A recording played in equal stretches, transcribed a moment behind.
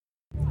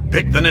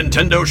Pick the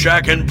Nintendo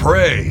Shack and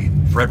pray.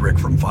 Frederick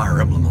from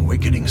Fire Emblem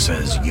Awakening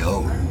says,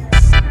 yo.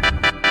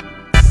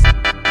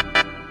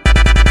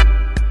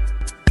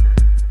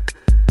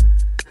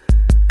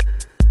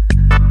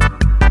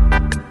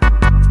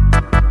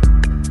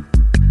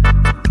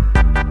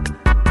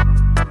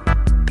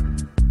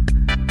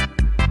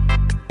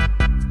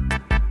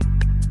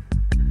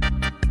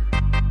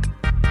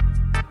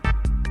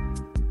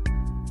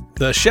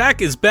 The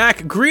Shack is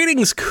back.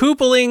 Greetings,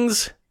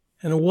 Koopalings,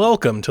 and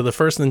welcome to the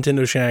first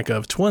Nintendo Shack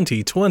of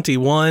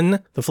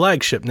 2021, the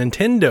flagship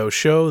Nintendo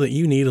show that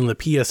you need on the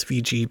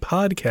PSVG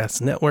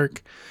Podcast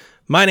Network.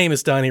 My name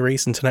is Donnie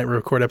Reese, and tonight we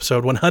record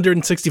episode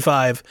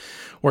 165,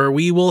 where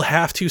we will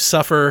have to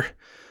suffer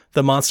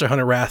the Monster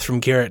Hunter wrath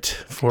from Garrett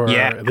for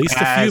at least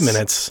a few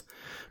minutes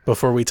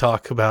before we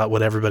talk about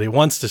what everybody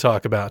wants to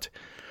talk about.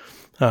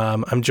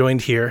 I'm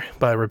joined here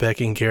by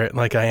Rebecca and Garrett,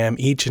 like I am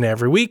each and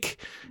every week.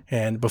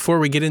 And before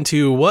we get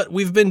into what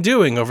we've been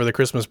doing over the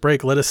Christmas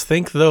break, let us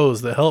thank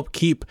those that help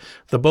keep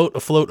the boat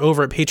afloat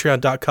over at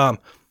patreon.com.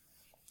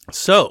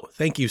 So,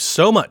 thank you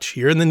so much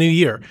here in the new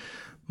year.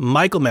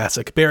 Michael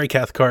Masick, Barry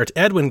Cathcart,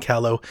 Edwin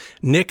Callow,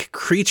 Nick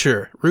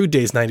Creature, Rude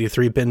Days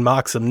 93, Ben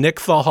Moxham, Nick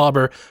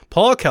Fallhaber,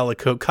 Paul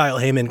Calico, Kyle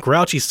Heyman,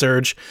 Grouchy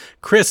Surge,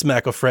 Chris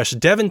McElfresh,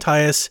 Devin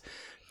Tyus,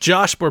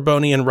 Josh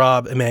Borboni, and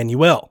Rob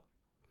Emanuel.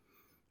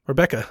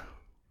 Rebecca,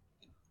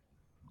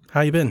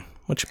 how you been?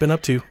 What you been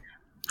up to?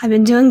 I've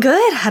been doing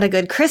good. Had a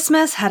good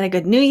Christmas, had a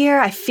good New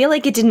Year. I feel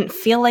like it didn't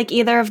feel like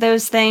either of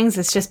those things.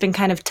 It's just been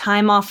kind of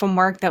time off from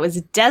work that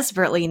was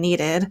desperately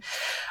needed.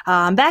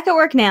 I'm back at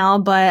work now,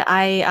 but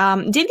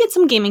I did get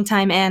some gaming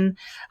time in.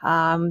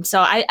 So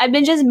I've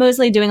been just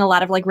mostly doing a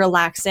lot of like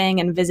relaxing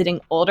and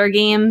visiting older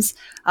games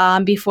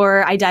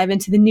before I dive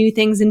into the new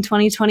things in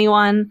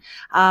 2021.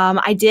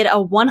 I did a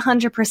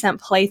 100%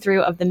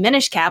 playthrough of the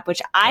Minish Cap,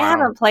 which I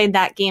haven't played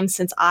that game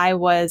since I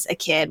was a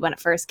kid when it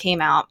first came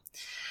out.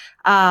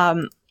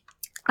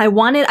 I've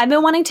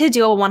been wanting to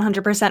do a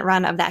 100%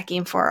 run of that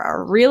game for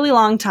a really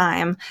long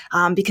time,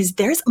 because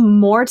there's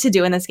more to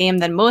do in this game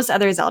than most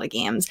other Zelda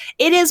games.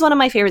 It is one of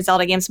my favorite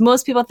Zelda games.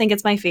 Most people think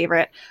it's my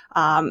favorite.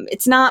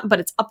 It's not, but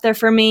it's up there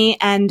for me.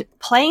 And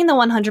playing the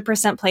 100%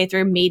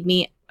 playthrough made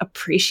me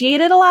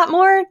appreciate it a lot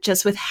more,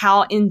 just with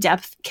how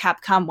in-depth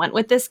Capcom went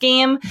with this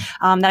game,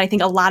 that I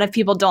think a lot of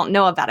people don't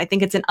know about. I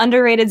think it's an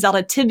underrated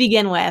Zelda to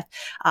begin with,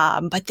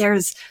 but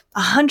there's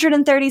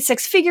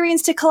 136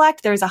 figurines to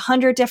collect. There's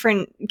 100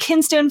 different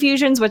Kinstone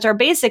fusions, which are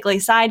basically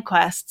side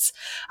quests.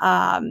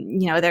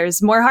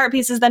 There's more heart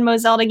pieces than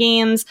most Zelda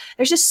games.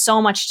 There's just so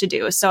much to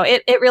do. So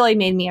it really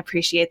made me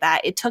appreciate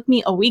that. It took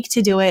me a week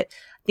to do it.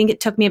 I think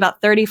it took me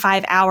about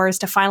 35 hours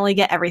to finally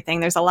get everything.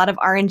 There's a lot of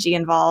RNG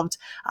involved.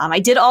 I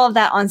did all of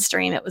that on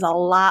stream. It was a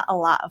lot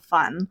of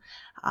fun.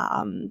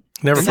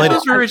 Never played it.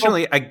 This was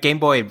originally a Game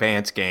Boy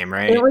Advance game,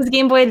 right? It was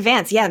Game Boy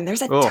Advance, yeah. And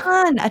there's a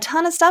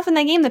ton of stuff in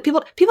that game that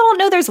people don't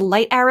know. There's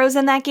light arrows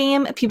in that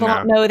game. People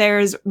don't know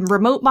there's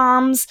remote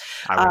bombs.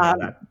 I would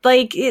know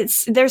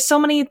that. There's so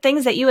many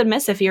things that you would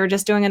miss if you were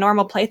just doing a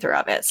normal playthrough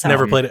of it. So.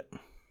 Never played it.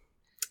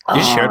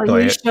 You should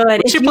play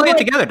it. We should play it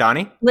together,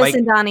 Donnie.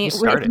 Listen, Donnie, if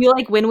you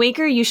like Wind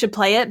Waker, you should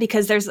play it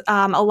because there's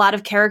a lot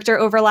of character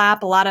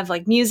overlap, a lot of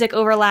like music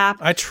overlap.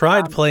 I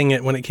tried playing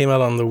it when it came out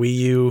on the Wii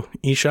U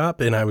eShop,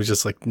 and I was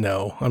just like,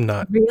 no, I'm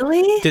not. Really?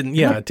 It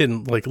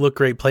didn't like look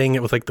great playing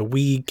it with like the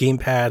Wii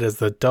gamepad as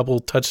the double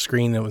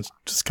touchscreen. It was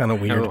just kind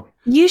of weird.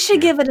 You should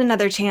give it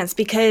another chance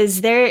because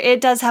it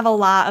does have a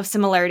lot of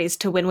similarities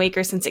to Wind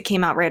Waker since it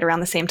came out right around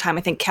the same time.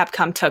 I think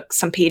Capcom took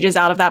some pages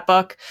out of that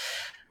book.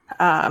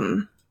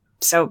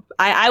 So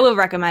I will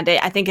recommend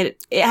it. I think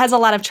it has a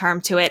lot of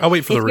charm to it. I'll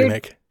wait for the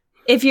remake.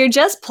 If you're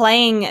just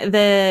playing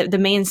the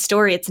main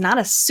story, it's not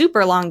a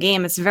super long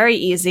game. It's very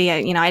easy.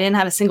 I didn't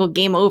have a single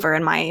game over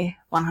in my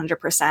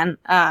 100%.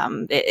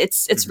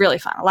 It's really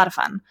fun. A lot of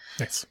fun.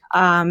 Nice.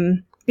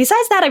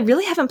 Besides that, I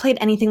really haven't played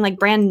anything like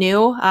brand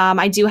new.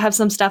 I do have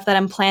some stuff that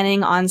I'm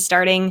planning on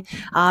starting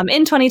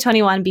in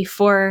 2021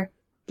 before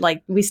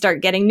like we start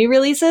getting new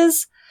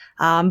releases.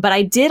 But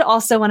I did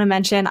also want to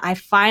mention I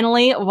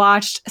finally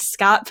watched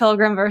Scott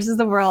Pilgrim versus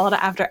the World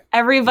after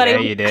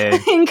everybody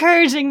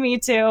encouraging me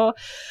to.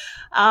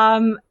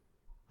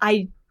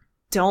 I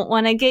don't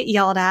want to get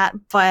yelled at,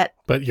 but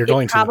you're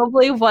going to.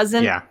 Probably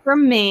wasn't for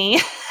me.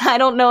 I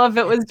don't know if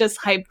it was just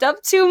hyped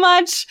up too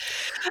much.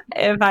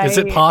 Is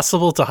it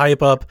possible to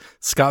hype up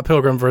Scott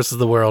Pilgrim versus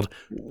the World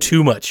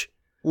too much?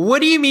 What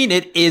do you mean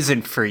it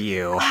isn't for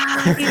you?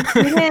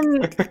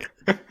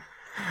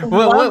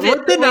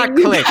 What did not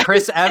click?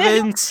 Chris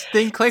Evans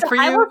didn't click for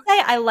you? I will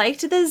say I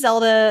liked the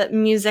Zelda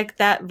music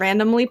that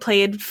randomly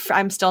played.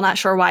 I'm still not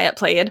sure why it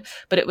played,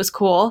 but it was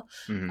cool.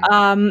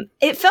 Mm-hmm.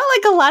 It felt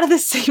like a lot of the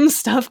same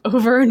stuff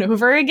over and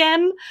over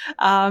again.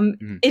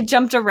 It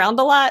jumped around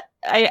a lot.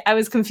 I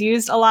was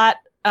confused a lot.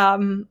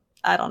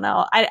 I don't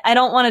know. I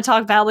don't want to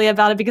talk badly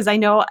about it because I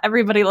know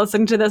everybody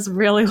listening to this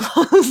really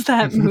loves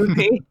that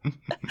movie.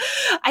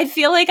 I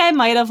feel like I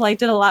might have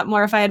liked it a lot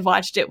more if I had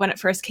watched it when it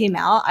first came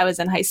out. I was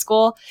in high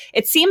school.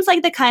 It seems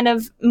like the kind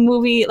of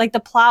movie, like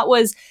the plot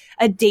was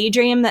a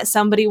daydream that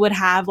somebody would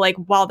have like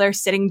while they're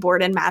sitting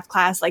bored in math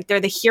class. Like they're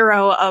the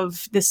hero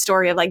of this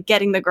story of like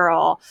getting the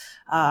girl.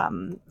 I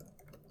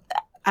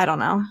don't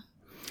know.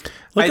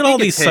 Look at all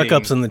these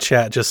suck-ups in the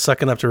chat just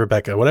sucking up to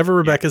Rebecca. Whatever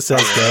Rebecca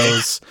says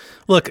goes.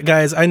 Look,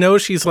 guys, I know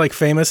she's like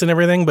famous and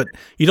everything, but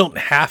you don't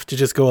have to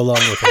just go along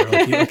with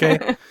her.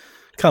 Okay?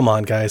 Come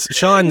on, guys.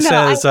 Sean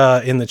says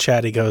in the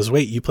chat, he goes,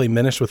 wait, you play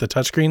Minish with a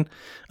touchscreen?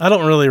 I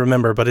don't really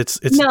remember, but it's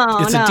a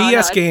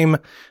DS game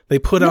they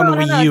put on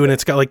Wii U, and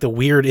it's got like the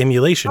weird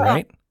emulation,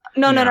 right?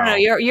 No.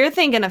 You're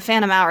thinking of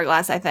Phantom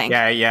Hourglass, I think.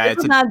 Yeah. This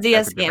was not a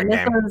DS game.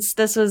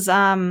 This was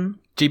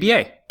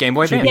GBA, Game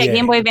Boy Advance. Yeah,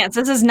 Game Boy Advance.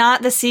 This is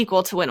not the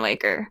sequel to Wind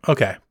Waker.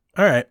 Okay.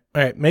 All right.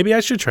 Maybe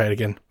I should try it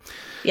again.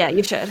 Yeah,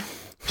 you should.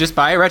 Just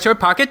buy a Retro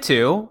Pocket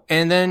 2,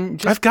 and then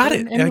just... I've got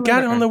it. I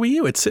got it on the Wii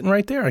U. It's sitting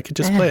right there. I could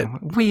just play it.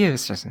 Wii U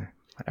is just...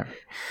 whatever.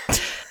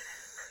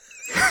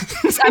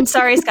 I'm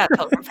sorry, Scott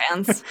Pilgrim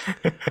fans.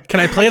 Can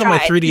I play it on my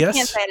 3DS? You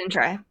can't say I didn't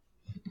try.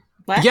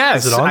 What?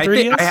 Yes. Is it on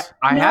 3DS?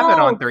 I have it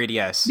on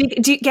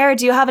 3DS. Garrett,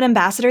 do you have an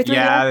Ambassador 3DS?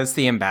 Yeah, that's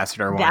the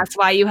Ambassador one. That's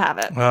why you have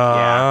it.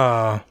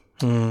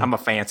 I'm a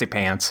fancy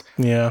pants.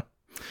 Yeah.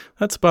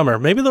 That's a bummer.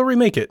 Maybe they'll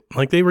remake it.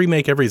 Like they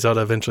remake every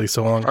Zelda eventually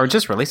so long. Or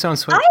just release it on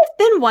Switch. I've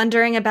been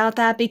wondering about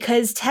that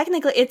because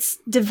technically it's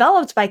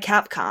developed by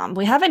Capcom.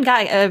 We haven't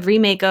got a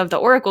remake of the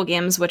Oracle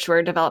games, which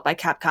were developed by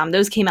Capcom.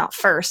 Those came out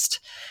first.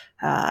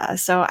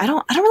 So I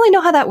don't really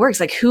know how that works.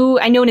 Like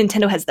I know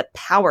Nintendo has the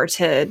power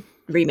to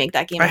remake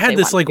that game. I had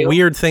this like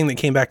weird thing that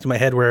came back to my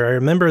head where I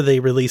remember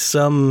they released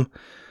some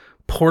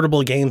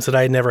portable games that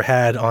I had never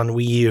had on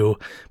Wii U,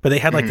 but they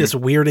had like this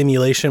weird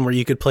emulation where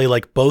you could play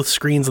like both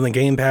screens on the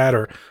gamepad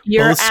or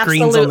both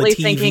screens on the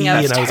TV.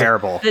 That's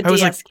terrible. The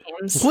DS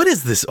games. What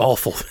is this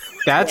awful?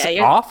 That's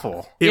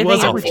awful. It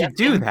was Why would you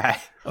do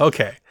that?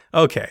 Okay.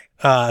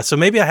 So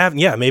maybe I haven't.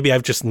 Yeah, maybe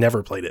I've just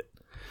never played it.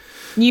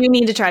 You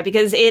need to try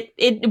because it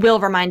will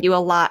remind you a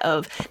lot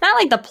of not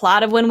like the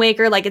plot of Wind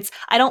Waker. Like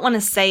I don't want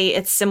to say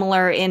it's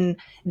similar in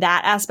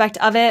that aspect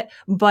of it,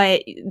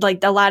 but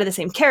like a lot of the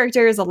same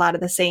characters, a lot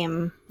of the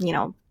same,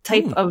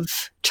 type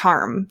of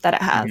charm that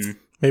it has. Mm-hmm.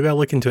 Maybe I'll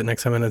look into it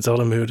next time in a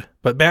Zelda mood.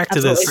 But back to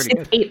this.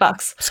 It's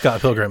 $8.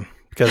 Scott Pilgrim,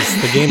 because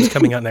the game's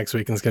coming out next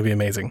week and it's going to be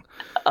amazing.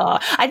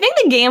 I think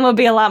the game will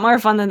be a lot more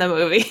fun than the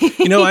movie.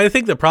 I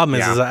think the problem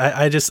is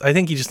I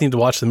think you just need to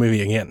watch the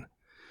movie again.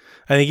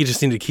 I think you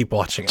just need to keep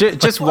watching it.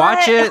 Just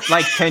watch it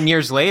like 10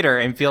 years later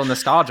and feel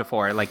nostalgia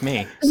for it, like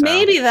me. So.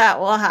 Maybe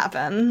that will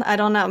happen. I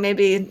don't know.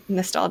 Maybe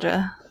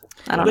nostalgia.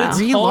 I don't know.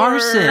 Brie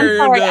Larson. I'm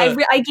sorry.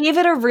 I gave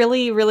it a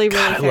really, really, really.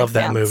 God, I love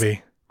that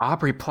movie.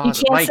 Aubrey Plaza.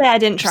 You can't say I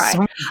didn't try.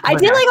 So I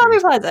did like Aubrey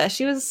Plaza.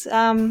 She was.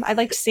 I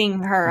liked seeing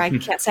her. I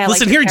can't say I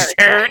liked her. Listen here,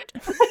 Jared.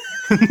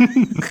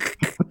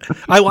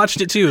 I watched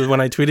it too when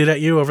I tweeted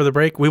at you over the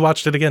break. We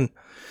watched it again.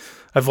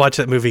 I've watched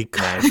that movie.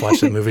 God, I've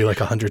watched that movie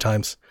like 100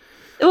 times.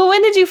 Well,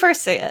 when did you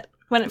first see it?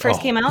 When it first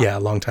came out? Yeah, a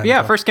long time ago.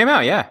 It first came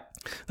out, yeah.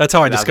 That's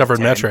how I discovered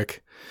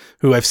Metric,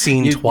 who I've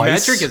seen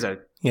twice. Metric is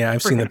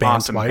I've seen the band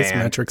awesome twice.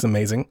 Band. Metric's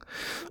amazing.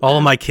 All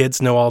of my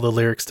kids know all the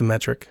lyrics to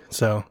Metric.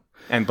 So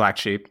and Black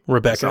Sheep.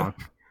 Rebecca,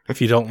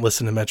 if you don't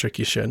listen to Metric,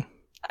 you should.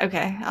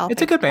 Okay.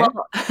 It's a good band.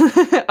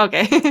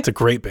 Okay. It's a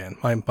great band.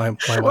 My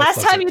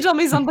Last time you told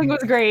me something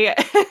was great.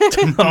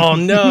 Oh,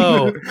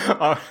 no.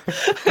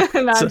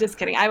 No, I'm just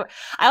kidding. I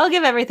will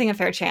give everything a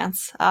fair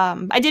chance.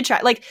 I did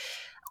try.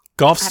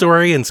 Golf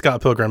Story and Scott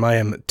Pilgrim. I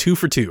am 2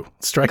 for 2.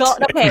 Strike.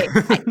 Okay.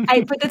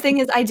 But the thing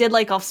is, I did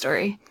like Golf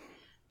Story.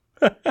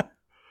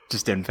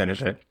 Just didn't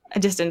finish it. I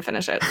just didn't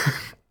finish it.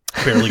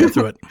 Barely got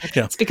through it.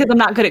 Yeah. It's because I'm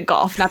not good at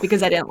golf, not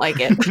because I didn't like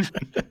it.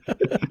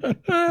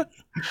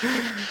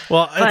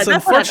 Well, it's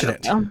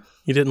unfortunate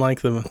you didn't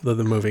like the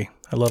movie.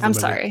 I love the movie. I'm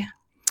sorry.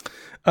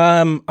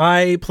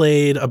 I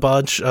played a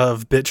bunch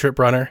of Bit Trip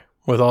Runner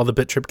with all the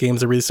Bit Trip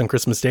games that released on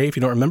Christmas Day. If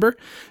you don't remember,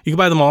 you can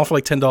buy them all for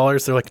like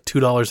 $10. They're like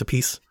 $2 a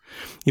piece.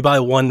 You buy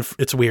one,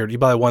 it's weird. You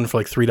buy one for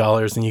like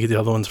 $3 and you get the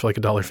other ones for like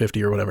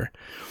 $1.50 or whatever.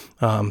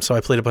 So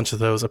I played a bunch of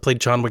those. I played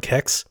John Wick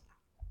Hex.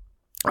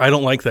 I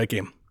don't like that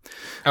game.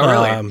 Oh,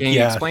 really? Can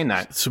you explain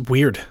that? It's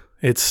weird.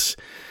 It's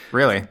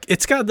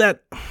got that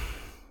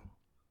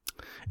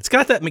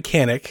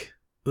mechanic.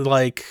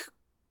 Like,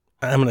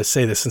 I'm going to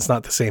say this, it's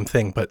not the same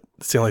thing, but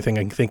it's the only thing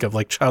I can think of,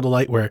 like Child of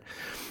Light, where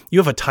you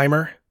have a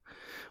timer.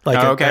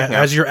 Like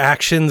as your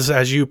actions,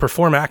 as you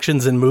perform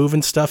actions and move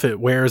and stuff, it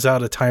wears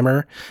out a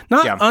timer.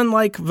 Not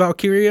unlike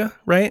Valkyria,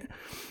 right?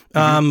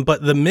 Mm-hmm.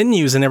 But the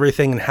menus and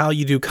everything and how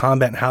you do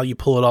combat and how you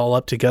pull it all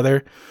up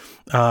together.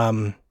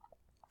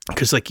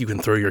 Because like you can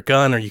throw your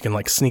gun or you can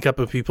like sneak up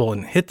with people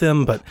and hit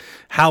them, but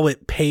how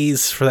it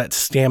pays for that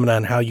stamina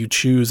and how you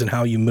choose and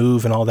how you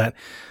move and all that,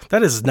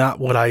 that is not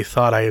what I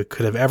thought I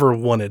could have ever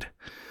wanted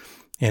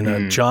in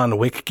a John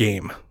Wick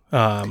game.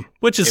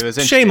 Which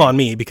is shame on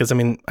me because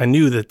I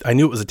knew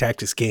it was a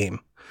tactics game.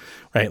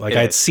 right? Like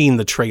I had seen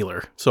the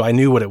trailer, so I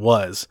knew what it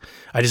was.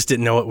 I just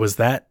didn't know it was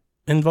that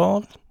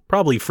involved.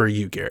 Probably for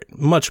you, Garrett.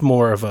 Much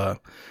more of a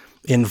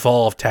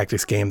involved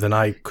tactics game than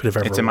I could have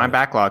ever. It's in my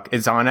backlog.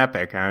 It's on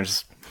Epic. I'm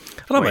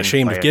not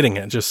ashamed of getting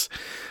it.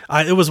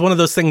 It was one of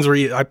those things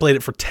where I played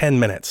it for 10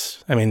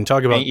 minutes. I mean,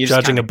 talk about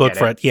judging a book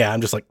for it. Yeah,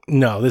 I'm just like,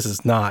 no, this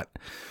is not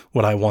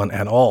what I want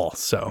at all.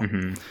 So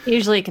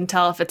usually you can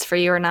tell if it's for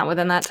you or not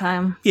within that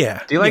time.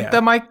 Yeah. Do you like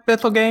the Mike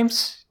Bithell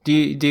games? Do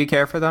you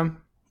care for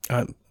them?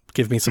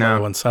 Give me some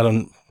other ones. I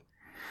don't.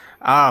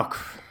 Oh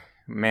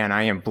man,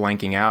 I am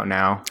blanking out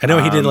now. I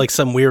know he did like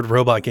some weird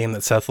robot game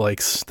that Seth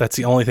likes. That's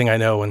the only thing I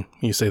know when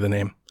you say the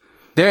name.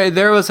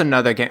 There was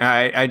another game.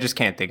 I just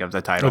can't think of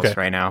the titles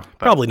right now. But,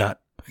 probably not.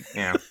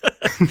 Yeah.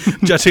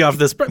 Judging off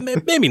this,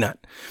 maybe not.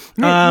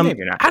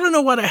 Maybe not. I don't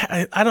know what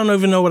I don't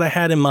even know what I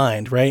had in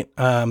mind, right?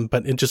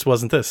 But it just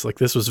wasn't this. Like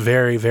this was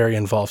very, very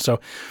involved. So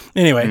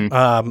anyway,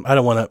 I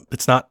don't want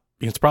to.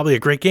 It's probably a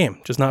great game,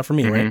 just not for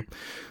me,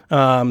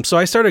 right? So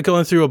I started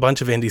going through a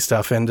bunch of indie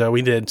stuff, and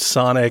we did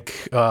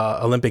Sonic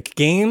Olympic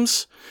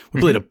Games. We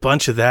played a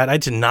bunch of that. I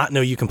did not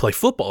know you can play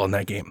football in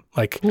that game.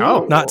 Like,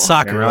 not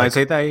soccer.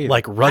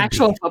 Like rugby.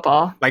 Actual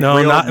football. Like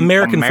no, not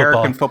American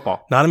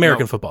football. Not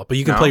American No. football. But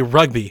you can play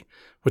rugby,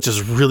 which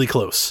is really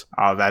close.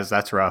 Oh,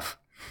 that's rough.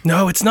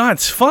 No, it's not.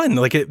 It's fun.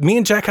 Like me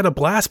and Jack had a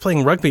blast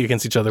playing rugby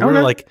against each other. We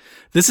were like,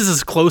 this is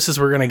as close as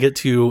we're going to get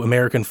to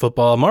American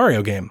football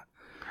Mario game.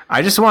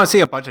 I just want to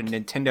see a bunch of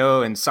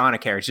Nintendo and Sonic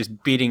characters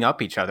just beating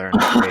up each other.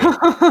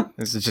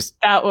 This is just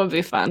that would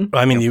be fun.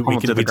 I mean, we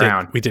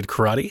did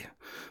karate.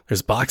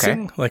 There's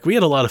boxing. Okay. Like we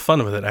had a lot of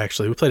fun with it.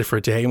 Actually, we played it for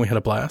a day and we had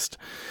a blast.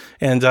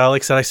 And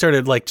like I said, I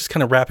started like just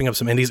kind of wrapping up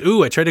some indies.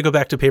 Ooh, I tried to go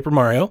back to Paper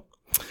Mario.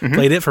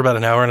 Played it for about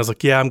an hour and I was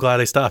like, yeah, I'm glad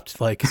I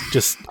stopped. Like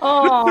just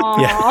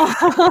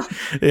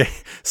yeah.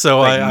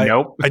 So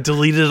I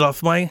deleted it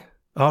off my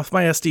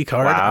SD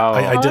card. Wow.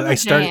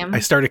 I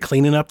started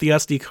cleaning up the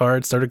SD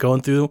card, started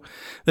going through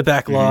the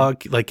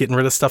backlog, like getting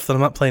rid of stuff that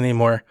I'm not playing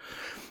anymore.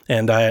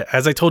 And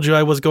as I told you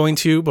I was going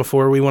to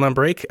before we went on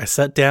break, I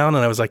sat down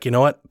and I was like, you know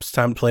what? It's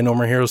time to play No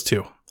More Heroes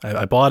 2.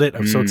 I bought it.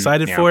 I'm so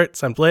excited for it. It's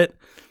time to play it.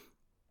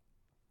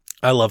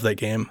 I love that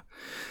game.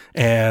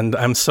 And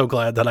I'm so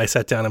glad that I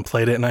sat down and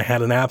played it, and I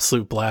had an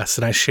absolute blast.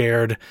 And I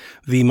shared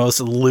the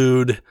most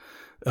lewd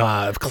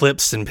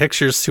clips and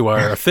pictures to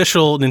our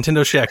official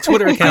Nintendo Shack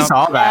Twitter account. I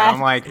saw that. I'm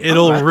like,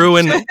 it'll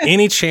ruin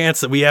any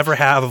chance that we ever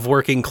have of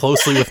working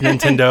closely with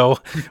Nintendo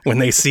when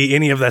they see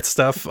any of that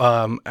stuff.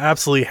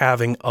 Absolutely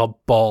having a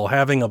ball,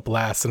 having a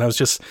blast. And I was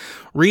just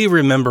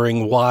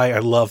remembering why I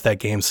love that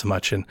game so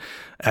much. And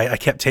I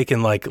kept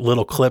taking like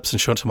little clips and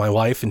showing it to my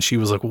wife, and she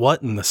was like,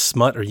 "What in the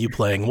smut are you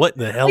playing? What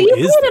the hell is this?"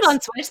 You played it on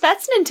Switch.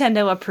 That's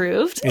Nintendo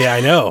approved. Yeah,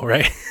 I know,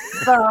 right?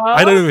 So,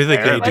 I don't even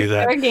think they do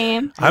that. Their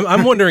game.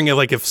 I'm wondering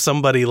if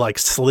somebody like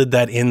slid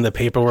that in the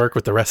paperwork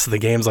with the rest of the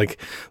games,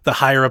 like the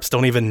higher ups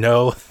don't even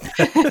know.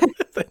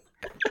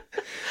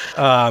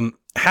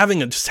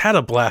 Just had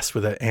a blast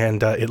with it,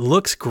 and it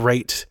looks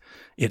great.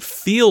 It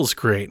feels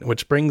great,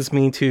 which brings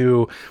me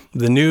to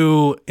the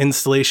new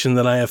installation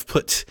that I have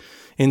put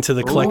into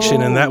the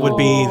collection, and that would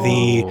be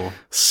the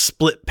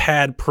Split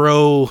Pad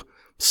Pro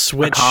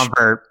Switch,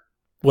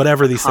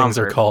 whatever these things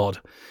are called.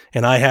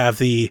 And I have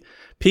the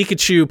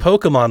Pikachu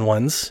Pokemon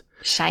ones.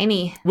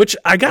 Shiny. Which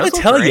I gotta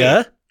tell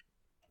you,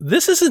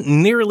 this isn't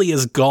nearly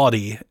as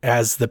gaudy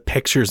as the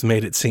pictures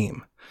made it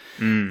seem.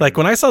 Like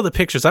when I saw the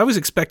pictures, I was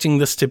expecting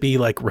this to be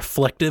like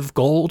reflective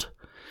gold.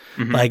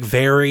 Like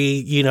very,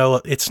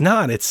 it's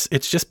not. It's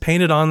just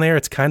painted on there.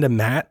 It's kind of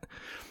matte.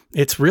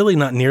 It's really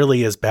not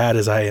nearly as bad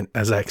as I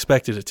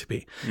expected it to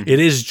be. It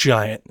is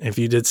giant. If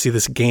you did see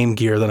this Game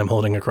Gear that I'm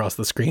holding across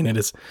the screen, it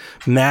is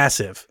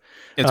massive.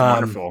 It's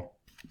wonderful.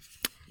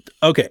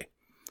 Okay.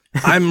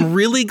 I'm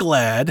really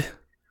glad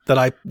that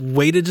I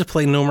waited to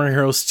play No More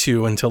Heroes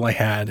 2 until I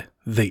had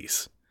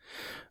these.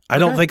 I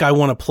don't think I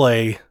want to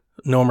play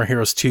No More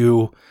Heroes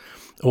 2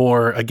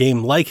 or a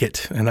game like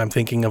it, and I'm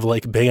thinking of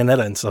like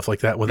Bayonetta and stuff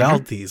like that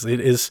without these. It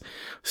is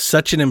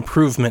such an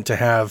improvement to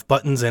have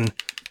buttons and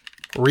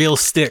real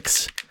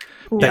sticks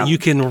that you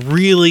can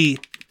really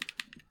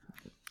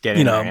get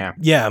in there,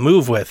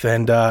 move with,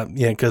 and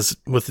because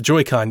with the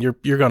Joy-Con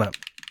you're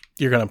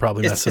gonna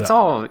probably mess it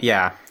up.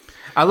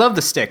 I love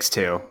the sticks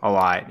too a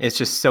lot. It's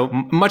just so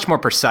much more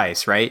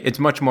precise, right? It's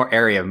much more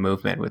area of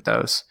movement with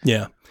those.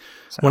 So.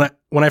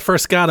 When I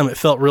first got them, it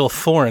felt real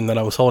foreign that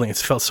I was holding. It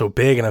felt so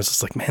big, and I was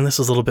just like, man, this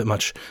is a little bit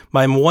much.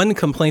 My one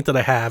complaint that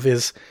I have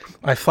is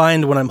I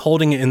find when I'm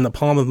holding it in the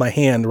palm of my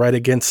hand right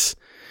against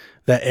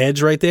that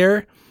edge right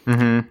there,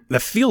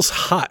 that feels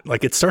hot.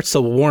 Like it starts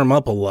to warm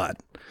up a lot.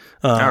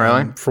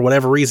 Really? For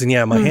whatever reason,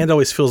 my hand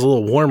always feels a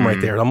little warm right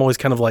there. And I'm always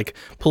kind of like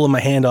pulling my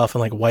hand off and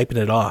like wiping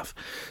it off.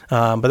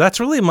 But that's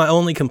really my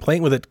only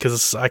complaint with it,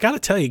 because I got to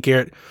tell you,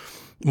 Garrett,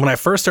 when I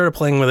first started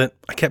playing with it,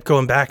 I kept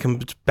going back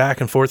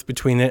and forth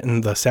between it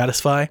and the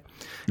Satisfy.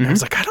 And I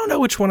was like, I don't know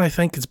which one I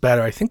think is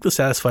better. I think the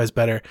Satisfy is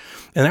better.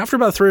 And after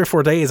about 3 or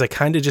 4 days, I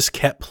kind of just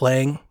kept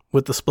playing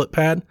with the split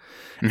pad.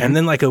 And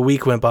then like a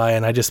week went by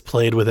and I just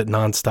played with it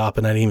nonstop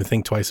and I didn't even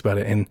think twice about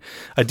it. And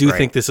I do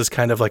think this is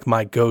kind of like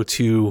my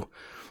go-to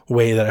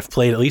way that I've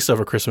played, at least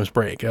over Christmas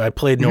break. I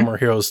played No More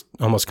Heroes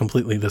almost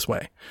completely this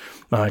way.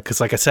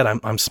 Because like I said,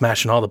 I'm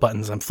smashing all the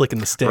buttons. I'm flicking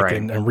the stick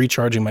and I'm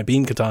recharging my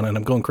beam katana and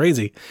I'm going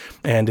crazy.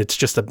 And it's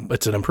just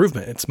it's an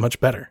improvement. It's much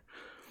better.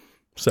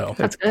 So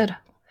that's good.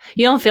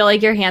 You don't feel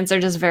like your hands are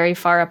just very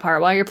far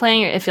apart while you're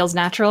playing? It feels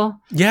natural?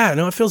 Yeah,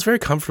 no, it feels very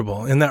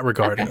comfortable in that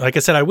regard. Okay. Like I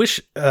said, I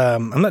wish,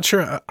 I'm not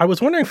sure. I was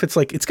wondering if it's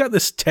like, it's got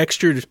this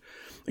textured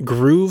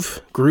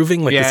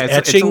grooving, like this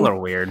etching. It's a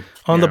little weird.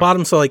 On the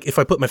bottom, so like if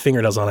I put my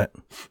fingernails on it.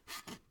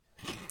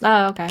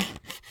 Oh, okay.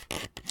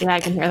 Yeah, I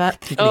can hear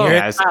that. You can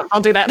hear it? I'll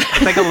do that.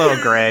 It's like a little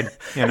grid.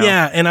 You know?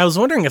 Yeah, and I was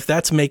wondering if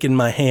that's making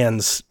my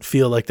hands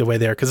feel like the way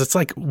they are, because it's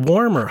like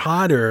warm or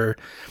hot or...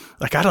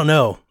 Like, I don't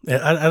know.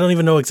 I don't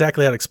even know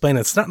exactly how to explain it.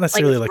 It's not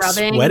necessarily like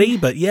sweaty,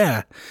 but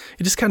yeah,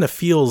 it just kind of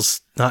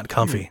feels not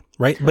comfy,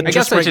 right? But I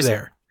guess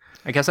there.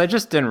 I guess I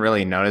just didn't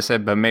really notice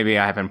it, but maybe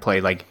I haven't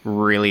played like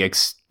really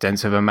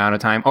extensive amount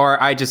of time,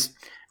 or I just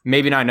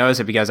maybe not notice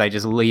it because I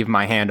just leave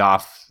my hand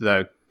off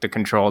the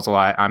controls a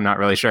lot. I'm not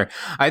really sure.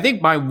 I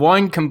think my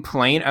one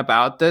complaint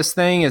about this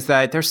thing is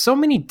that there's so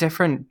many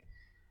different,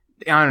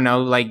 I don't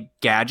know, like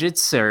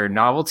gadgets or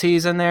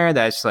novelties in there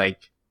that's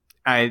like,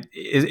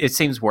 it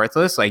seems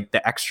worthless, like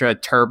the extra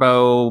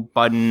turbo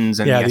buttons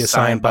and the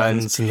assign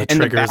buttons and the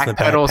triggers and the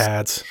back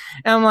pads.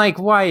 And I'm like,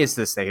 why is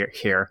this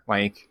here?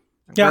 Like,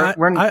 yeah,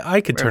 I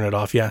could turn it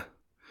off. Yeah.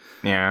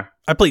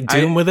 I played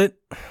Doom with it.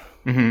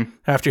 Mm-hmm.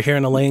 After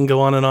hearing Elaine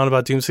go on and on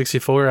about Doom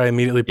 64, I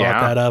immediately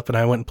bought that up and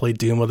I went and played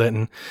Doom with it.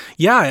 And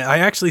yeah, I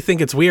actually think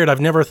it's weird. I've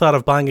never thought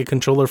of buying a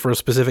controller for a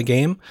specific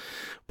game,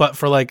 but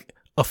for like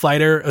a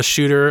fighter, a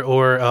shooter,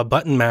 or a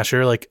button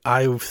masher, like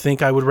I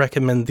think I would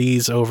recommend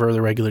these over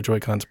the regular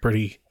Joy-Cons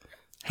pretty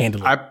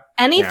handily.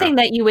 Anything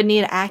that you would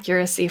need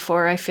accuracy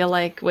for, I feel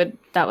like would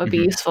be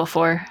useful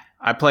for.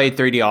 I played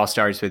 3D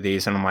All-Stars with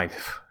these and I'm like,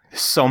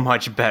 so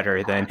much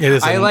better than it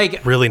is.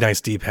 Really nice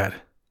D-pad.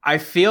 I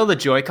feel the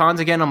Joy-Cons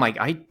again. I'm like,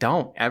 I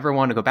don't ever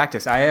want to go back to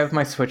this. I have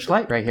my Switch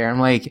Lite right here. I'm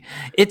like,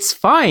 it's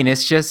fine.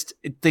 It's just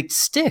the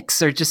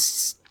sticks are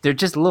they're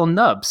just little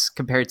nubs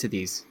compared to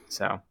these.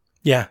 So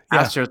yeah.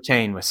 Astral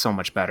Chain was so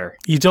much better.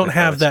 You don't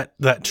have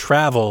that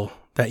travel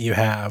that you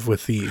have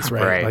with these,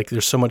 right? Like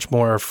there's so much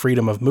more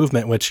freedom of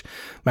movement, which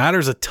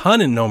matters a ton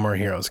in No More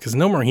Heroes, because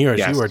No More Heroes,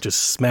 you are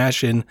just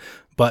smashing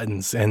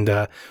buttons. And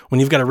when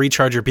you've got to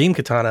recharge your beam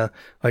katana,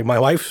 like my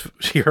wife,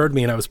 she heard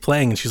me and I was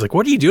playing and she's like,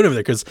 what are you doing over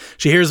there? Because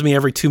she hears me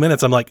every 2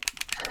 minutes. I'm like,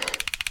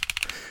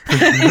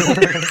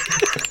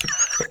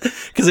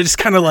 because I just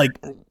kind of like,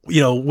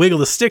 wiggle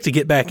the stick to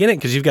get back in it,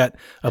 because you've got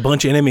a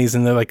bunch of enemies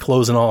and they're like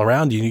closing all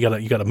around you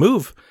and you gotta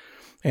move.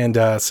 And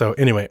so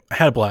anyway, I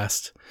had a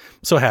blast.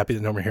 I'm so happy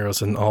that No More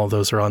Heroes and all of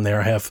those are on there.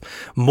 I have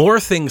more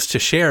things to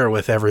share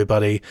with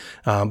everybody,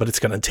 but it's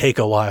going to take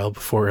a while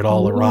before it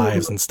all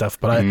arrives and stuff.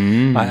 But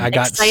I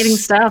got exciting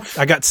stuff.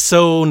 I got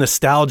so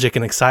nostalgic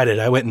and excited.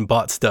 I went and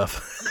bought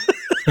stuff.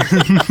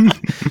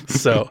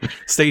 So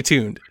stay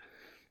tuned.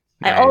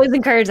 I always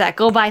encourage that.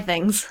 Go buy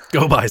things.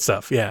 Go buy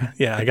stuff. Yeah.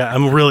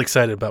 I'm really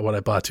excited about what I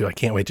bought too. I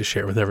can't wait to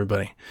share it with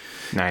everybody.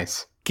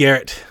 Nice.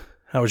 Garrett,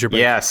 how was your break?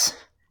 Yes,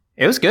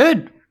 it was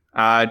good.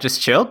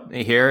 Just chilled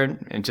here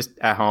and just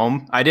at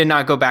home. I did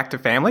not go back to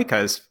family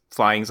because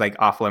flying's like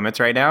off limits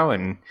right now,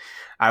 and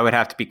I would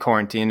have to be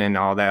quarantined and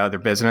all that other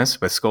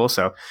business with school.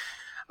 So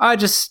I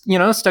just,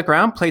 stuck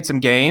around, played some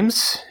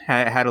games,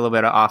 had a little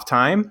bit of off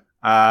time.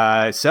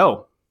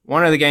 So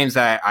one of the games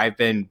that I've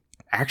been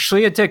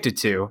actually addicted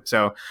to.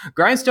 So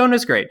Grindstone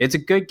is great. It's a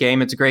good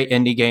game. It's a great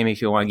indie game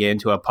if you want to get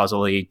into a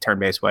puzzle-y,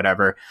 turn-based,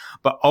 whatever.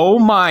 But oh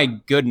my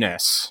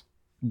goodness,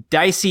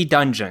 Dicey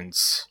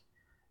Dungeons.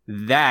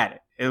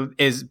 That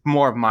is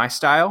more of my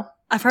style.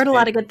 I've heard a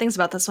lot of good things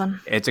about this one.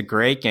 It's a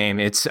great game.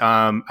 It's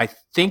I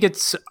think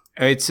it's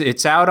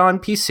out on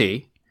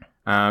PC,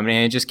 and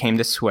it just came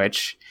to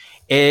Switch.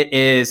 It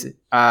is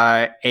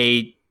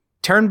a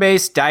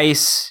turn-based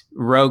dice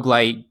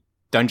roguelite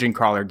dungeon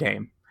crawler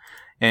game.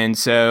 And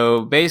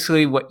so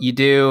basically what you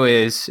do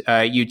is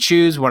you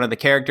choose one of the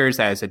characters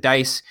as a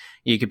dice.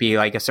 You could be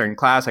like a certain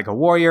class, like a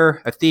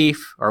warrior, a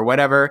thief, or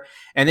whatever.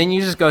 And then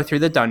you just go through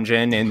the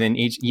dungeon, and then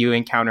you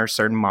encounter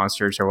certain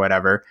monsters or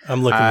whatever.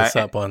 I'm looking this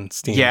up on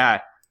Steam.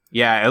 Yeah.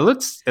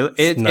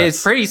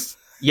 It's pretty.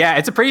 Yeah,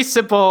 it's a pretty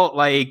simple,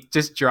 like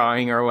just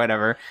drawing or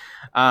whatever.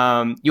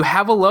 You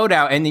have a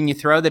loadout, and then you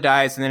throw the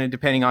dice, and then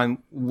depending on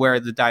where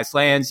the dice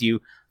lands, you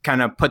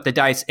kind of put the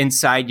dice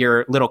inside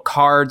your little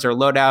cards or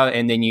loadout,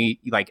 and then you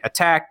like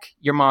attack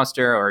your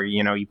monster, or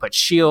you put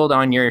shield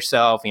on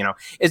yourself.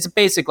 It's a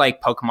basic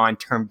like Pokemon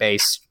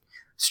turn-based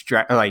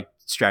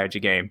strategy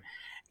game,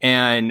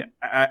 and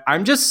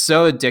I'm just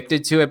so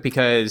addicted to it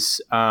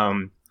because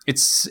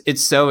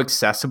it's so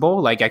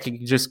accessible. Like I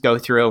could just go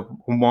through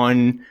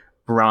one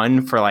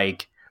run for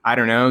like, I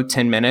don't know,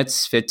 10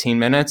 minutes, 15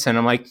 minutes, and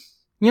I'm like,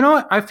 you know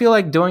what? I feel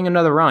like doing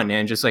another run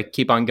and just like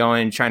keep on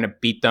going and trying to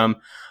beat them.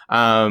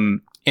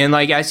 And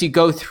like as you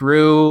go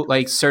through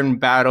like certain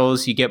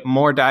battles, you get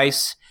more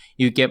dice.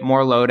 You get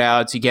more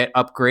loadouts. You get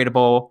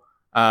upgradable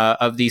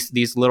of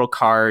these little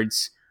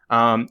cards.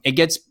 It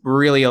gets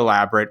really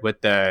elaborate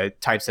with the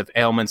types of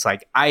ailments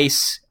like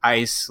ice,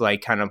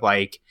 like kind of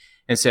like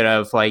instead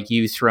of like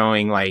you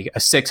throwing like a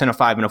 6 and a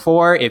 5 and a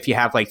 4, if you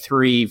have like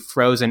 3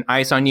 frozen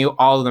ice on you,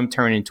 all of them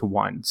turn into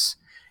 1s.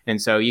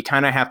 And so you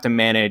kind of have to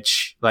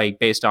manage like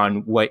based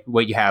on what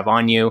you have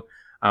on you,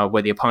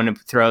 what the opponent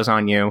throws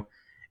on you.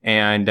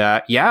 And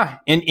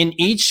in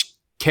each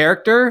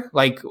character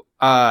like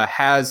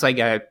has like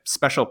a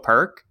special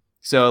perk.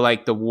 So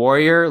like the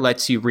warrior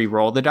lets you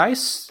re-roll the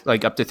dice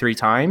like up to 3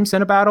 times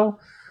in a battle.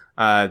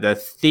 The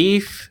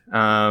thief,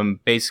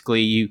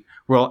 basically you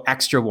roll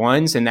extra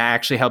 1s, and that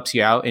actually helps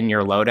you out in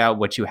your loadout,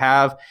 what you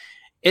have.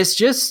 It's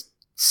just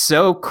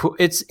so cool.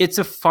 It's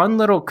a fun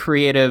little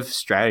creative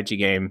strategy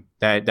game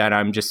that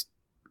I'm just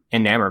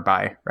enamored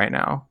by right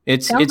now.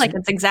 Sounds like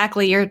it's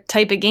exactly your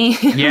type of game.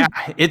 Yeah,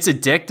 it's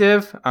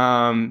addictive.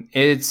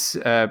 It's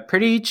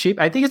pretty cheap.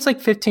 I think it's like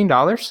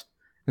 $15.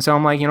 And so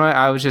I'm like, you know what?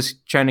 I was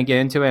just trying to get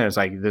into it. And it's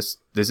like, this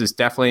is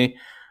definitely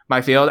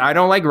my field. I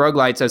don't like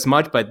roguelites as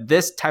much, but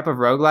this type of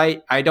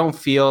roguelite, I don't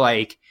feel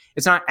like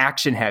it's not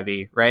action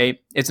heavy, right?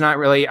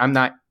 I'm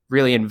not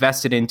really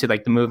invested into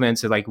like the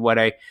movements or like what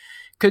I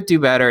could do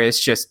better. It's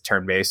just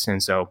turn-based.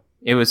 And so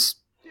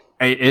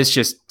it's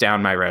just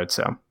down my road.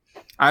 So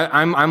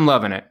I'm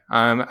loving it.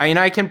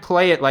 I can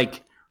play it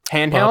like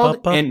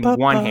handheld in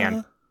one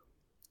hand,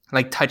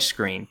 like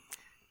touchscreen.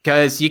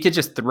 Because you could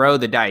just throw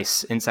the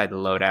dice inside the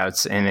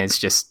loadouts, and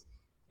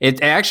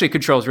it actually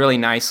controls really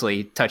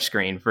nicely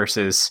touchscreen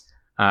versus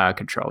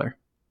controller.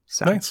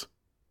 So, nice.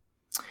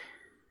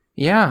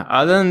 Yeah.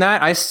 Other than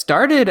that, I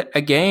started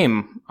a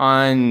game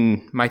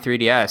on my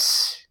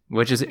 3DS,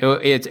 which is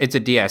it's a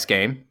DS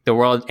game. The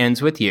World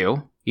Ends With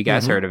You. You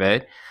guys heard of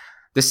it?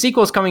 The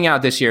sequel's coming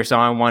out this year, so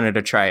I wanted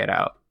to try it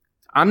out.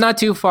 I'm not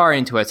too far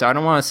into it, so I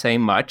don't want to say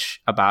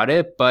much about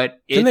it.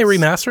 But didn't they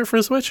remaster it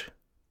for Switch?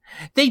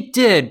 They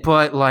did,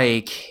 but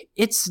like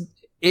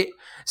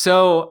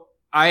so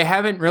I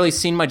haven't really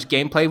seen much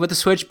gameplay with the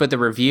Switch, but the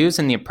reviews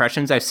and the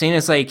impressions I've seen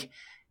is like,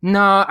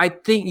 no, I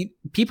think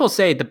people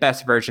say the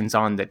best version's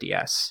on the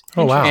DS.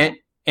 Oh, wow.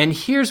 And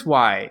here's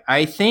why.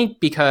 I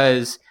think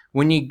because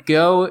when you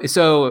go,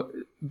 so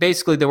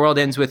basically The World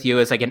Ends With You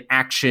is like an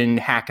action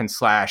hack and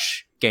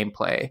slash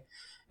gameplay.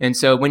 And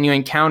so when you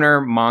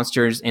encounter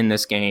monsters in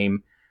this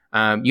game,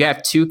 you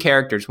have 2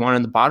 characters, one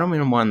on the bottom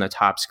and one on the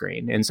top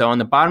screen. And so on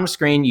the bottom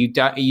screen, you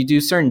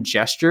do certain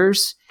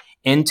gestures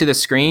into the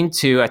screen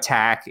to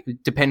attack,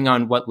 depending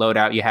on what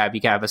loadout you have. You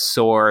can have a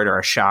sword or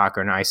a shock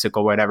or an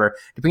icicle, whatever.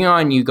 Depending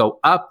on you go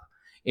up,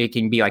 it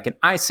can be like an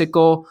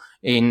icicle.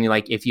 And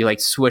like if you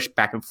like switch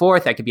back and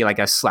forth, that could be like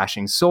a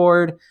slashing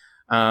sword.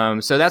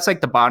 So that's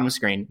like the bottom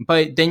screen.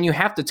 But then you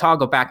have to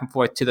toggle back and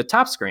forth to the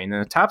top screen.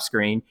 And the top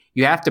screen,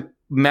 you have to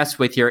mess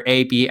with your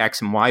A, B,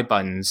 X, and Y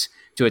buttons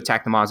to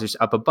attack the monsters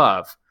up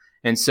above.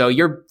 And so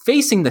you're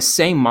facing the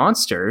same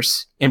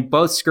monsters in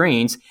both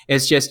screens.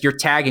 It's just you're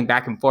tagging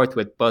back and forth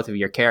with both of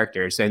your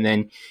characters. And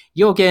then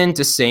you'll get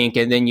into sync,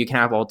 and then you can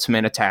have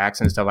ultimate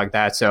attacks and stuff like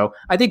that. So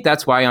I think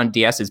that's why on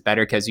DS is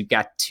better, because you've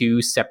got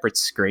 2 separate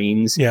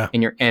screens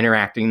and you're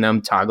interacting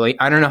them toggling.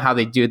 I don't know how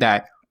they do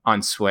that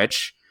on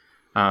Switch.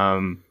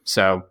 But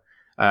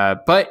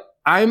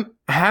I'm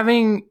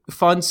having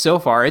fun so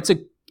far.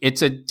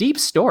 It's a deep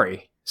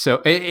story.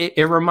 So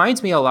it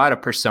reminds me a lot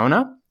of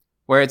Persona,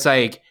 where it's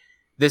like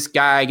this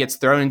guy gets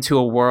thrown into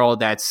a world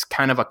that's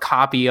kind of a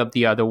copy of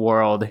the other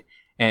world,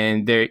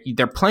 and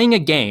they're playing a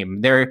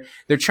game. They're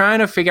trying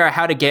to figure out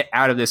how to get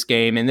out of this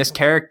game. And this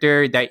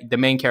character, that the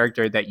main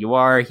character that you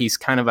are, he's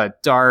kind of a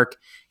dark,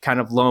 kind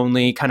of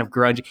lonely, kind of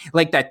grungy,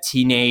 like that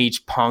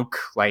teenage punk,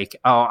 like,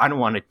 oh, I don't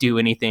want to do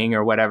anything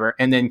or whatever.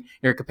 And then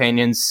your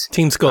companions,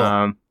 Teen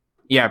Skull.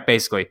 Yeah,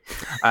 basically.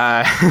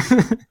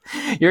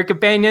 Your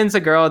companion's a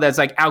girl that's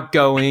like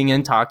outgoing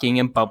and talking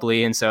and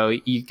bubbly, and so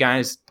you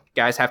guys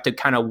have to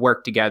kind of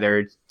work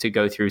together to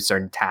go through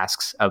certain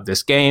tasks of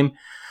this game.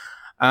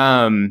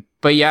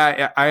 But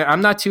yeah,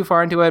 I'm not too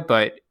far into it,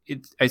 but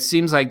it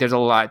seems like there's a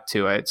lot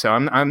to it. So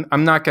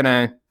I'm not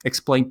gonna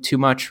explain too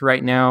much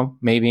right now.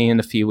 Maybe in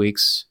a few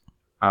weeks,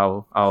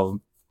 I'll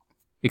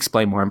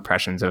explain more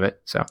impressions of it.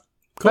 So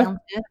cool.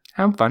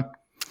 Have fun.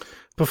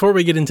 Before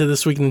we get into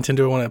This Week in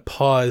Nintendo, I want to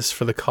pause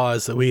for the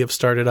cause that we have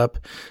started up,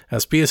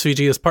 as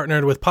PSVG has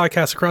partnered with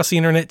podcasts across the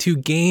internet to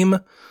Game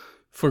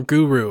for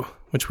Guru,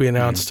 which we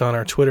announced on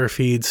our Twitter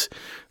feeds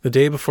the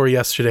day before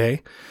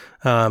yesterday.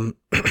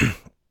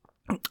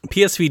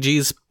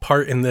 PSVG's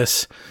part in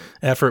this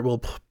effort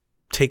will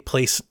take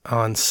place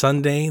on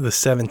Sunday the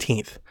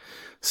 17th.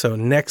 So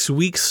next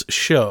week's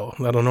show,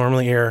 that'll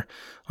normally air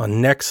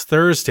on next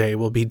Thursday,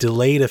 will be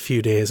delayed a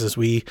few days as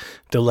we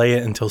delay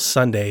it until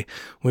Sunday.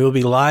 We will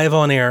be live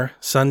on air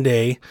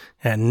Sunday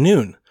at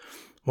noon.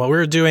 What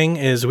we're doing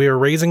is we are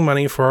raising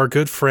money for our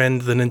good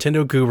friend, the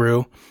Nintendo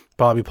guru,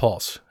 Bobby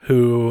Pauls,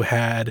 who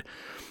had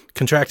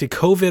contracted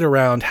COVID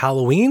around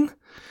Halloween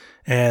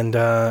and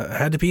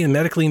had to be in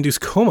medically induced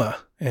coma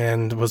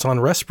and was on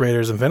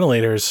respirators and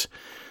ventilators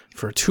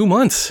for 2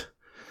 months.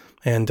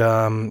 And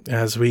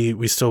as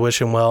we still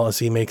wish him well as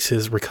he makes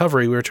his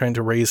recovery, we were trying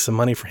to raise some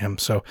money for him.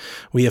 So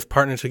we have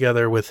partnered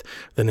together with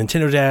the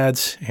Nintendo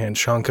Dads and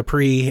Sean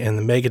Capri and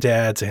the Mega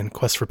Dads and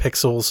Quest for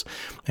Pixels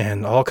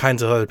and all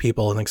kinds of other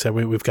people. And like I said,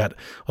 we've got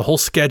a whole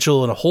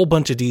schedule and a whole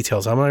bunch of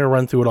details. I'm not going to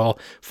run through it all.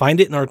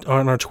 Find it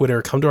on our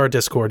Twitter. Come to our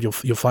Discord.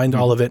 You'll find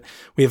all of it.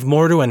 We have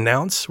more to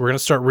announce. We're going to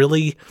start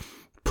really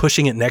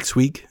pushing it next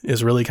week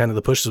is really kind of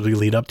the push as we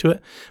lead up to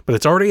it. But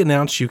it's already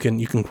announced. You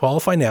can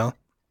qualify now.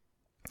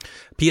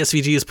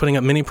 PSVG is putting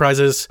up mini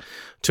prizes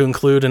to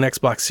include an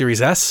Xbox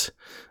Series S.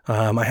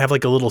 I have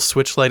like a little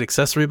Switch Lite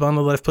accessory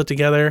bundle that I've put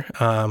together.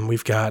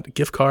 We've got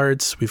gift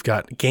cards. We've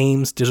got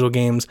games, digital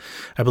games.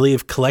 I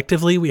believe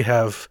collectively we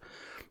have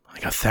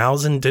like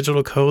 1,000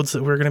 digital codes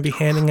that we're going to be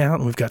handing out.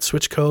 And we've got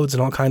Switch codes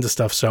and all kinds of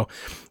stuff. So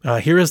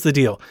here is the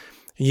deal.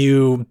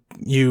 You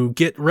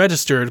get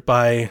registered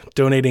by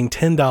donating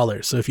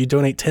 $10. So if you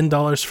donate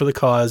 $10 for the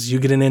cause, you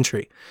get an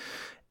entry.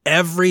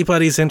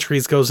 Everybody's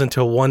entries goes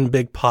into one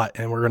big pot,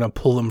 and we're going to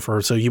pull them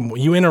for. So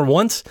you enter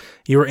once,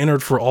 you are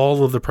entered for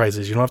all of the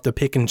prizes. You don't have to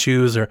pick and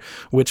choose or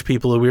which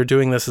people. We're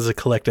doing this as a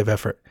collective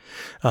effort.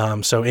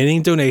 So any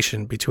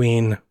donation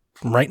between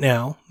right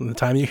now, the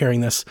time you're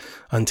hearing this,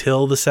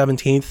 until the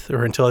 17th,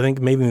 or until I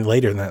think maybe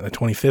later than that, the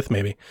 25th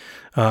maybe,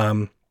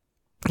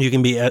 you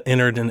can be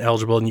entered and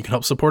eligible, and you can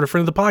help support a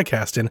friend of the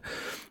podcast. And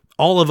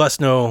all of us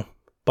know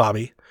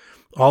Bobby.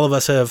 All of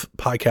us have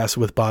podcasts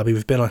with Bobby.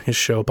 We've been on his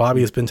show. Bobby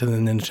has been to the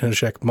Nintendo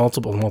Shack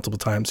multiple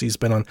times. He's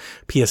been on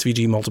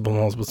PSVG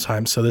multiple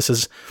times. So this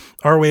is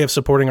our way of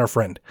supporting our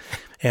friend.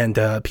 And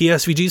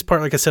PSVG's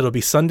part, like I said, will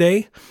be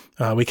Sunday.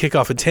 We kick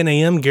off at 10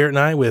 a.m., Garrett and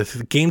I,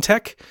 with Game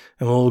Tech.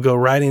 And we'll go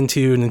right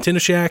into Nintendo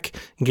Shack.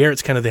 And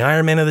Garrett's kind of the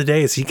Iron Man of the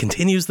day as he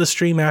continues the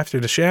stream after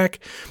the Shack.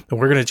 And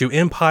we're going to do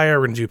Empire.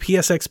 We're going to do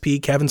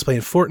PSXP. Kevin's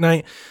playing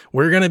Fortnite.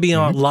 We're going to be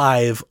on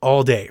live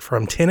all day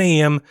from 10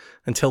 a.m.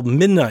 until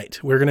midnight.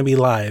 We're going to be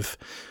live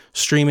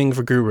streaming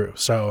for Guru.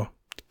 So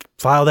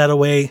file that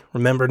away.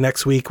 Remember,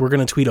 next week, we're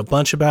going to tweet a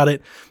bunch about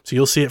it. So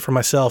you'll see it for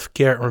myself,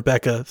 Garrett, and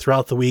Rebecca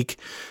throughout the week.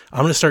 I'm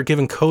going to start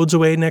giving codes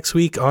away next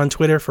week on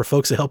Twitter for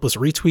folks to help us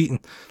retweet and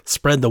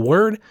spread the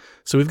word.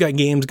 So we've got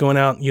games going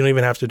out. You don't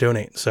even have to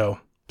donate. So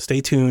stay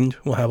tuned.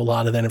 We'll have a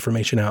lot of that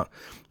information out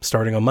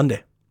starting on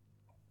Monday.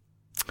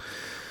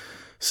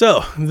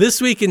 So this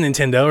week in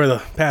Nintendo, or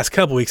the past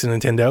couple weeks in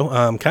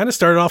Nintendo, kind of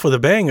started off with a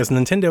bang as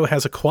Nintendo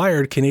has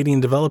acquired Canadian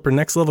developer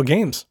Next Level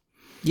Games.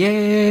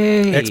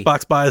 Yay!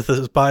 Xbox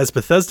buys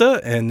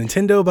Bethesda, and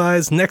Nintendo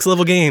buys Next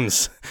Level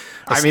Games.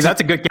 I mean, that's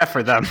a good get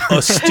for them.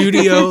 A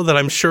studio that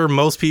I'm sure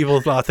most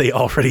people thought they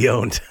already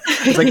owned.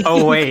 It's like,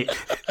 oh wait,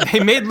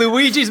 they made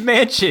Luigi's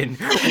Mansion.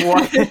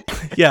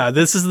 What? Yeah,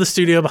 this is the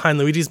studio behind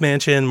Luigi's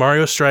Mansion,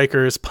 Mario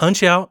Strikers,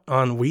 Punch-Out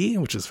on Wii,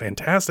 which is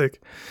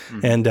fantastic,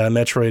 and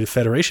Metroid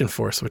Federation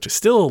Force, which I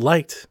still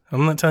liked.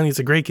 I'm not telling you it's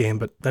a great game,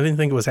 but I didn't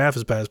think it was half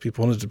as bad as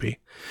people wanted it to be.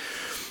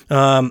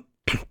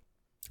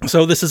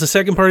 So this is a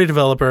second-party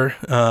developer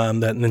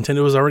that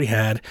Nintendo has already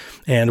had,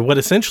 and what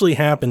essentially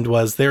happened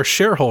was their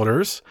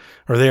shareholders,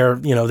 or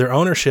their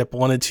ownership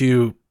wanted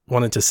to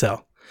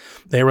sell.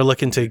 They were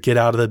looking to get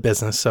out of the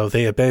business, so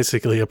they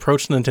basically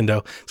approached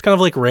Nintendo. It's kind of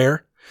like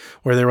Rare,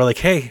 where they were like,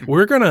 "Hey,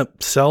 we're gonna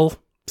sell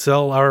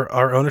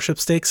our ownership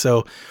stake,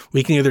 so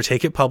we can either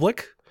take it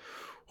public,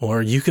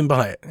 or you can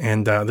buy it."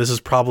 And this is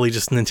probably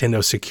just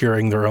Nintendo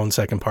securing their own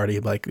second party.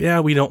 Like,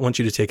 yeah, we don't want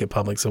you to take it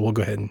public, so we'll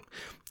go ahead and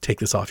take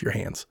this off your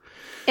hands.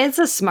 It's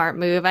a smart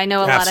move. I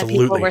know a lot of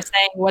people were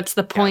saying, what's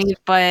the point?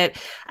 But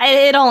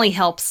it only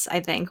helps, I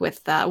think,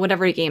 with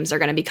whatever games are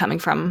going to be coming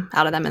from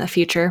out of them in the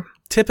future.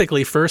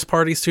 Typically,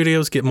 first-party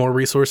studios get more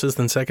resources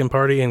than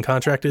second-party and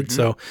contracted,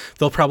 so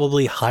they'll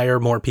probably hire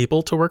more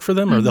people to work for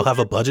them, or they'll have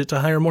a budget to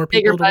hire more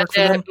people to work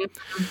for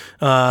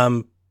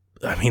them.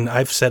 I mean,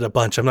 I've said a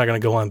bunch. I'm not going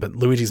to go on, but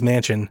Luigi's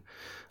Mansion,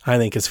 I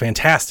think, is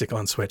fantastic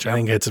on Switch. I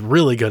think it's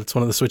really good. It's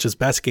one of the Switch's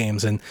best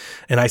games, and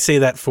I say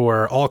that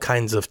for all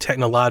kinds of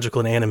technological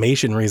and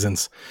animation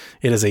reasons.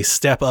 It is a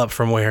step up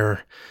from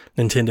where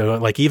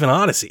Nintendo, like even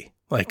Odyssey,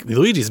 like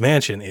Luigi's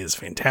Mansion is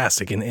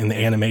fantastic in the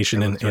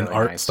animation and really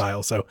art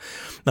style. So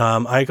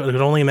I could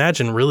only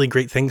imagine really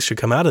great things should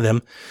come out of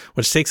them,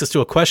 which takes us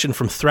to a question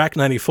from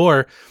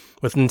Thrack94.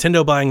 With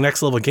Nintendo buying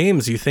Next Level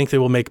Games, do you think they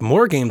will make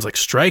more games like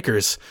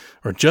Strikers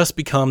or just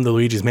become the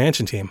Luigi's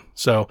Mansion team?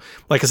 So,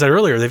 like I said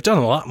earlier, they've done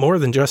a lot more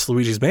than just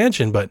Luigi's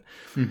Mansion, but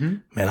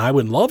man, I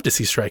would love to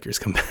see Strikers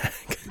come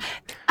back.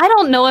 I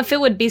don't know if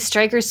it would be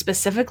Strikers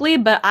specifically,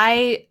 but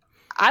I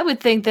would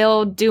think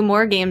they'll do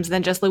more games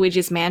than just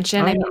Luigi's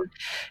Mansion.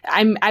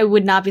 I mean, I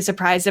would not be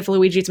surprised if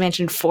Luigi's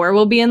Mansion 4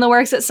 will be in the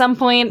works at some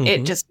point.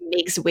 It just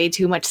makes way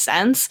too much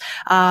sense.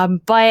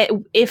 But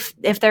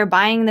if they're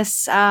buying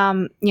this,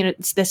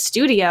 it's this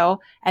studio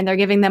and they're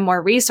giving them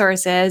more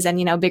resources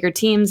and, bigger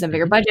teams and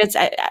bigger budgets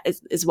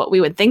is what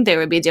we would think they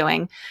would be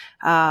doing.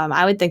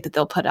 I would think that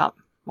they'll put out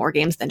more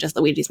games than just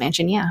Luigi's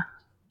Mansion. Yeah.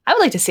 I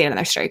would like to see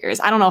another Strikers.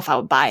 I don't know if I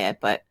would buy it,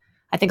 but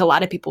I think a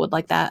lot of people would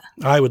like that.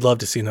 I would love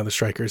to see another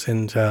Strikers.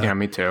 And yeah,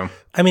 me too.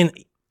 I mean,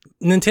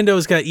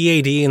 Nintendo's got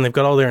EAD and they've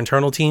got all their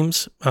internal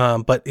teams,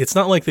 but it's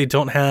not like they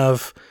don't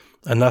have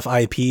enough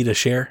IP to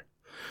share.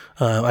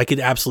 I could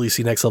absolutely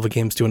see Next Level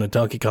Games doing a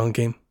Donkey Kong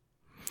game.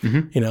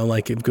 You know,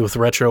 like with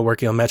Retro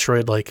working on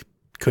Metroid, like,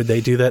 could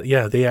they do that?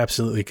 Yeah, they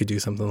absolutely could do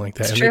something like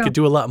that. They could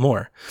do a lot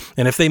more.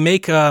 And if they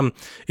make,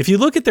 if you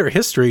look at their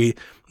history,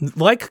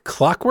 like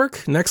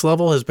clockwork, Next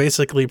Level has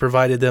basically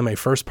provided them a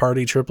first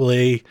party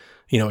AAA,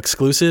 you know,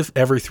 exclusive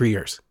every 3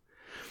 years.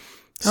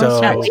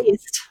 So, at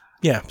least.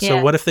 Yeah.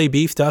 So what if they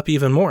beefed up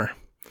even more?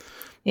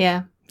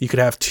 Yeah. You could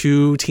have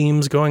 2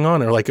 teams going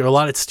on, or like a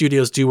lot of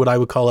studios do what I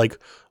would call like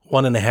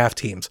 1.5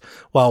 teams.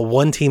 While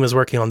one team is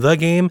working on the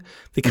game,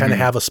 they kind of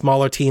have a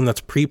smaller team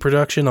that's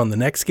pre-production on the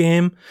next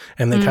game,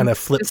 and they kind of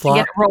flip-flop.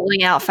 Just to get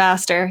rolling out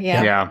faster.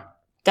 Yeah.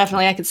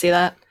 Definitely, I could see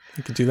that.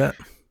 You could do that.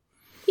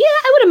 Yeah,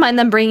 I wouldn't mind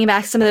them bringing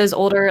back some of those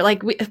older,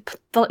 like,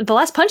 the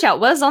last Punch-Out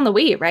was on the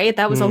Wii, right?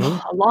 That was a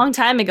long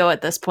time ago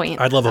at this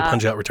point. I'd love a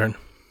Punch-Out return.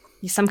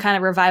 Some kind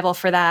of revival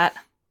for that.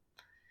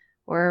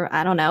 Or,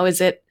 I don't know, is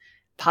it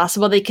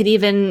possible they could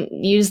even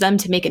use them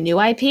to make a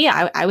new IP?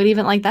 I would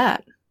even like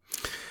that.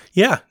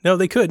 Yeah, no,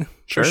 they could.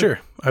 For sure.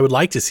 I would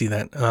like to see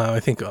that.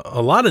 I think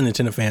a lot of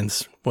Nintendo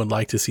fans would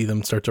like to see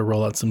them start to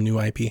roll out some new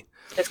IP.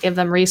 Just give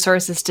them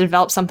resources to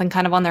develop something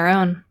kind of on their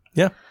own.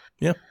 Yeah.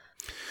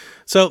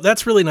 So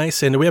that's really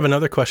nice. And we have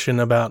another question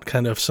about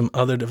kind of some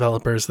other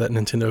developers that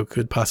Nintendo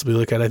could possibly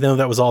look at. I know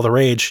that was all the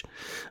rage.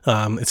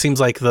 It seems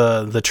like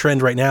the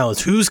trend right now is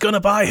who's going to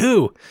buy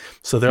who.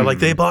 So they're like,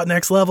 they bought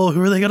Next Level.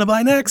 Who are they going to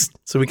buy next?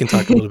 So we can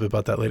talk a little bit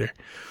about that later.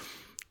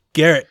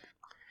 Garrett,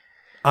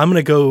 I'm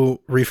going to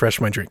go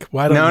refresh my drink.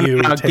 Why don't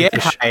you take get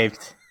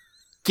hyped.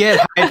 Get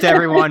hyped,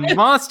 everyone.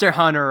 Monster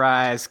Hunter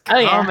Rise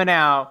coming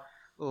out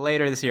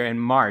later this year in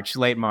March,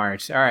 late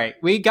March. All right.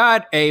 We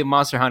got a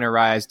Monster Hunter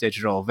Rise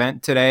digital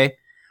event today.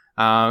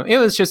 It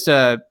was just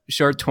a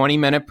short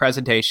 20-minute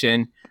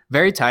presentation,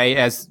 very tight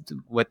as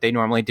what they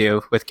normally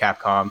do with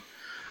Capcom.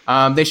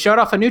 They showed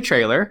off a new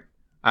trailer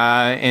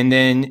and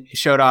then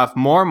showed off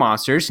more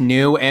monsters,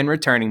 new and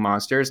returning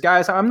monsters.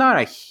 Guys, I'm not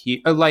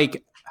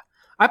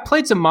I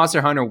played some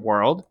Monster Hunter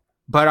World,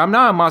 but I'm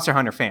not a Monster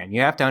Hunter fan. You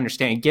have to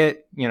understand,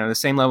 get, the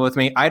same level with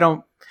me. I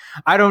don't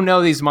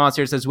know these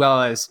monsters as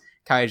well as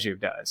Kaiju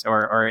does,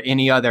 or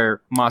any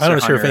other Monster Hunter. I'm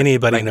not sure if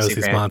anybody knows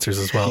these monsters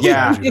as well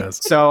as Kaiju does.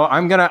 So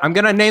I'm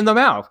gonna name them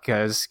out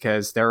because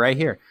they're right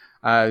here.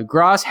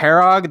 Gross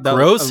Herog,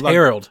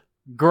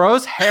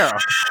 Gross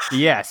Herog,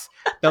 yes,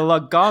 the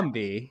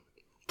Lagombi,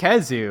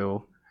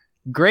 Kezu,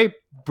 Great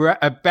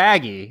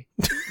Baggy,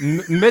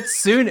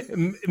 Mizusune.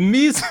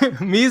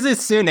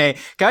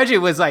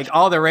 Kaiju was like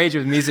all the rage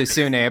with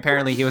Mizusune.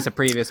 Apparently, he was a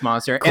previous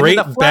monster. Great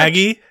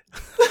Baggy.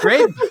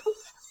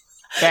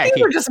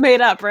 These were just made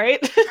up, right?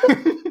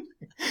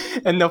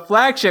 And the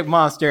flagship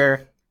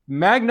monster,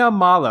 Magna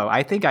Malo.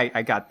 I think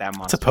I got that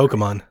monster. It's a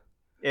Pokemon.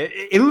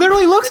 It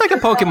literally looks like a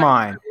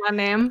Pokemon. One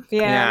name.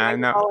 Yeah,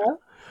 no.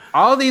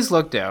 All these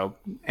look dope,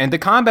 and the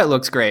combat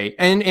looks great.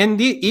 And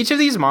each of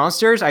these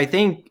monsters, I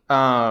think,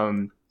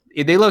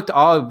 they looked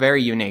all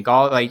very unique.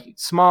 All like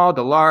small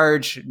to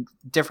large,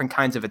 different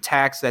kinds of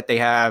attacks that they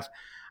have.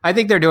 I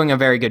think they're doing a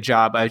very good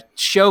job of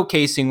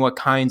showcasing what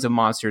kinds of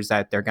monsters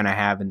that they're going to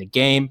have in the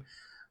game.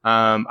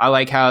 I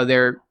like how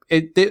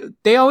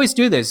they always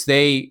do this.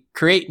 They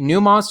create new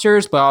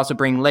monsters, but also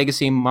bring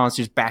legacy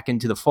monsters back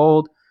into the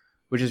fold,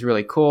 which is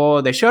really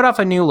cool. They showed off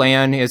a new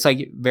land. It's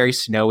like very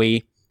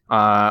snowy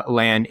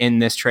land in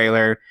this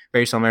trailer,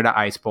 very similar to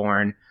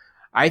Iceborne.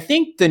 I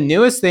think the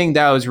newest thing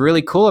that was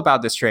really cool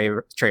about this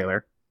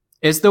trailer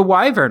is the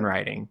wyvern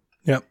riding.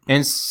 Yep.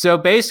 And so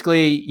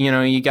basically,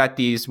 you got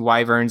these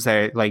wyverns that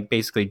are like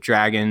basically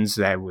dragons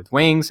that with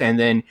wings, and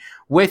then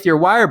with your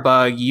wire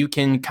bug, you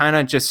can kind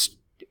of just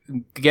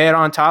get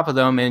on top of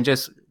them and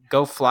just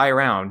go fly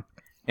around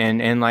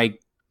and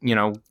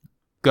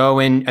go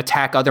and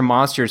attack other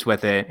monsters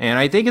with it. And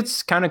I think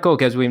it's kind of cool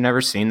because we've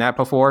never seen that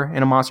before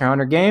in a Monster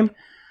Hunter game.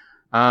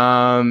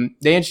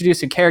 They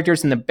introduced the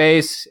characters in the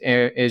base.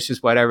 It's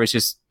just whatever. It's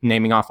just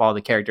naming off all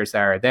the characters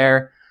that are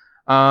there.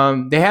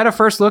 They had a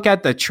first look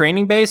at the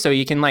training base, so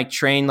you can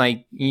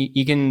train,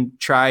 you can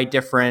try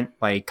different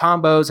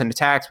combos and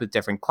attacks with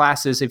different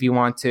classes if you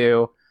want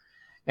to.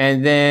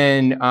 And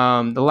then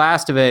the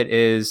last of it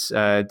is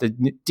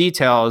the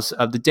details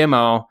of the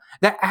demo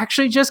that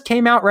actually just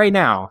came out right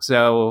now.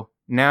 So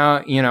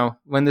now,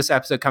 when this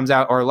episode comes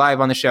out or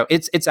live on the show,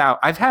 it's out.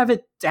 I've have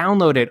it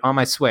downloaded on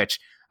my Switch.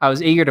 I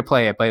was eager to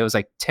play it, but it was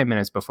 10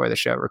 minutes before the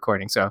show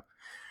recording, so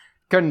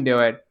couldn't do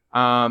it.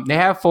 They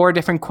have 4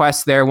 different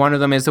quests there. One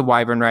of them is the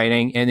wyvern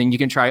riding, and then you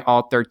can try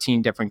all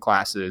 13 different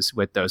classes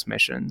with those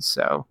missions.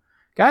 So,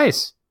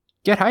 guys,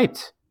 get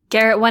hyped.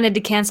 Garrett wanted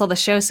to cancel the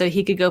show so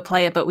he could go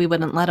play it, but we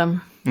wouldn't let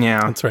him.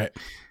 Yeah, that's right.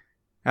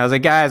 I was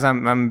like, guys,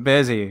 I'm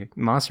busy,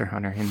 Monster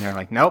Hunter, and they're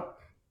like, nope.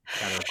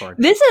 Gotta record.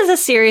 This is a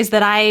series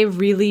that I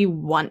really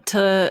want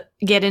to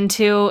get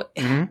into.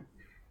 Mm-hmm.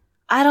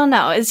 I don't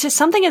know. It's just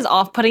something is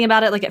off-putting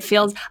about it. It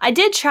feels. I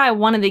did try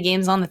one of the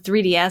games on the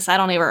 3DS. I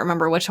don't even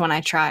remember which one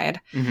I tried.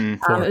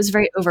 Mm-hmm. It was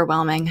very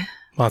overwhelming.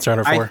 Monster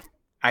Hunter 4.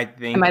 I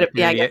think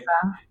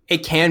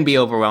it can be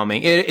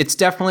overwhelming. It's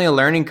definitely a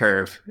learning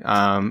curve,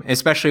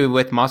 especially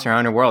with Monster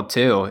Hunter World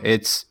too.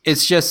 It's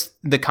just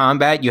the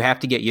combat you have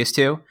to get used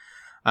to,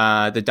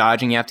 the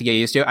dodging you have to get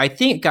used to. I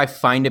think I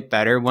find it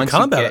better once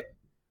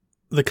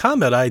the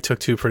combat I took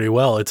to pretty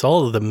well. It's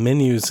all of the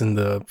menus and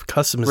the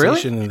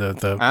customization and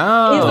the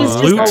it was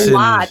just a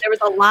lot. There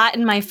was a lot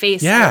in my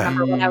face. I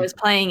remember when I was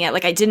playing it.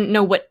 Like I didn't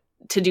know what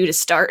to do to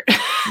start.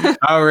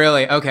 Oh,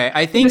 really? Okay.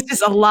 I think it's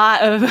just a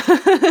lot of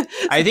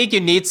I think you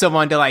need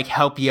someone to like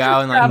help you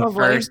out in like the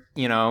first,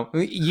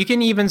 you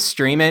can even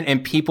stream it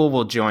and people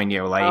will join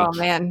you. Like, oh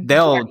man,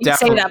 they'll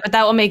definitely say that, but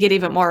that will make it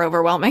even more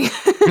overwhelming.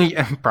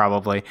 Yeah,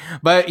 probably.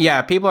 But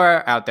yeah, people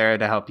are out there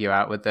to help you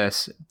out with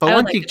this. But I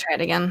would like to try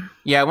it again.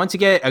 Yeah, once you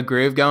get a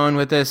groove going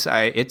with this,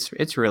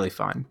 it's really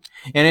fun.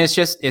 And it's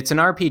an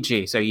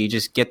RPG. So you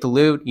just get the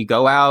loot, you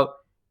go out,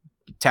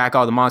 attack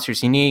all the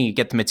monsters you need, you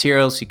get the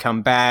materials, you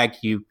come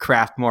back, you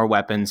craft more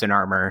weapons and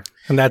armor.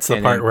 And that's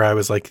the part where I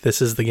was like,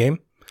 this is the game?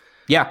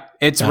 Yeah,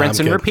 it's rinse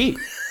and repeat.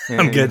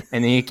 I'm good.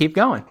 And then you keep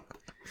going.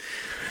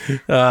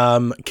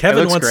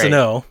 Kevin wants to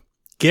know,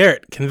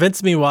 Garrett,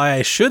 convince me why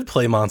I should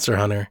play Monster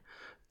Hunter.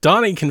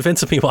 Donnie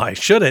convinced me why I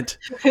shouldn't.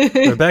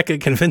 Rebecca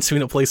convinced me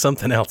to play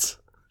something else.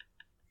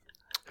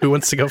 Who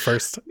wants to go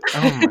first?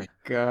 Oh my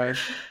god.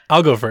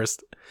 I'll go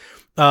first.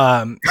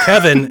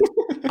 Kevin,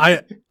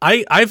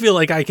 I feel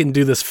like I can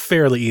do this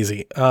fairly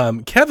easy.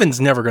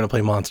 Kevin's never going to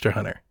play Monster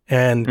Hunter.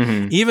 And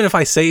even if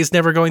I say he's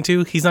never going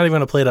to, he's not even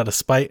going to play it out of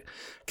spite.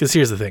 Because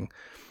here's the thing.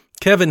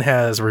 Kevin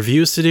has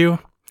reviews to do.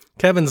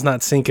 Kevin's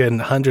not sinking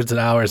hundreds of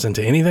hours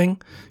into anything.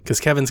 Because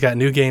Kevin's got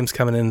new games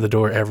coming in the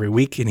door every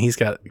week. And he's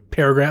got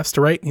paragraphs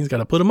to write. And he's got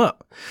to put them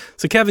up.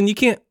 So Kevin, you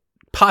can't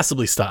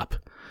possibly stop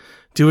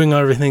doing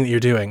everything that you're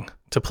doing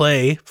to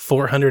play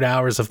 400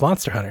 hours of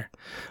Monster Hunter.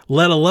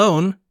 Let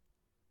alone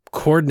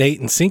coordinate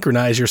and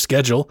synchronize your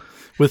schedule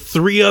with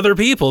 3 other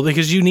people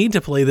because you need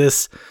to play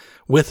this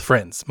with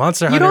friends.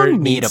 Monster Hunter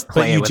don't need to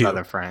play it with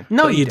other friends.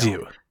 No, you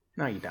do.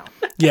 No, you don't.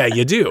 Yeah,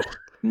 you do.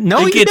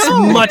 No, it gets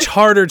much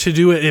harder to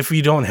do it if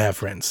you don't have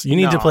friends. You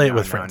need to play it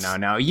with friends.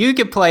 No. You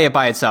could play it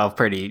by itself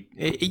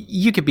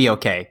you could be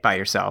okay by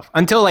yourself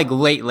until like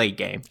late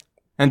game.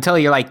 Until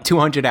you're like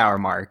 200-hour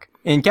mark.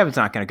 And Kevin's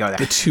not going to go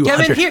there.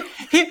 Kevin,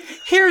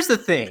 here's the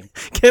thing.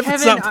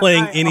 Kevin's not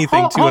playing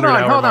anything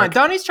 200-hour Hold on.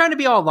 Donnie's trying to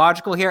be all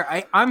logical here.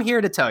 I'm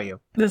here to tell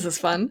you. This is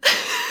fun.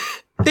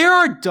 There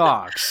are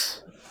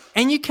dogs.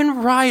 And you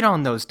can ride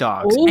on those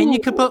dogs. Ooh. And you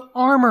can put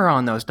armor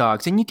on those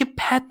dogs. And you can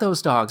pet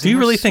those dogs. Do you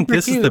really think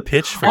this is the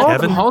pitch for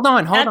Kevin? Hold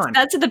on.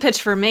 That's the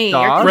pitch for me.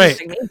 Dogs, you're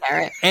convincing me,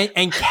 Garrett.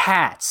 And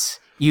cats.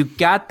 You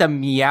got the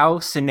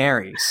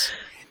Meowcenaries.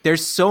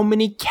 There's so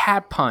many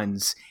cat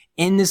puns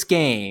in this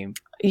game.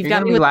 You're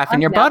going to be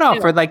laughing your butt off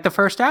for like the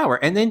first hour.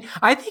 And then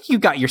I think you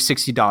got your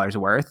 $60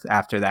 worth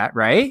after that,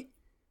 right?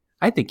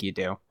 I think you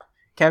do.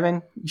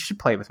 Kevin, you should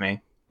play with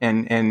me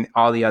and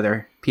all the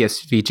other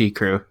PSVG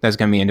crew that's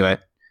going to be into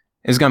it.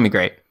 It's going to be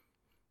great.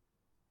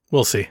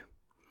 We'll see.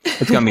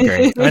 It's going to be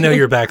great. I know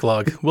your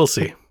backlog. We'll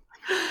see.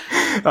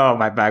 Oh,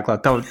 my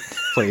backlog. Don't,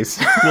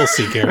 please. We'll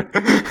see, Garrett.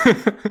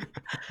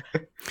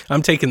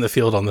 I'm taking the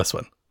field on this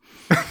one.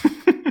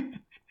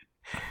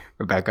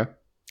 Rebecca?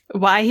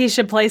 Why he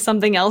should play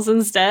something else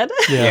instead?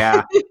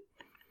 Yeah.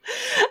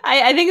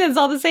 I think it's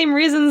all the same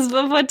reasons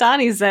of what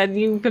Donnie said.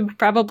 You could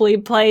probably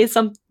play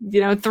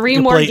 3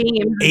 more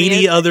games.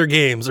 80 other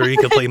games, or you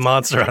could play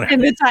Monster Hunter. In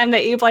the time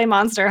that you play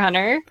Monster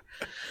Hunter.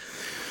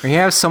 We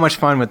have so much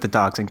fun with the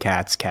dogs and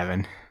cats,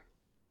 Kevin.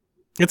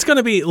 It's going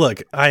to be,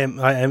 look,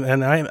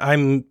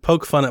 I'm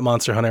poke fun at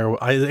Monster Hunter.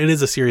 It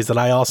is a series that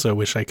I also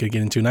wish I could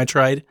get into, and I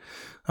tried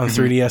on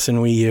 3DS and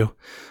Wii U.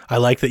 I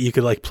like that you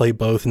could like play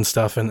both and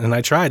stuff, and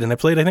I tried, and I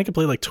played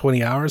like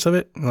 20 hours of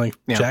it, and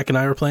Jack and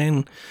I were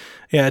playing.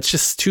 Yeah, it's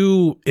just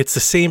it's the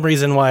same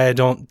reason why I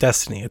don't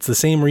Destiny. It's the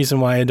same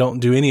reason why I don't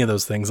do any of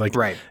those things. Like,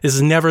 right. This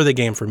is never the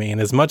game for me,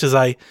 and as much as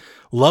I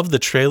love the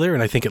trailer,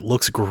 and I think it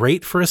looks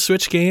great for a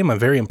Switch game, I'm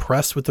very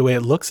impressed with the way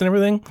it looks and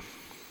everything,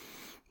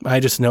 I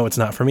just know it's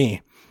not for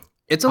me.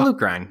 It's a loot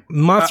grind.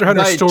 Monster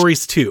Hunter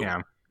Stories 2.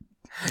 Yeah.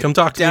 Come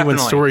talk to me when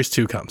Stories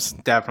 2 comes.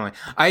 Definitely.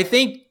 I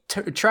think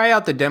try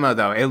out the demo,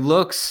 though. It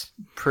looks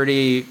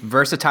pretty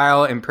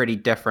versatile and pretty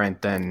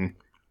different than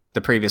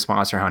the previous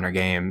Monster Hunter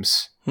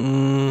games.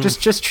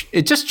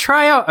 Just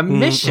try out a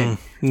mission.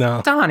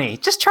 No. Donnie,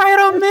 just try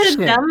out a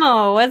mission.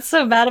 Demo. What's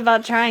so bad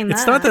about trying that?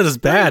 It's not that it's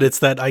bad. It's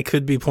that I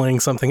could be playing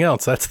something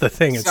else. That's the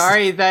thing.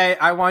 Sorry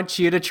that I want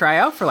you to try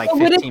out for like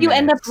 15 minutes. What if you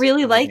end up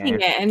really liking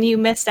it and you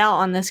missed out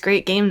on this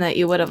great game that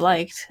you would have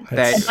liked?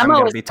 That I'm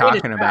going to be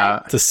talking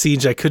about. It's a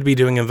siege I could be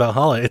doing in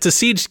Valhalla. It's a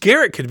siege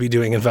Garrett could be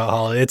doing in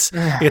Valhalla. It's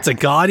a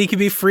god he could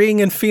be freeing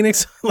in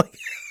Phoenix.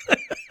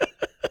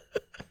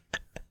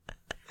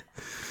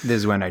 This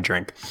is when I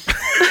drink.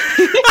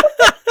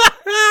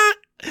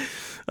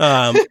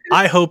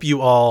 I hope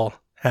you all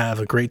have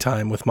a great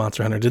time with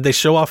Monster Hunter. Did they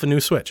show off a new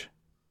Switch?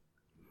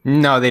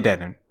 No, they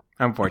didn't.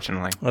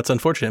 Unfortunately. That's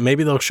unfortunate.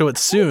 Maybe they'll show it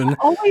soon.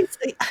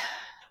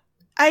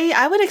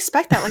 I would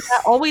expect that. Like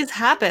that always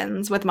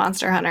happens with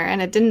Monster Hunter,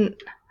 and it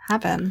didn't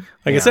happen.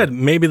 Like I said,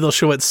 maybe they'll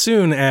show it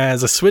soon,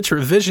 as a Switch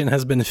revision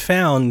has been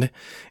found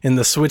in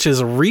the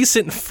Switch's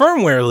recent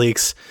firmware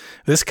leaks.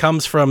 This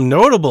comes from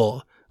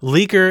notable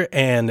leaker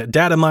and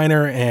data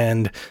miner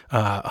and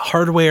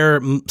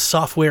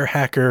software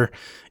hacker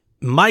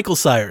Michael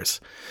Sires.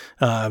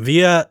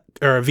 Via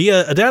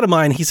a data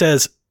mine, he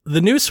says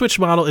the new Switch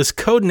model is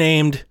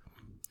codenamed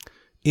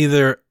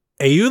either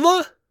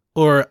Aula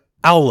or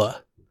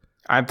Aula.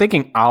 I'm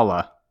thinking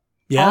Aula.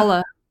 Yeah.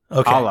 Aula.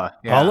 Okay. Aula.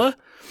 Yeah. Aula?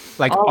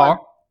 Like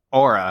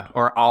Aura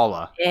or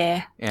Aula.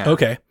 Yeah.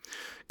 Okay.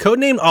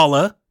 Codenamed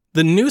Aula,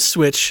 the new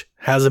Switch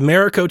has a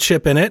Americo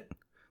chip in it.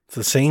 It's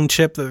the same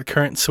chip that the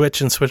current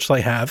Switch and Switch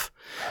Lite have,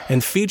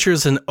 and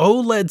features an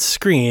OLED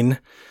screen,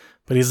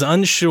 but he's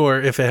unsure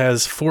if it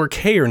has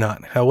 4K or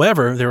not.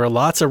 However, there are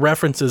lots of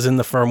references in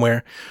the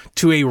firmware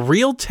to a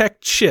Realtek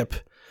chip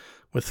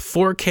with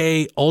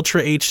 4K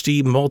Ultra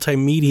HD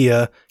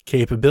multimedia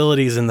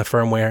capabilities in the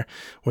firmware,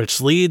 which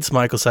leads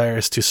Michael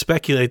Sires to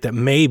speculate that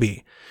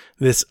maybe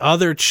this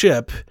other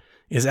chip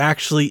is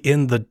actually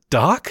in the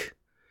dock.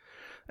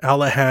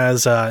 Aula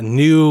has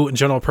new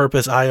general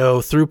purpose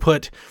I/O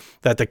throughput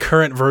that the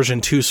current version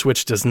 2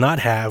 Switch does not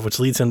have, which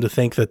leads him to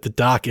think that the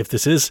dock, if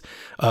this is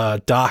a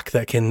dock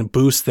that can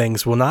boost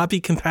things, will not be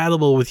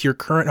compatible with your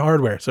current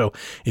hardware. So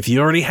if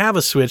you already have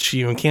a Switch,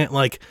 you can't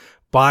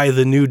buy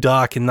the new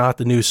dock and not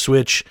the new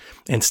Switch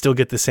and still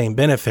get the same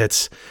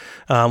benefits.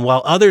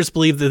 While others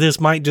believe that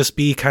this might just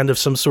be kind of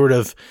some sort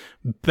of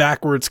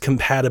backwards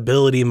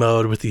compatibility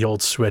mode with the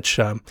old Switch.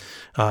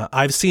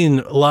 I've seen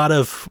a lot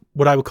of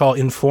what I would call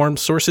informed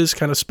sources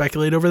kind of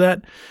speculate over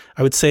that.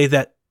 I would say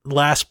that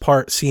last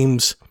part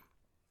seems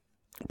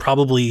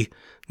probably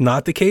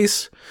not the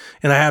case.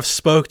 And I have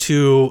spoke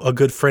to a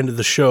good friend of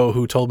the show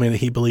who told me that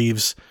he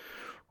believes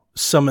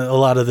a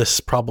lot of this is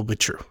probably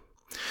true.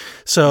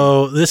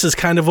 So this is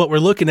kind of what we're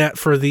looking at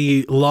for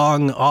the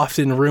long,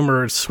 often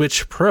rumored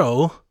Switch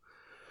Pro.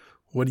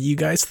 What do you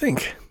guys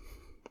think?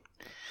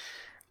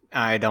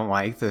 I don't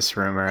like this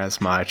rumor as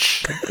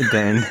much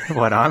than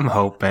what I'm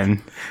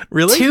hoping.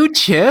 Really? 2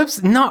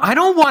 chips? No, I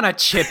don't want a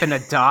chip in a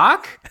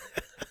dock.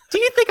 Do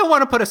you think I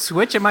want to put a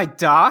Switch in my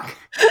dock?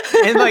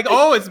 And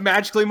it's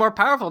magically more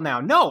powerful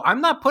now. No,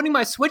 I'm not putting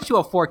my Switch to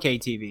a 4K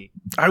TV.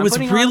 I was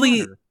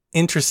really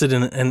interested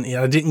in it, and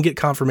I didn't get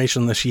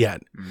confirmation on this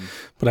yet,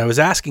 but I was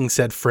asking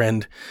said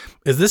friend,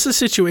 is this a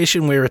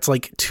situation where it's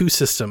like 2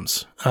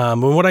 systems?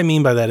 And what I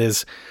mean by that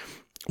is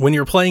when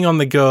you're playing on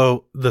the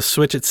go, the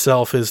Switch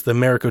itself is the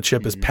Americo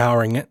chip is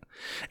powering it.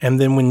 And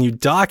then when you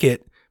dock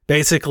it,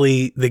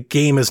 basically the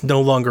game is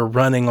no longer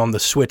running on the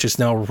Switch. It's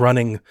now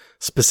running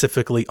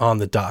specifically on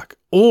the dock.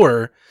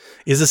 Or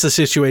is this a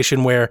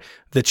situation where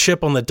the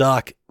chip on the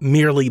dock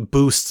merely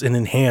boosts and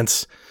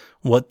enhances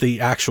what the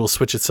actual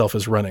Switch itself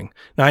is running?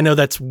 Now, I know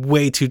that's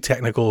way too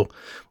technical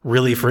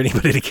really for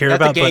anybody to care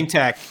about. That's a game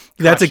tech.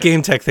 That's a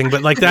game tech thing.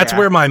 But that's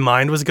where my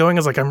mind was going. I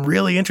was like, I'm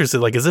really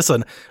interested. Is this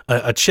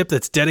a chip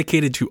that's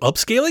dedicated to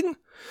upscaling?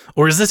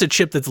 Or is this a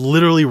chip that's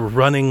literally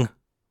running?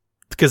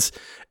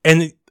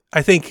 And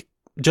I think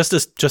just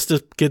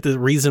to get the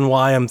reason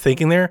why I'm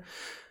thinking there,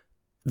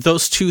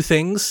 those 2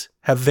 things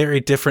have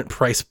very different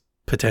price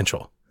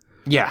potential.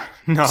 Yeah.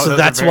 No. So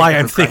that's why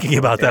I'm thinking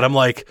about that. I'm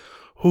like,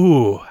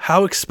 ooh,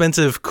 how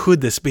expensive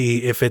could this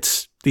be if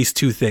it's these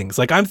 2 things?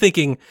 I'm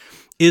thinking,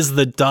 is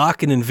the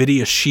dock an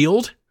NVIDIA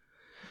Shield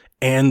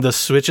and the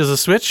Switch is a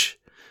Switch?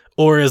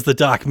 Or is the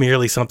dock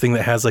merely something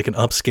that has an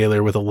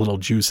upscaler with a little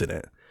juice in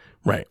it?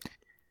 Right.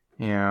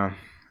 Yeah.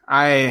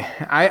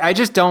 I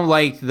just don't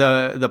like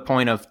the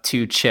point of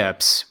 2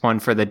 chips, one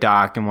for the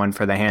dock and one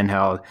for the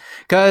handheld,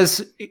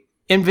 because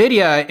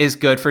NVIDIA is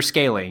good for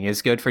scaling,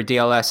 is good for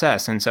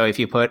DLSS. And so if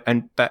you put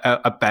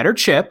a better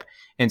chip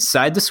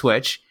inside the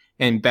Switch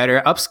and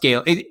better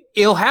upscale,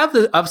 it'll have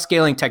the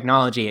upscaling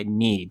technology it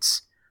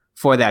needs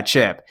for that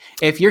chip.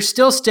 If you're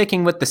still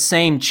sticking with the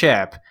same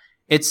chip,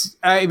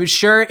 I'm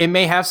sure it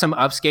may have some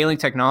upscaling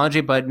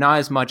technology, but not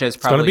as much as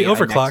probably. It's going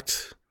to be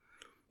overclocked.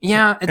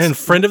 Yeah. And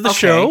friend of the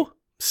show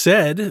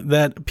said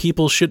that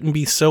people shouldn't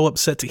be so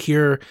upset to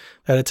hear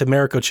that it's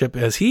Americo chip.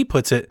 As he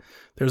puts it,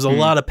 there's a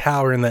lot of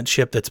power in that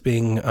chip that's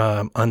being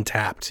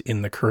untapped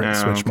in the current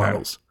Switch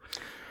models.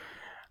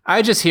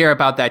 I just hear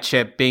about that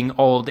chip being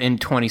old in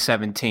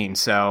 2017.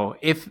 So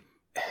if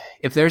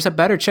there's a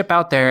better chip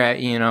out there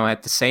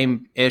at the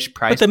same-ish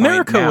price point. But the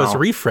Americo was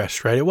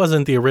refreshed, right? It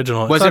wasn't the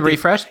original. Was it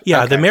refreshed?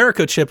 Yeah, the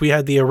Americo chip, we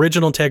had the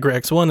original Tegra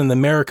X1, and the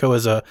Americo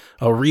is a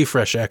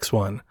refresh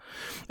X1.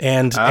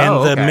 And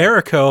the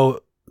Americo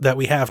that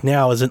we have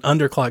now is an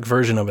underclocked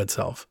version of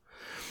itself.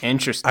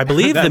 Interesting. I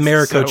believe the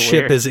Americo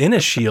chip is in a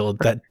Shield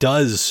that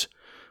does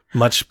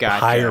much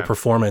higher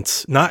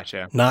performance. Not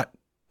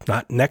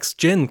next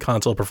gen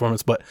console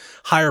performance, but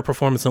higher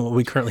performance than what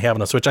we currently have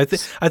on a Switch. I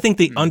think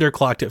they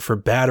underclocked it for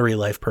battery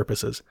life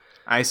purposes.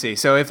 I see.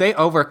 So if they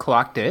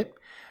overclocked it,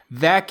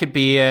 that could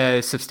be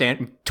a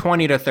substantial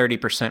 20 to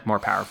 30% more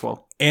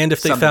powerful. And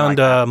if they found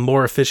a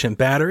more efficient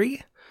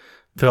battery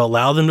to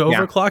allow them to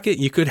overclock it,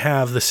 you could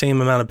have the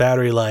same amount of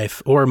battery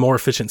life or a more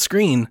efficient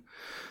screen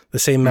the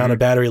same amount of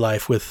battery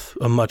life with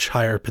a much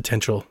higher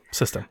potential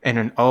system. And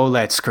an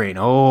OLED screen.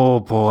 Oh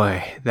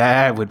boy,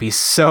 that would be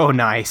so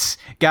nice.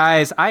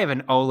 Guys, I have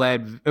an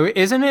OLED.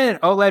 Isn't it an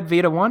OLED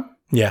Vita 1?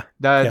 Yeah.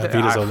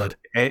 Vita's OLED.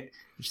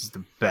 Which is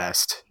the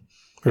best.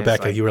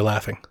 Rebecca, you were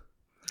laughing.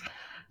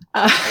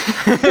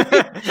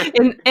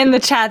 In the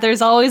chat,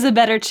 there's always a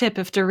better chip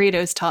if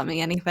Doritos taught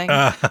me anything.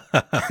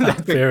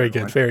 Very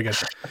good. Very good.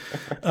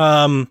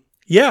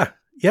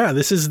 Yeah,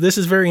 this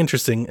is very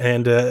interesting,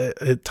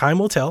 and time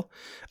will tell.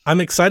 I'm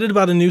excited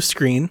about a new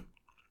screen.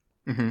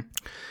 Mm-hmm.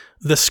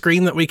 The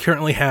screen that we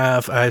currently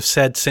have, I've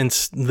said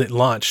since it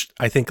launched,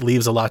 I think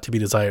leaves a lot to be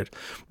desired.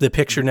 The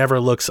picture never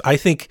looks, I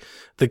think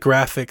the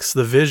graphics,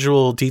 the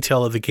visual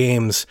detail of the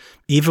games,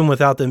 even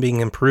without them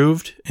being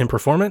improved in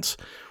performance,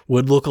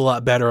 would look a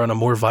lot better on a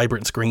more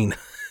vibrant screen.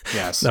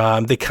 Yes.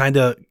 They kind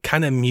of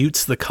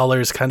mutes the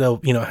colors,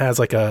 has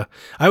like I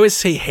always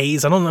say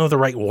haze. I don't know the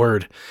right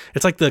word.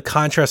 It's like the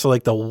contrast of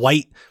like the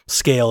white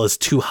scale is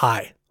too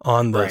high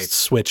on the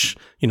Switch,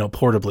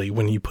 portably.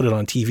 When you put it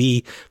on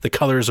TV, the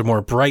colors are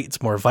more bright.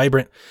 It's more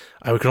vibrant.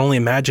 I could only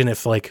imagine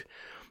if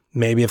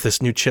maybe if this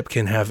new chip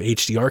can have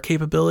HDR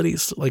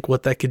capabilities, like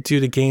what that could do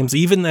to games,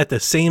 even at the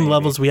same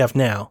levels we have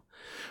now.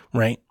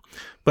 Right.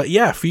 But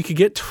yeah, if you could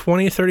get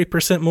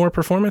 20-30% more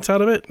performance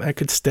out of it, I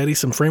could steady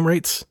some frame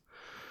rates.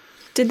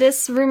 Did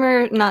this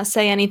rumor not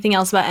say anything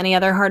else about any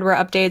other hardware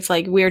updates?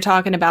 Like we were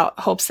talking about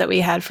hopes that we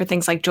had for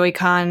things like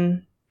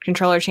Joy-Con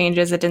controller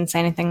changes. It didn't say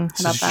anything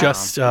about that.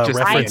 Just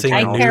referencing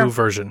a new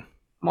version.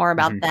 More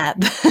about that.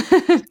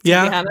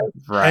 Yeah,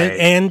 right.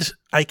 And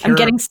I'm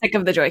getting sick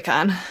of the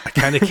Joy-Con. I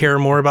kind of care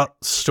more about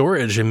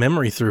storage and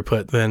memory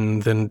throughput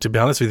than to be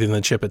honest with you, than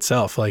the chip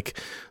itself. Like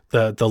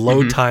the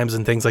load times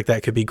and things like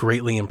that could be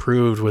greatly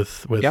improved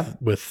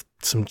with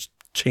some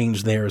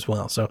change there as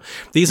well. So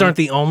these aren't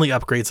the only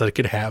upgrades that it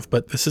could have,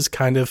 but this is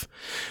kind of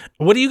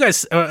what do you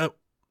guys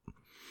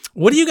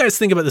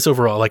think about this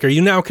overall? Like, are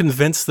you now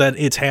convinced that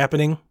it's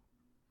happening?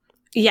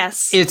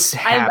 Yes, it's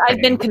happening.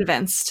 I've been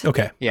convinced.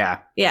 Okay. Yeah.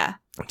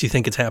 Do you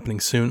think it's happening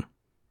soon?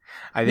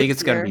 I think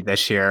it's going to be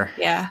this year.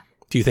 Yeah.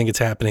 Do you think it's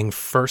happening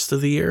first half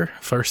of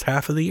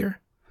the year?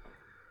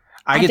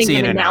 I could see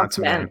an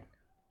announcement.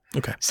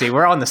 Okay. See,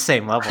 we're on the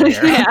same level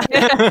here.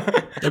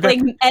 Okay.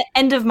 Like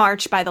end of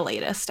March by the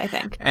latest, I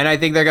think. And I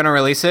think they're going to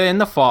release it in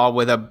the fall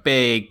with a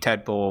big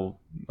tentpole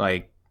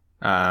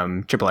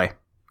AAA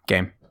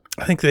game.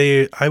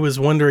 I was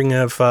wondering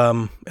if,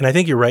 and I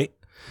think you're right,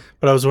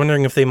 but I was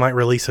wondering if they might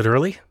release it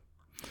early.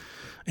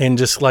 And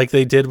just like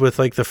they did with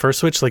like the first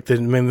Switch, like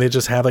they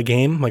just have a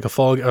game, like a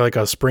fall or like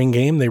a spring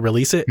game, they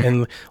release it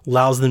and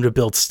allows them to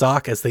build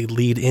stock as they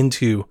lead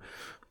into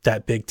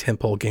that big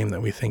tentpole game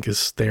that we think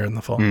is there in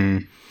the fall.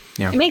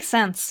 Yeah. It makes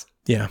sense.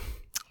 Yeah.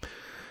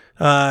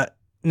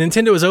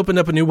 Nintendo has opened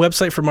up a new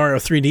website for Mario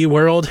 3D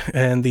World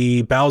and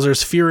the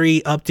Bowser's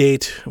Fury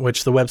update,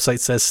 which the website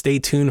says stay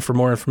tuned for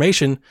more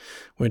information,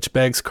 which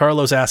begs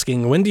Carlos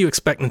asking, when do you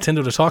expect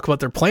Nintendo to talk about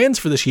their plans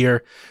for this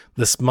year,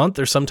 this month,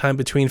 or sometime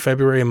between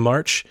February and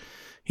March?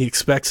 He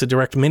expects a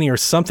direct mini or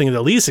something that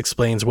at least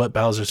explains what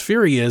Bowser's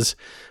Fury is,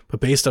 but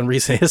based on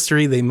recent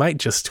history, they might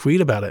just tweet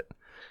about it.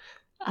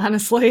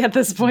 Honestly, at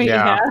this point,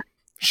 yeah.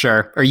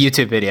 Sure. Or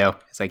YouTube video.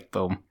 It's like,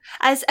 boom.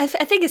 I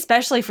think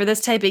especially for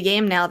this type of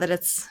game now that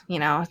it's,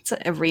 it's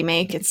a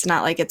remake. It's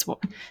not like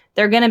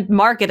they're going to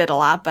market it a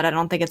lot, but I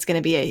don't think it's going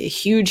to be a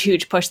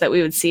huge push that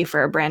we would see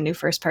for a brand new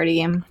first party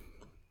game.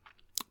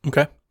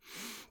 Okay.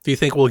 Do you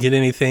think we'll get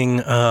anything,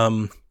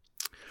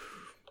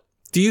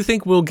 do you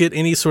think we'll get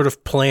any sort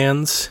of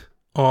plans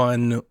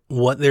on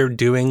what they're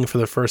doing for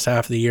the first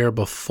half of the year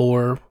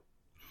before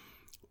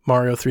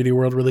Mario 3D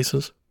World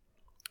releases?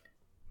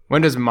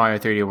 When does Mario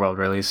 3D World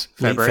release?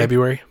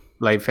 February.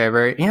 Late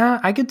February? Yeah,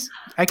 I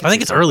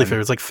think it's early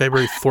February. It's like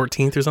February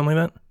 14th or something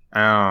like that.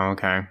 Oh,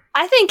 okay.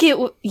 I think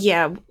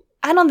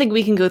I don't think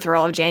we can go through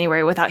all of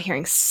January without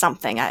hearing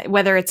something,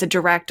 whether it's a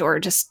direct or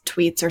just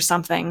tweets or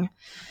something.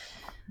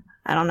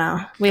 I don't know.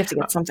 We have to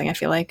get something, I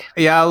feel like.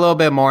 Yeah, a little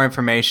bit more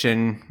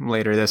information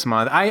later this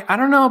month. I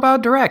don't know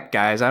about Direct,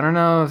 guys. I don't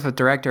know if a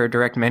Direct or a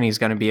Direct Mini is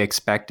going to be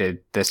expected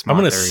this month.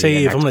 I'm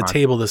going to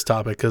table this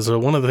topic because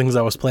one of the things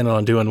I was planning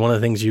on doing, one of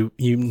the things you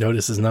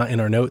notice is not in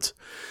our notes,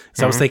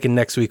 is I was thinking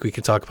next week we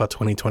could talk about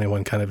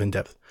 2021 kind of in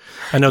depth.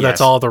 I know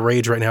that's all the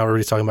rage right now.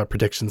 Everybody's talking about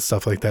predictions,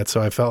 stuff like that.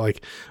 So I felt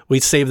like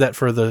we'd save that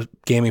for the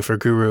Gaming for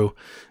Guru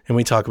and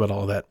we talk about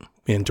all of that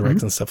in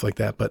Directs and stuff like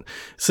that. But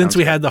since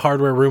we had the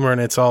hardware rumor and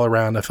it's all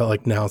around, I felt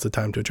like now's the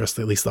time to address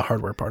at least the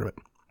hardware part of it.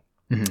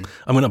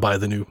 I'm going to buy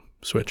the new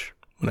Switch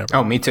whenever.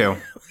 Oh, me too.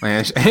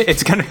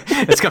 It's gonna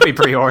be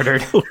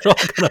pre-ordered. We're all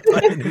going to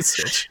buy a new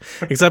Switch,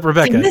 except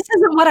Rebecca. This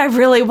isn't what I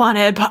really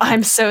wanted, but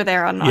I'm so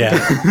there on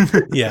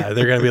that. Yeah,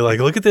 they're going to be like,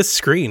 look at this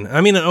screen.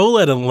 I mean, an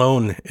OLED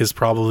alone is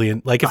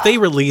probably like if they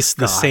released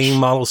the same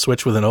model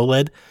Switch with an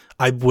OLED,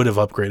 I would have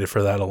upgraded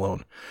for that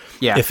alone.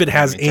 Yeah, if it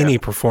has any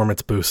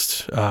performance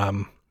boost.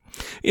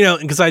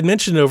 Because I'd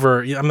mentioned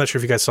I'm not sure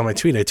if you guys saw my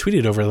tweet. I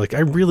tweeted over, like, I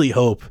really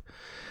hope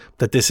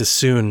that this is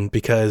soon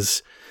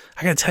because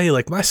I got to tell you,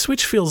 like, my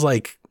Switch feels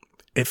like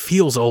it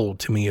feels old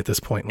to me at this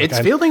point. It's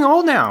feeling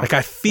old now. Like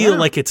I feel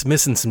like it's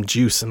missing some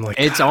juice. I'm like,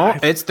 it's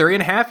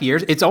 3.5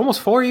 years. It's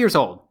almost 4 years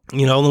old.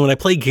 You know, when I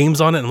play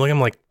games on it, I'm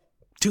like,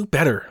 do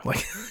better.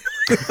 Like,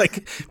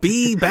 like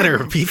be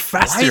better, be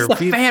faster. Why is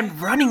the fan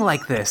running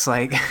like this?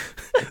 Like,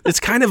 it's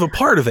kind of a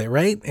part of it,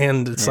 right?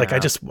 And it's like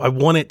I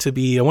want it to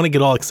be. I want to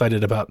get all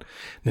excited about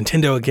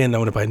Nintendo again. I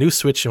want to buy a new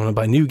Switch. I want to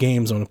buy new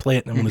games. I want to play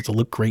it, and I want it to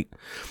look great.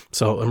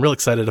 So I'm real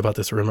excited about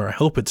this rumor. I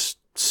hope it's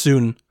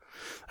soon.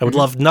 I would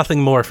love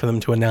nothing more for them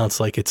to announce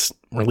like it's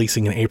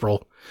releasing in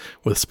April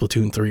with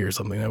Splatoon 3 or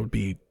something. That would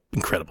be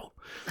incredible.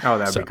 Oh,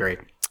 that would be great.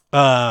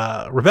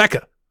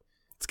 Rebecca,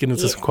 let's get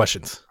into some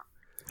questions.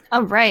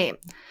 All right.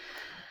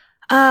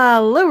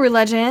 Lowry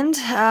Legend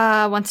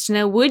wants to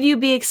know, would you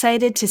be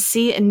excited to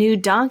see a new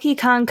Donkey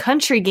Kong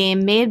Country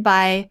game made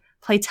by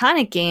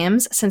Playtonic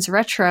Games since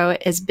Retro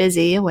is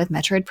busy with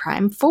Metroid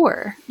Prime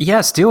 4?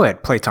 Yes, do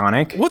it,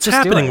 Playtonic. What's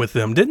happening with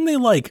them? Didn't they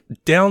like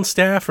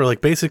downstaff or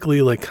like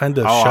basically like kind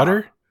of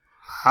shutter?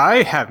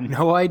 I have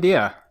no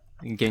idea.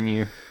 Can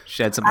you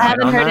shed some light on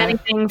that? I haven't heard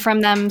anything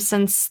from them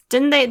since,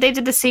 didn't they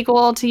did the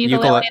sequel to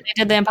Yooka-Laylee, they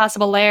did the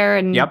Impossible Lair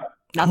and Yep.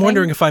 Nothing? I'm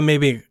wondering if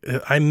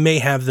I may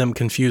have them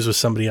confused with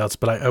somebody else,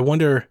 but I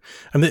wonder,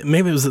 I mean,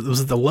 maybe was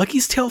it the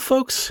Lucky's Tale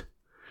folks?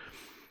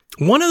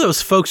 One of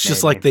those folks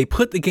just like they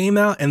put the game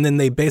out and then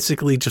they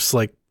basically just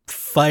like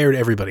fired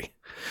everybody.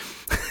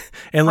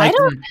 And like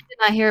I did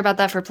not hear about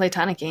that for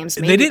Playtonic Games.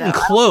 They didn't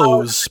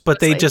close,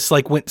 but they just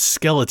like went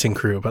skeleton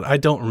crew, but I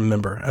don't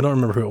remember. I don't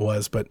remember who it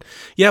was, but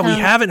yeah, we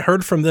haven't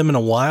heard from them in a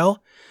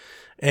while.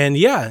 And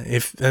yeah,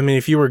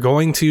 if you were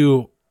going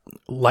to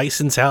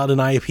license out an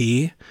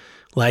IP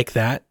like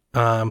that,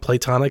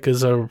 Playtonic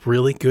is a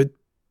really good,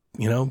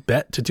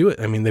 bet to do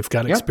it. I mean, they've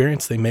got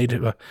experience. They made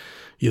it.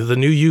 The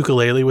new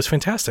Yooka-Laylee was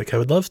fantastic. I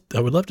would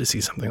love to see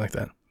something like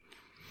that.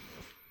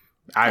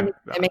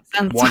 It makes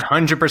sense.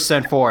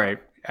 100% for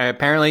it.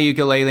 Apparently,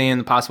 Yooka-Laylee and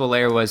the Impossible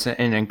Lair was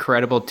an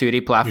incredible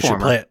 2D platformer. You should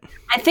play it.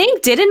 I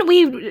think, didn't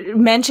we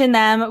mention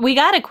them? We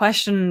got a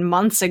question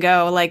months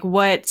ago, like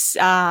what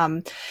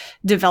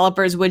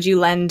developers would you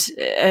lend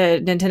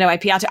Nintendo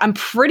IP out to? I'm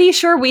pretty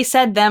sure we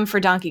said them for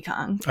Donkey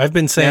Kong. I've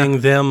been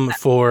saying them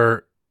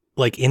for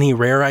like any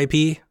Rare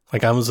IP.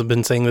 Like I've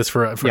been saying this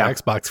for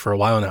Xbox for a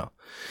while now.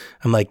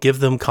 I'm like, give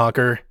them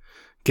Conker,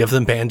 give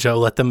them Banjo,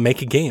 let them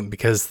make a game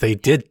because they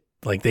did.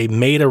 Like they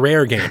made a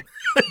Rare game.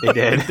 They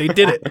did. They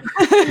did it.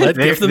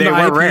 Give them the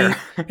IP Rare.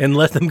 And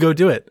let them go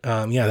do it.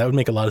 That would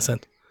make a lot of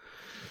sense.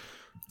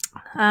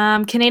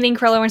 Canadian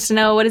Crawler wants to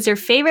know, what is your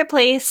favorite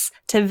place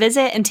to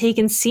visit and take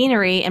in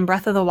scenery in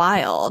Breath of the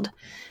Wild?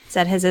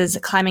 Said his is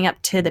climbing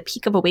up to the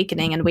Peak of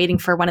Awakening and waiting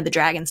for one of the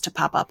dragons to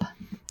pop up.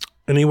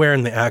 Anywhere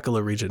in the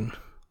Akala region.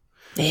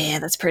 Yeah,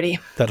 that's pretty.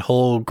 That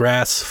whole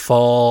grass,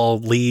 fall,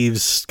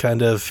 leaves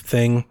kind of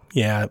thing.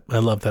 Yeah, I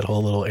love that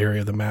whole little area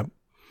of the map.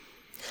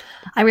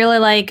 I really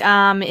like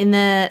in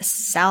the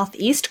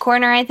southeast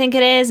corner, I think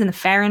it is, in the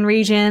Farron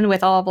region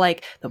with all of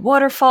like the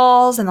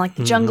waterfalls and like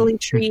the jungly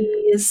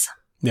trees.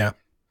 Yeah.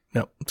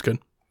 No, it's good.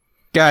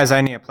 Guys,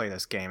 I need to play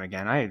this game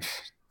again. I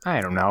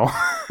don't know.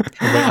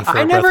 I'm waiting for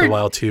Breath of the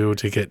Wild 2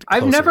 to get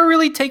closer. I've never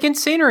really taken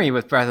scenery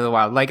with Breath of the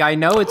Wild. Like, I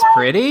know it's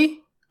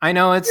pretty. I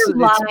know it's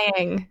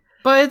lying.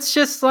 But it's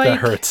just like... That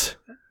hurts.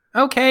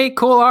 Okay,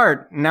 cool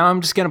art. Now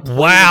I'm just going to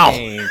play the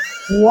game.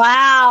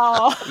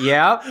 Wow.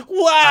 Yep.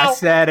 Wow. I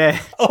said it.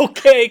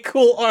 Okay,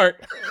 cool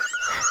art.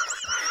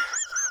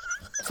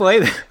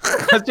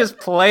 Let's just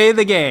play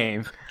the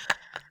game.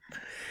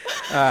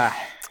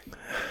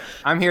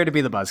 I'm here to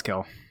be the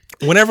buzzkill.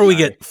 Whenever we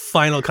get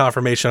final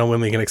confirmation on when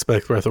we can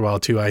expect Breath of the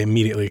Wild 2, I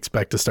immediately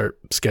expect to start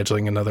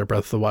scheduling another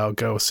Breath of the Wild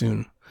Go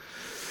soon.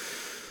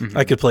 Mm-hmm.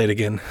 I could play it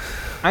again.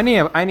 I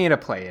need to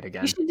play it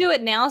again. You should do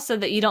it now so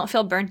that you don't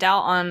feel burnt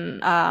out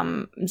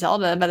on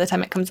Zelda by the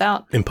time it comes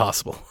out.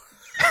 Impossible.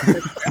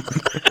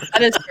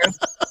 That is true.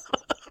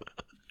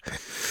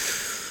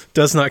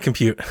 Does not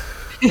compute.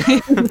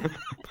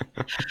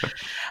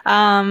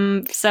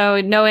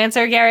 So no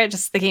answer, Garrett.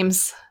 Just the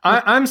game's.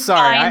 I'm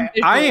sorry.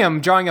 I am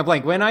drawing a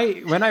blank. When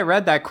I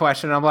read that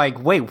question, I'm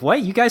like, wait,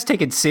 what? You guys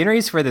taking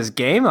sceneries for this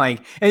game?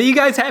 Like, and you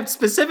guys have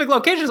specific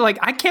locations? Like,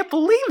 I can't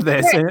believe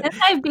this. Since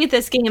I beat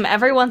this game,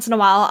 every once in a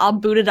while, I'll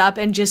boot it up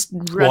and just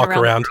walk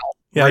around.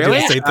 Yeah, really?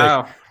 I do the same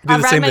thing. I'll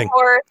ride my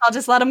horse. I'll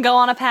just let them go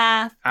on a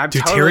path. I'm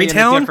totally in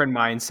a different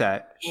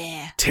mindset.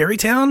 Yeah.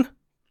 Terrytown?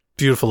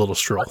 Beautiful little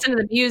stroll. Listen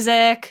to the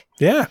music.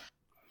 Yeah.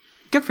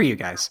 Good for you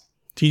guys.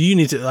 You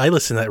need to. I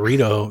listen to that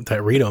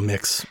Rito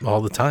mix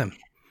all the time.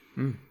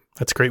 Mm.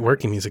 That's great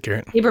working music,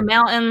 Garrett. Neighbor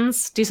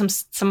Mountains. Do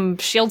some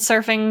shield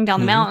surfing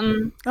down the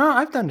mountain. Oh,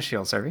 I've done the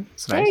shield surfing.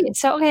 It's nice.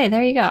 So okay,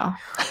 there you go.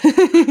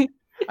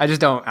 I just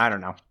don't. I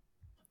don't know.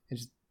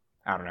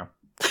 I don't know.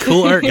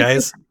 Cool art,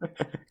 guys.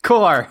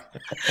 Cool art.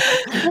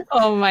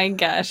 Oh my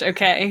gosh.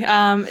 Okay.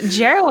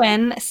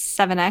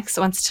 Jerwin7X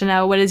wants to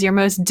know, what is your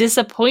most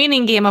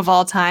disappointing game of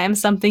all time?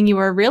 Something you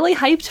were really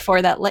hyped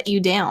for that let you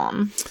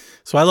down.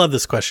 So I love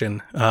this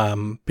question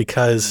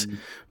because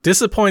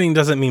disappointing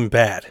doesn't mean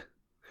bad.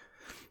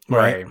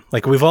 Right.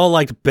 Like we've all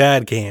liked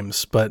bad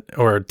games,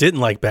 or didn't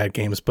like bad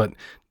games, but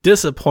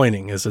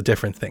Disappointing is a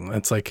different thing.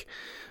 That's like,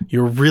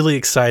 you're really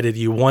excited,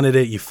 you wanted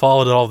it, you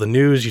followed all the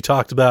news, you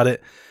talked about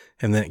it,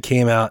 and then it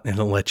came out and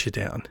it let you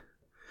down.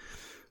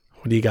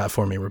 What do you got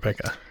for me,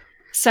 Rebecca?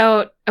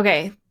 So,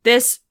 okay,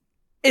 this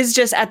is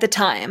just at the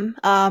time.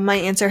 My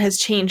answer has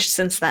changed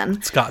since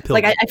then. Scott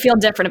Pilgrim. Like, I feel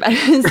different about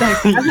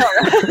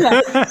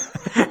it.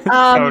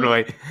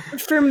 Totally.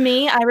 For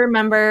me, I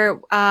remember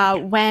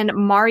when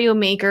Mario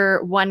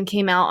Maker 1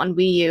 came out on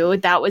Wii U.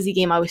 That was a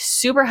game I was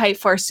super hyped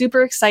for,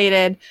 super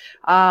excited.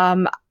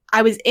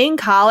 I was in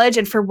college,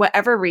 and for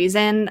whatever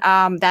reason,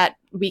 that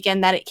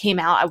weekend that it came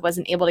out, I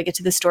wasn't able to get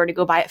to the store to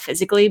go buy it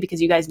physically, because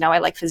you guys know I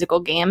like physical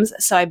games.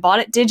 So I bought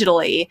it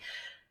digitally.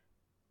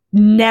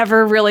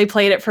 Never really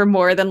played it for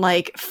more than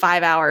like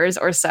 5 hours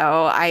or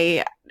so.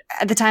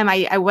 At the time,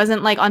 I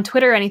wasn't like on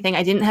Twitter or anything.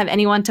 I didn't have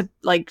anyone to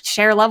like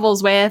share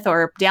levels with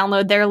or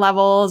download their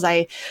levels.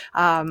 I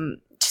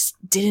just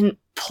didn't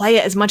play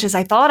it as much as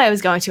I thought I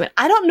was going to. And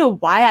I don't know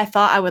why I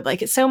thought I would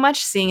like it so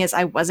much, seeing as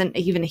I wasn't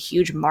even a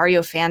huge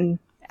Mario fan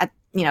at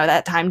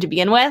that time to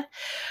begin with.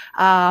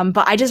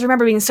 But I just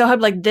remember being so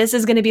hyped, like, this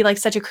is going to be like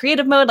such a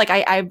creative mode. Like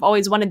I've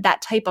always wanted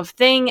that type of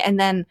thing. And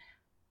then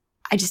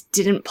I just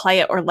didn't play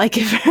it or like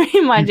it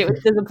very much. It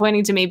was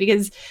disappointing to me,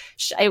 because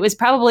it was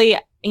probably,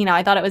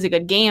 I thought it was a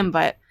good game,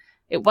 but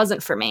it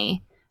wasn't for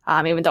me,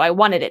 even though I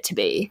wanted it to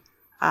be.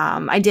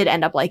 I did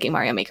end up liking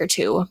Mario Maker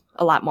 2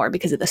 a lot more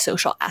because of the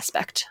social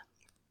aspect.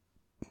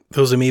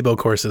 Those amiibo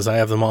courses, I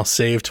have them all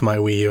saved to my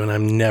Wii U, and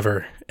I'm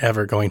never,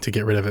 ever going to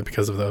get rid of it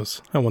because of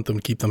those. I want them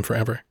to keep them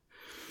forever.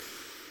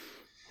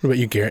 What about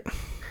you, Garrett?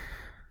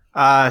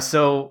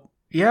 So,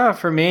 yeah,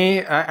 for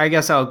me, I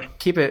guess I'll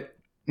keep it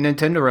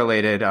Nintendo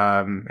related,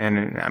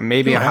 and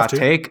maybe a hot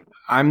take.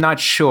 I'm not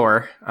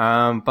sure,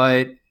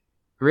 but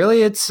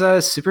really it's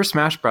Super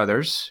Smash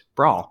Brothers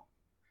Brawl.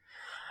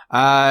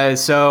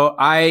 So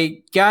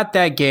I got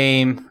that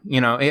game,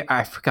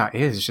 I forgot,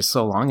 it is just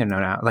so long ago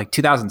now, like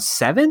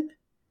 2007?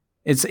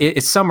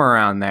 It's somewhere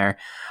around there.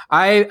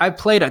 I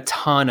played a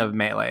ton of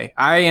Melee.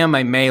 I am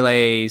a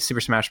Melee,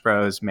 Super Smash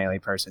Bros. Melee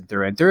person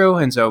through and through,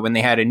 and so when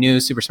they had a new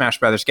Super Smash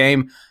Brothers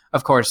game,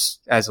 of course,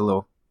 as a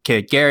little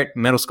kid, Garrett,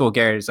 middle school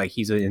Garrett, is like,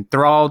 he's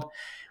enthralled.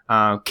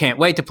 Can't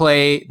wait to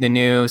play the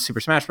new Super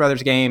Smash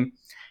Brothers game.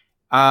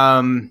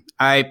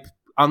 I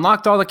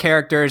unlocked all the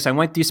characters. I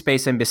went through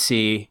Space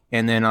Embassy,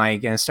 and then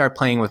I started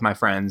playing with my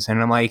friends.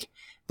 And I'm like,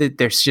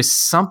 there's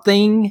just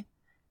something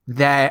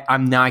that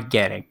I'm not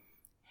getting.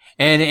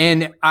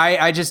 And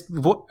I just,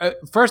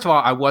 first of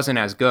all, I wasn't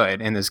as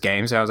good in this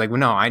game. So I was like, well,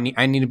 no, I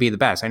need to be the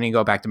best. I need to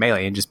go back to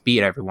Melee and just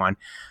beat everyone.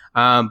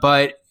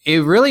 But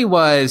it really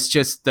was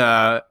just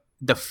the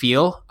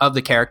feel of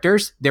the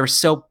characters. They were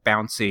so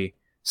bouncy,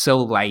 so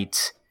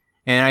light.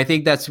 And I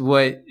think that's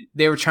what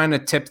they were trying to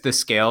tip the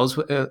scales.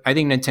 I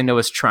think Nintendo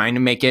was trying to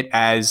make it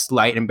as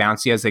light and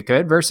bouncy as they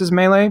could versus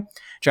Melee,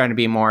 trying to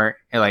be more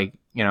like,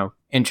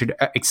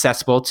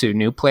 accessible to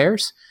new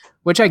players,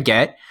 which I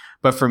get.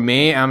 But for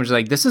me, I'm just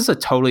like, this is a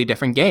totally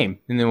different game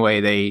in the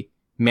way they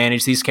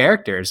manage these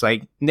characters.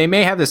 Like, they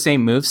may have the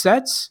same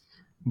movesets,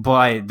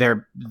 but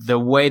the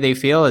way they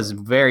feel is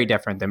very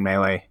different than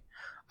Melee.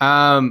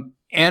 And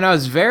I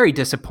was very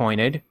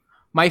disappointed.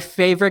 My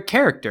favorite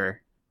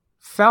character,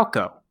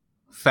 Falco.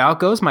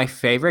 Falco's my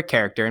favorite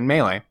character in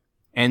Melee.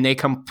 And they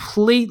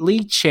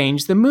completely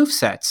changed the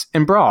movesets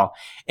in Brawl.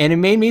 And it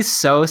made me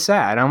so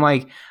sad. I'm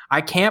like,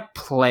 I can't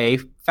play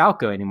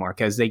Falco anymore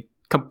because they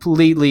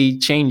completely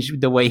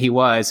changed the way he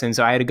was. And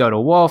so I had to go to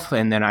Wolf,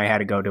 and then I had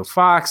to go to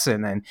Fox,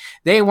 and then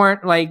they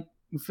weren't like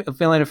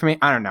feeling it for me.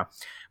 I don't know.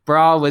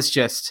 Brawl was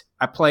just,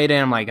 I played it,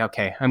 I'm like,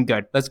 okay, I'm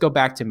good. Let's go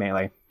back to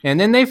Melee. And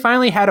then they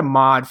finally had a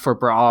mod for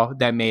Brawl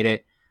that made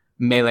it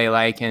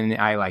Melee-like, and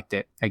I liked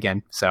it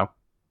again. So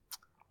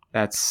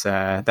that's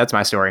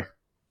my story.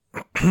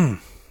 I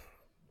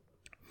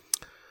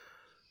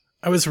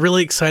was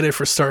really excited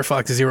for Star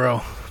Fox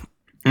Zero.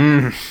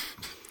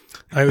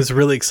 I was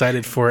really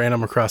excited for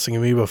Animal Crossing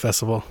Amiibo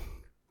Festival.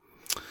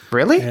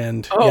 Really?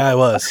 And yeah, I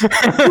was.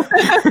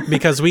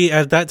 Because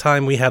at that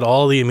time we had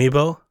all the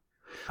Amiibo.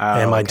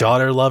 And my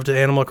daughter loved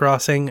Animal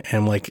Crossing,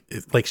 and like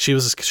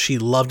she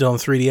loved it on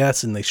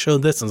 3DS, and they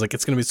showed this, and I was like,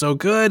 it's gonna be so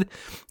good.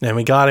 And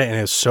we got it, and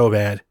it was so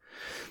bad.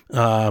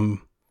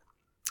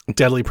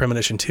 Deadly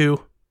Premonition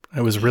 2.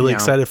 I was really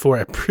excited for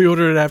it. I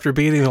pre-ordered it after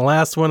beating the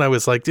last one. I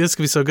was like, this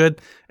could be so good.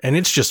 And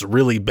it's just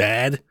really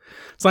bad.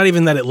 It's not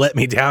even that it let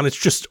me down. It's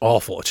just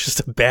awful. It's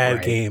just a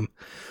bad game.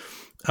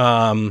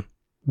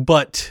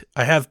 But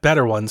I have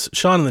better ones.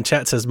 Sean in the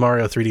chat says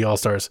Mario 3D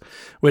All-Stars,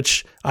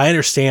 which I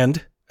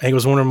understand. I think it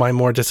was one of my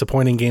more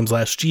disappointing games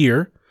last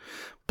year.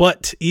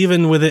 But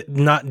even with it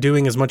not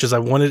doing as much as I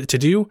wanted it to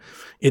do,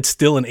 it's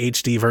still an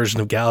HD version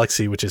of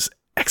Galaxy, which is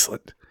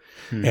excellent.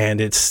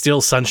 And it's still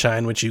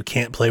Sunshine, which you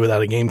can't play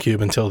without a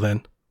GameCube until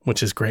then,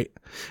 which is great.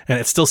 And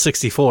it's still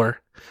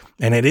 64,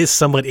 and it is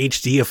somewhat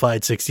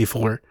HD-ified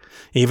 64,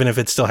 even if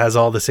it still has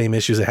all the same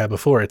issues it had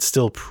before. It's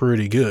still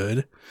pretty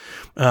good.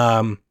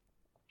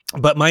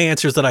 But my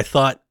answers that I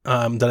thought,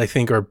 that I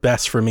think are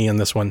best for me in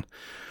this one,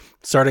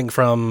 starting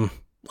from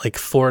like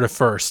 4 to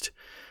first,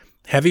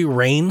 Heavy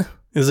Rain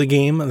is a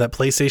game that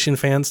PlayStation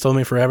fans told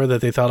me forever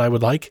that they thought I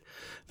would like,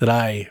 that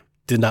I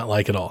did not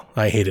like at all.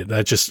 I hated it.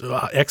 I just,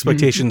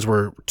 expectations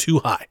were too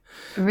high.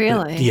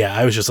 Really? Yeah,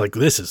 I was just like,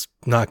 this is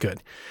not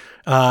good.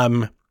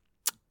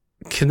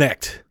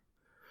 Kinect.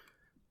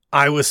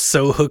 I was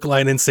so hook,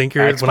 line, and sinker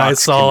Xbox when I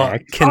saw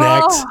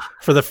Kinect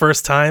for the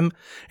first time,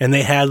 and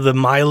they had the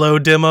Milo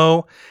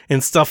demo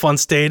and stuff on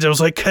stage. I was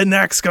like,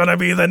 Kinect's gonna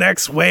be the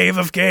next wave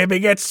of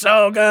gaming. It's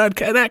so good.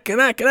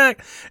 Kinect.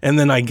 And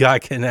then I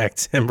got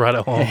Kinect and brought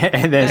it home.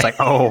 And then it's like,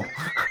 oh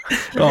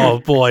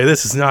boy,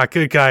 this is not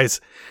good, guys.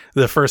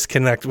 The first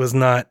Kinect was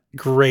not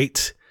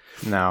great.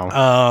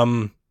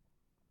 No.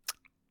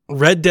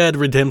 Red Dead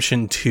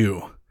Redemption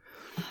 2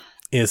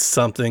 is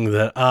something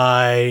that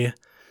I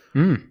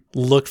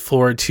looked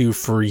forward to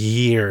for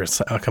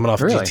years. Coming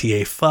off of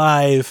GTA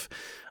 5.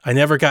 I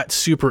never got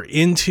super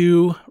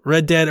into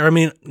Red Dead. Or, I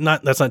mean,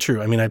 that's not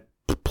true. I mean, I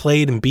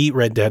played and beat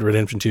Red Dead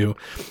Redemption 2.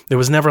 It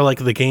was never like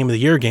the game of the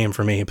year game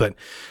for me. But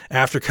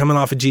after coming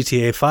off of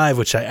GTA 5,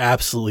 which I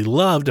absolutely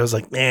loved, I was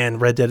like, man,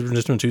 Red Dead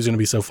Redemption 2 is going to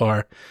be so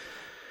far.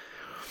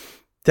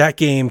 That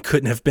game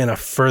couldn't have been a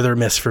further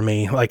miss for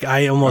me. Like,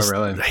 I almost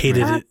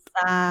hated it.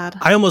 Sad.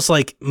 I almost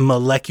like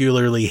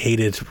molecularly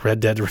hated Red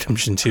Dead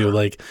Redemption 2.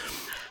 Like,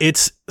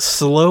 it's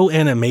slow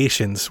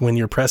animations when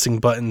you're pressing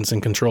buttons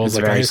and controls.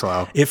 It's like very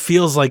slow. It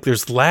feels like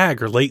there's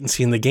lag or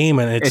latency in the game,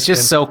 and it's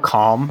just so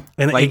calm.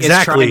 And like, exactly,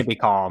 it's trying to be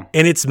calm,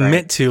 and it's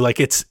meant to. Like,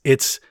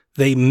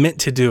 they meant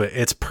to do it.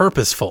 It's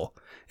purposeful,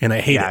 and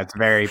I hate it. Yeah, it's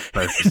very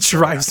purposeful. It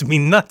drives me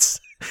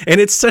nuts,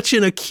 and it's such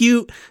an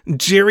acute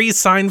Jerry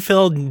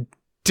Seinfeld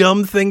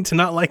dumb thing to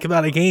not like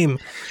about a game,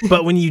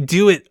 but when you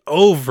do it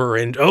over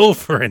and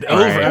over and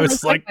over, I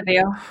was like,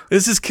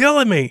 this is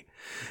killing me.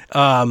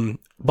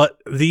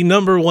 But the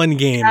number one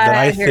game that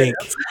I think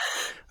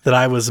that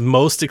I was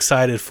most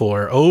excited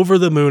for, over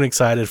the moon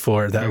excited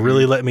for, that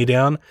really let me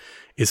down,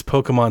 is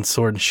Pokemon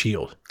Sword and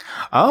Shield.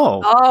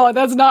 Oh,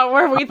 that's not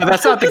where we.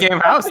 That's not the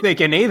game I was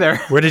thinking either.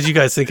 Where did you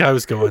guys think I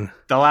was going?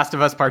 The Last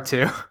of Us Part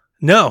 2.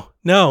 No.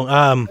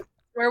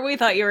 Where we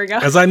thought you were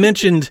going. As I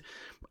mentioned,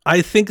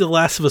 I think The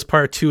Last of Us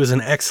Part 2 is an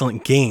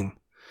excellent game.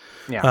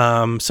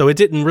 Yeah. So it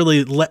didn't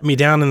really let me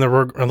down in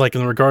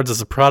regards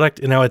as a product.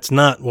 And now it's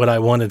not what I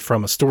wanted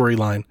from a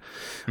storyline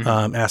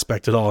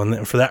aspect at all.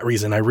 And for that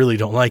reason, I really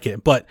don't like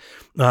it. But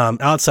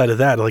outside of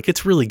that, like,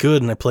 it's really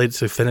good. And I played it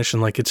to finish,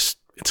 and like, it's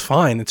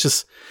fine. It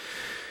just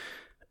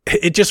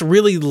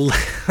really,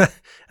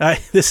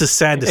 this is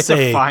sad to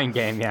say. It's a fine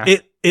game. Yeah.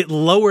 It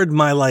lowered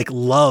my like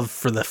love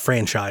for the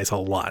franchise a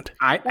lot.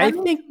 I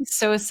think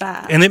so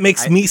sad. And it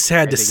makes me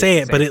sad to say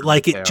it, but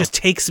it just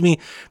takes me.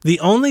 The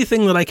only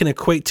thing that I can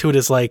equate to it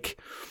is like,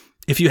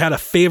 if you had a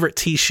favorite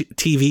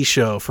TV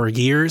show for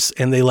years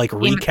and they like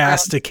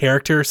recast a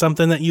character or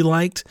something that you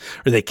liked,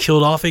 or they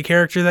killed off a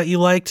character that you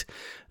liked.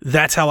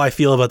 That's how I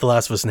feel about The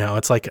Last of Us now.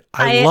 It's like,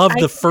 I love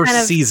the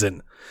first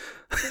season.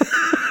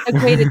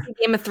 Equated to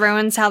Game of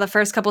Thrones, how the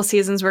first couple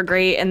seasons were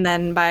great, and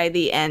then by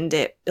the end,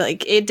 it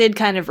did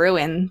kind of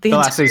ruin the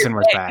last season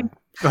was bad.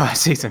 The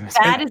last season was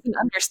bad. Is an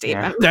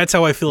understatement. Yeah. That's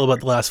how I feel about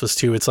The Last of Us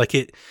 2. It's like,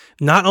 it.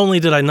 Not only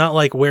did I not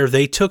like where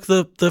they took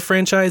the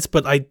franchise,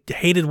 but I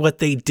hated what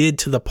they did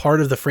to the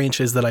part of the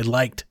franchise that I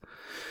liked.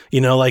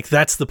 You know, like,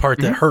 that's the part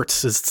that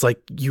hurts. It's like,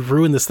 you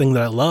ruined this thing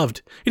that I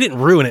loved. You didn't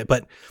ruin it,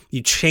 but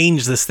you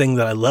changed this thing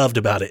that I loved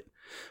about it.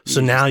 So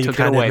now you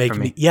kind of make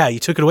me. Yeah, you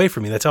took it away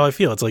from me. That's how I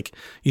feel. It's like,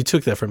 you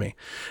took that from me.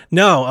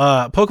 No,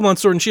 Pokemon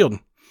Sword and Shield.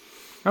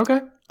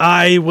 Okay.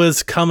 I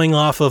was coming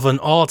off of an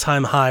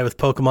all-time high with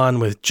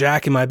Pokemon, with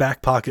Jack in my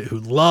back pocket, who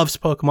loves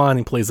Pokemon.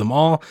 He plays them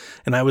all.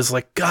 And I was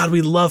like, God,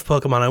 we love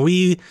Pokemon. And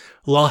we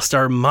lost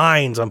our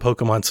minds on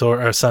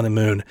Pokemon Sun and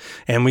Moon.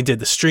 And we did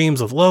the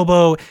streams with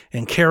Lobo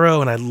and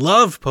Caro, and I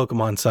loved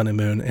Pokemon Sun and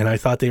Moon. And I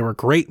thought they were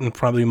great, and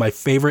probably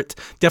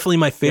definitely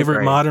my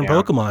favorite modern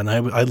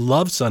Pokemon. I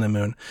love Sun and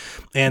Moon.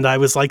 And I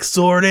was like,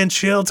 Sword and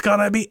Shield's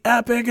gonna be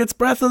epic. It's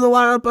Breath of the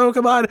Wild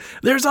Pokemon.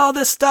 There's all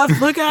this stuff.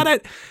 Look at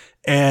it.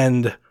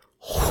 And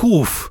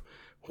whoof,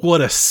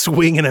 what a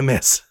swing and a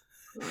miss.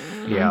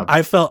 Yeah.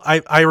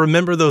 I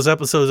remember those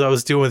episodes I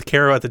was doing with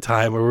Caro at the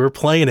time where we were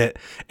playing it,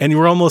 and you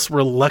were almost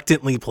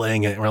reluctantly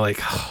playing it. And we're like,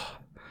 oh,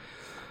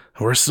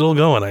 we're still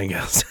going, I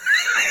guess.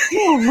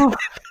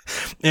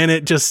 And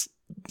it just,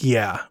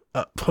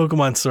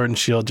 Pokemon Sword and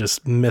Shield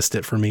just missed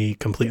it for me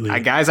completely.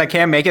 Guys, I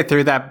can't make it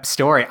through that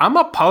story. I'm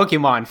a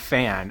Pokemon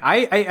fan.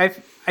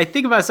 I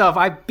think of myself,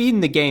 I've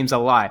beaten the games a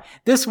lot.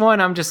 This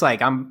one, I'm just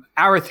like, I'm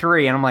hour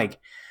 3, and I'm like,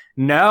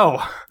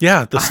 no.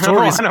 Yeah, the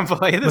story's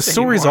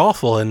anymore.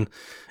 awful, and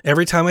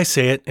every time I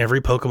say it,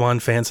 every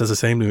Pokemon fan says the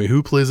same to me.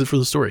 Who plays it for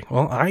the story?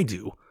 Well, I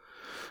do.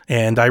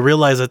 And I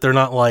realize that they're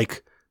not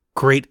like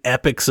great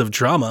epics of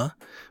drama,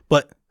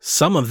 but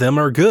some of them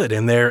are good,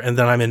 and then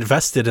I'm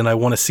invested and I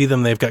want to see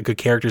them. They've got good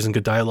characters and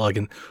good dialogue,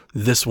 and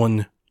this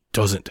one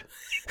doesn't.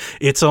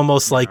 It's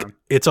almost like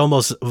it's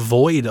almost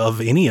void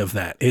of any of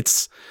that.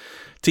 It's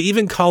to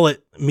even call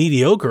it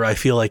mediocre, I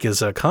feel like,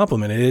 is a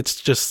compliment. It's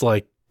just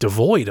like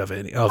devoid of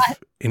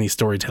any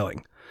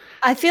storytelling.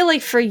 I feel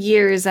like for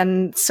years,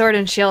 and Sword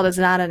and Shield is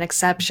not an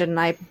exception,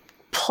 I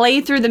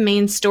play through the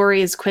main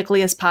story as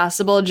quickly as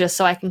possible just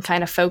so I can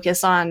kind of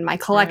focus on my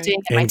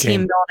collecting and my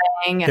team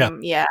building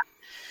and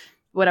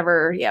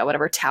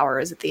whatever tower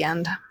is at the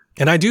end.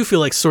 And I do feel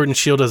like Sword and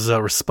Shield is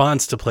a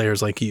response to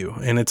players like you.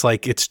 And it's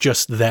like, it's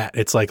just that.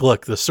 It's like,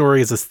 look, the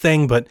story is this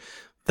thing, but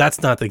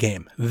that's not the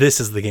game. This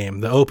is the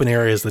game. The open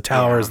areas, the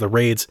towers, the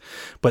raids.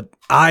 But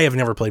I have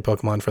never played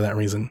Pokemon for that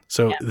reason.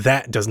 So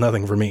that does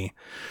nothing for me.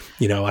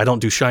 You know, I don't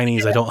do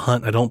shinies. I don't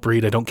hunt. I don't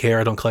breed. I don't care.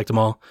 I don't collect them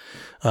all.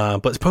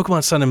 But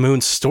Pokemon Sun and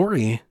Moon's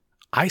story,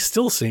 I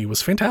still see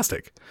was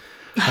fantastic.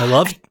 I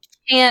loved. I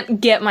can't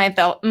get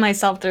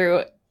myself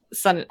through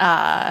Sun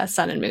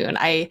and Moon.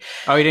 You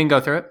didn't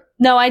go through it?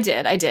 No, I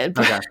did.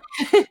 But okay.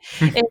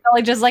 It felt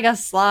like just like a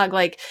slog.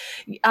 Like,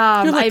 You're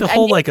like the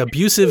whole like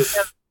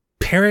abusive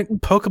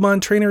parent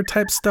Pokemon trainer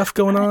type stuff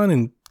going on,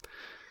 and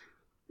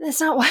that's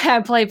not why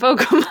I play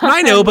Pokemon.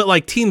 I know, but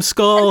like Team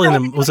Skull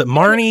and was it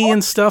Marnie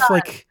and stuff?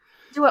 Like,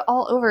 do it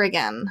all over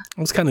again.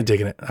 I was kind of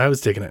digging it. I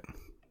was digging it.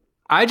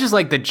 I just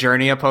like the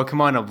journey of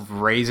Pokemon, of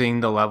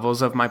raising the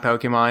levels of my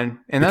Pokemon,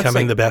 and that's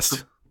becoming like, the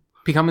best.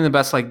 Becoming the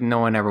best, like no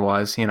one ever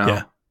was. You know.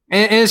 Yeah.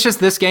 And it's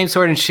just this game,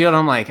 Sword and Shield.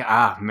 I'm like,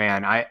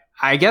 man,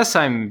 I guess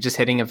I'm just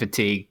hitting a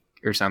fatigue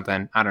or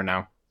something. I don't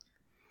know.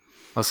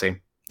 We'll see.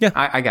 Yeah.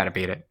 I got to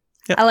beat it.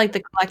 Yeah. I like the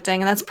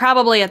collecting. And that's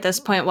probably at this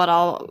point what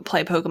I'll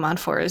play Pokemon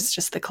for, is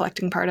just the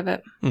collecting part of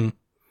it. Mm.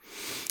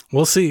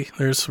 We'll see.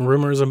 There's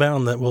rumors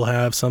abound that we'll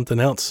have something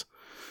else,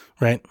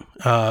 right?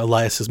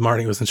 Elias's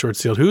Marnie was in Sword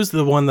and Shield. Who's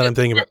the one that I'm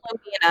thinking about?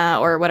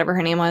 Lumina, or whatever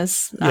her name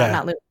was.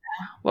 Not Lumina.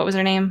 What was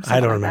her name? I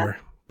don't remember.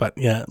 But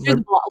yeah. She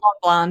was long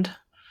blonde.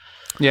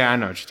 Yeah, I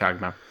know what you're talking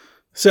about.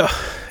 So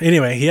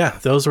anyway, yeah,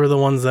 those were the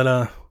ones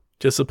that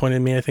disappointed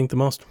me, I think, the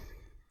most.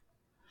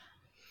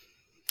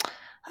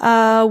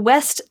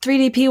 West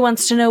 3DP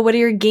wants to know, what are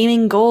your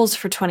gaming goals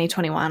for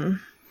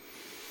 2021?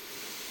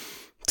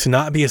 To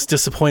not be as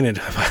disappointed.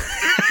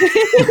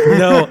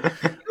 No.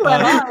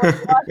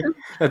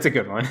 That's a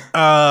good one.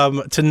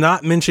 To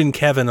not mention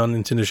Kevin on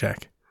Nintendo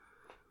Shack.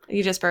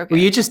 You just broke it.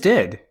 Well, you just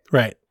did.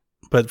 Right.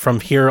 But from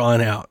here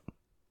on out,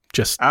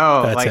 just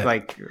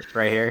like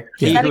right here.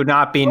 He would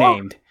not be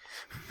named.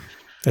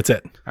 That's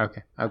it.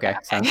 Okay.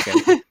 Sounds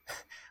good.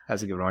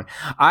 That's a good one.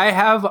 I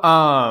have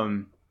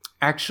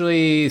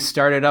actually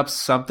started up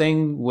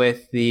something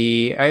with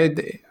the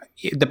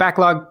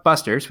Backlog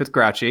Busters with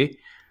Grouchy.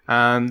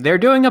 They're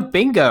doing a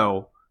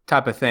bingo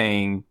type of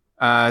thing.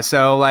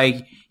 So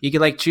like you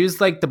could like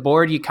choose like the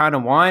board you kind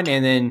of want,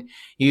 and then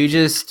you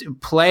just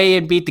play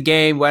and beat the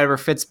game, whatever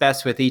fits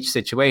best with each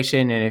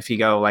situation. And if you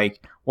go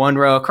like one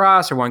row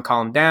across or one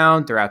column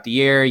down throughout the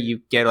year,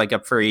 you get like a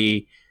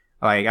free,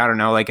 like, I don't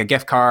know, like a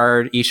gift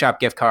card, eShop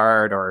gift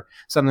card or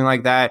something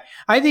like that.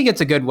 I think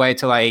it's a good way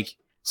to like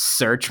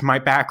search my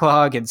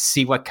backlog and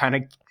see what kind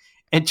of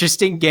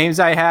interesting games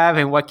I have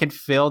and what can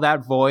fill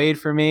that void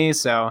for me.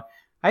 So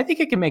I think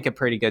I can make a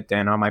pretty good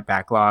dent on my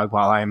backlog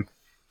while I'm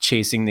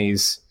chasing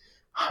these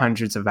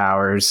hundreds of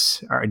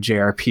hours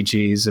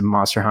JRPGs and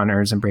Monster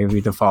Hunters and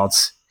Bravely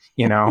Defaults,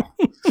 you know.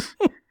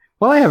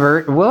 Will I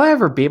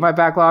ever beat my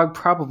backlog?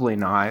 Probably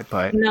not,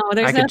 but no,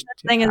 there's no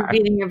such thing as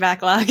beating your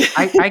backlog.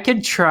 I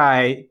could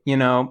try, you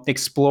know,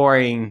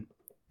 exploring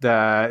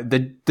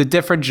the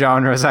different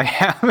genres I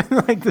have,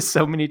 like the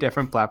so many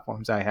different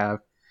platforms I have,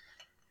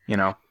 you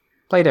know,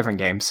 play different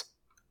games.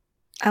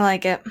 I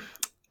like it.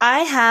 I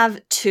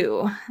have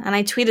two, and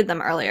I tweeted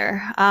them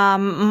earlier.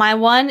 My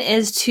one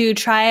is to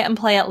try and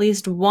play at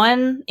least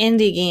one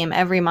indie game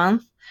every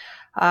month.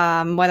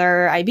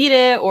 Whether I beat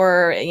it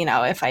or, you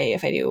know, if I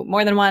do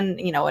more than one,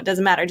 you know, it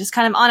doesn't matter. Just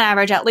kind of on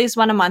average, at least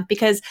one a month,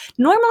 because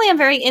normally I'm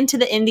very into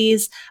the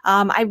indies.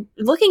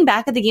 Looking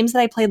back at the games that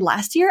I played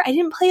last year, I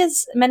didn't play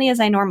as many as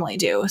I normally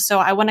do. So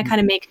I want to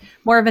kind of make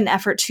more of an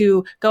effort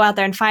to go out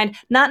there and find,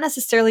 not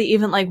necessarily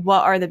even like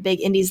what are the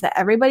big indies that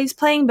everybody's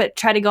playing, but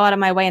try to go out of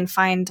my way and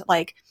find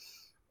like,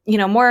 you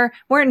know, more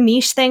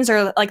niche things,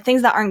 or like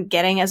things that aren't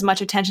getting as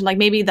much attention, like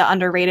maybe the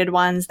underrated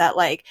ones that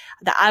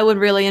I would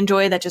really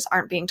enjoy that just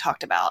aren't being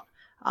talked about.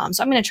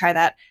 So I'm going to try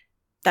that.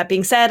 That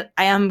being said,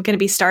 I am going to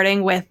be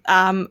starting with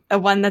a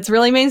one that's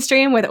really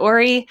mainstream with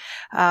Ori.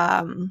 But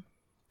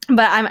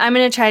I'm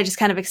going to try to just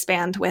kind of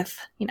expand with,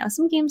 you know,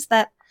 some games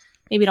that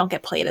maybe don't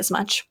get played as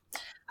much.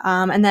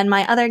 And then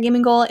my other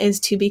gaming goal is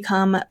to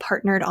become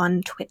partnered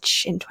on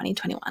Twitch in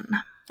 2021.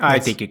 I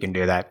think you can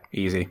do that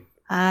easy.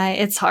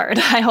 It's hard.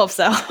 I hope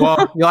so.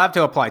 Well, you'll have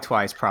to apply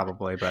twice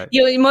probably, but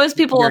most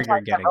people apply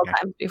several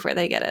times before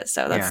they get it.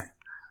 So that's,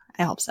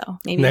 I hope so.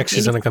 Maybe next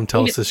she's going to come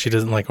tell us that she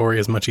doesn't like Ori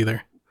as much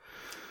either.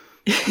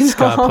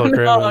 Scott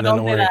Pilgrim and then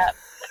Ori.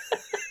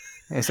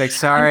 It's like,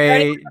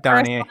 sorry,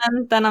 Donnie.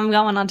 Then I'm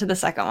going on to the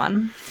second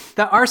one.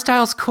 The art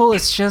style's cool.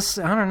 It's just,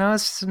 I don't know.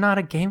 It's just not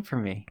a game for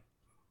me.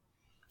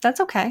 That's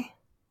okay.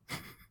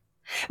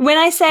 When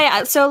I say,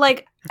 so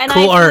like, and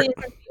cool I art.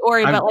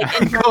 Ori, but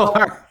like in cool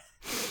art.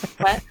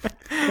 What?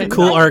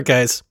 Cool art,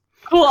 guys.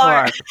 Cool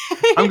art.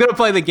 I'm going to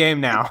play the game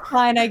now.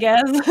 Fine, I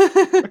guess.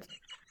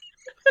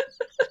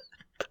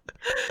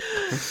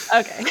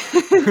 Okay.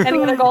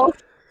 Any other goals?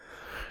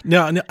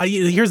 No,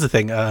 here's the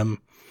thing.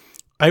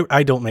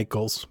 I don't make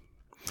goals.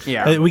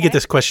 Yeah. We get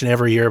this question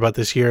every year about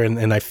this year,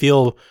 and I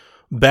feel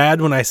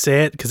bad when I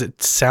say it because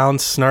it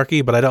sounds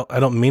snarky, but I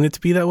don't mean it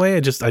to be that way. I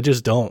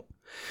just don't.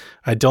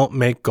 I don't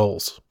make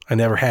goals. I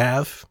never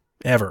have,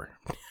 ever.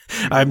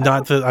 I'm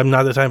not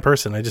the type of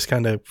person. I just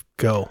kind of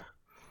go.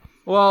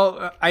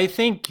 Well, I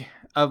think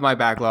of my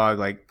backlog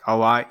like a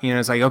lot. You know,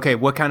 it's like, okay,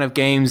 what kind of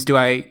games do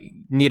I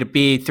need to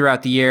beat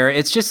throughout the year?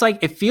 It's just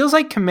like, it feels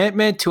like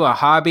commitment to a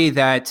hobby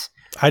that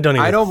I don't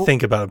even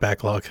think about a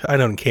backlog. I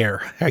don't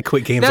care. I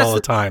quit games all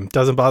the time.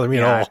 Doesn't bother me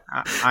at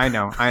all. I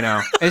know.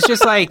 It's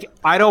just like,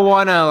 I don't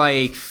want to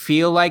like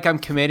feel like I'm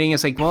committing.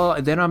 It's like,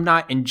 well, then I'm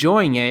not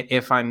enjoying it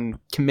if I'm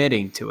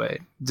committing to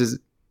it.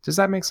 Does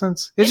that make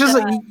sense? It's just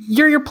like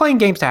you're playing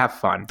games to have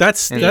fun.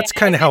 That's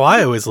kind of how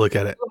I always look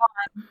at it.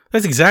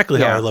 That's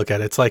exactly how I look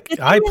at it. It's like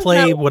I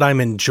play what I'm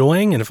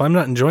enjoying, and if I'm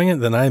not enjoying it,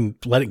 then I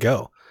let it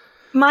go.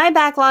 My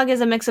backlog is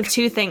a mix of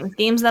two things: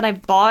 games that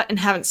I've bought and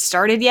haven't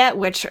started yet,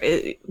 which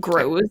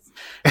grows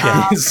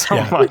so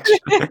much.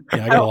 Yeah,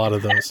 I got a lot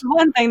of those.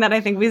 One thing that I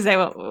think we say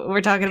what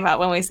we're talking about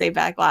when we say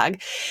backlog.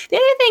 The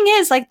other thing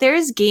is, like,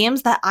 there's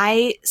games that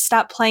I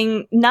stopped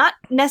playing, not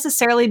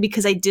necessarily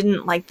because I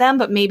didn't like them,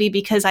 but maybe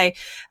because I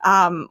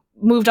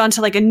moved on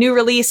to like a new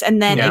release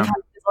and then it kind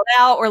of fizzled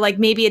out, or like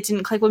maybe it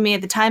didn't click with me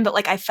at the time, but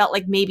like I felt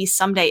like maybe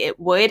someday it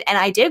would, and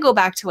I did go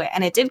back to it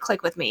and it did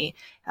click with me.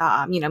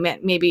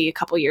 Maybe a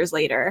couple years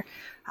later.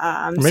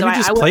 Maybe so you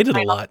just played it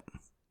a lot.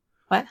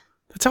 What?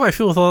 That's how I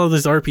feel with all of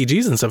these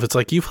RPGs and stuff. It's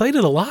like you played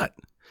it a lot.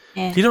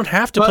 Yeah. You don't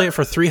have to play it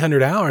for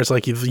 300 hours.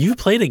 Like you've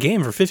played a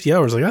game for 50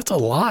 hours. Like that's a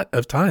lot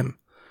of time.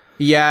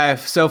 Yeah.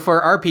 So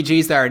for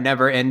RPGs that are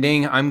never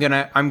ending, I'm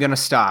gonna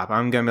stop.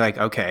 I'm gonna be like,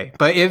 okay.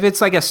 But if it's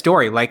like a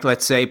story, like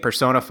let's say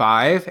Persona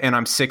 5, and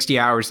I'm 60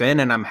 hours in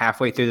and I'm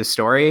halfway through the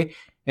story,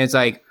 it's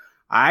like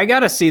I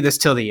gotta see this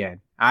till the end.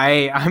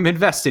 I'm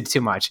invested too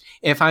much.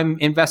 If I'm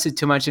invested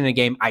too much in a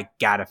game, I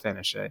gotta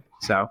finish it.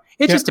 So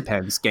it just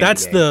depends.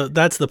 That's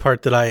the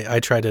part that I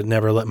try to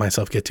never let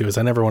myself get to, is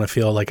I never want to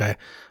feel like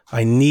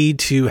I need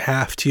to,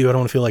 have to. I don't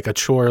want to feel like a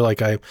chore,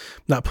 like I'm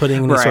not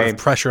putting any sort of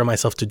pressure on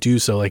myself to do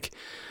so. Like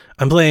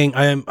I'm playing,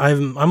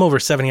 I'm over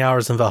 70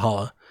 hours in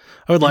Valhalla.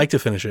 I would like to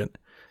finish it.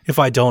 If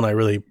I don't, I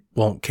really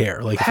won't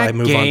care. Like if I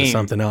move on to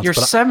something else. You're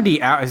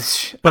 70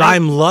 hours. But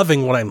I'm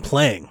loving what I'm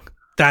playing.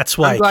 That's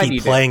why I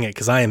keep playing it,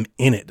 because I am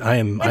in it.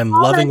 I'm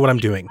loving what I'm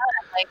doing.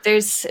 Like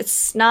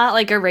it's not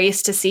like a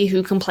race to see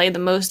who can play the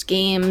most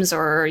games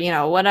or,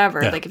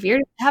 whatever. Yeah. Like if you're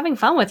having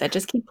fun with it,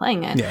 just keep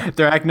playing it. Yeah.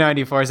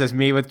 Thrak94 says,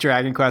 me with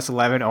Dragon Quest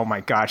 11. Oh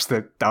my gosh,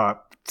 the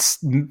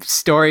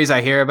stories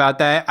I hear about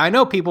that. I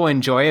know people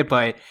enjoy it,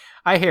 but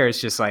I hear it's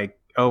just like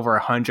over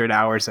 100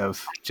 hours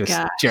of just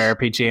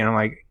JRPG, and I'm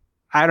like,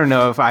 I don't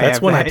know if I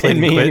have that in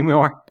me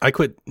anymore. I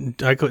quit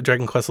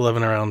Dragon Quest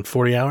 11 around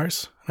 40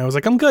 hours, and I was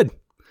like, I'm good.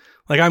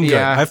 Like, I'm good.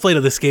 I've played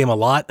this game a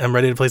lot. I'm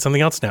ready to play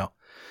something else now.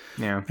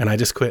 Yeah. And I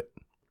just quit.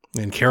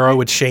 And Kara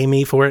would shame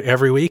me for it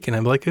every week, and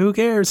I'm like, who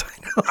cares?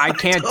 I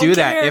can't do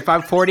that. If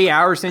I'm 40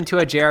 hours into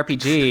a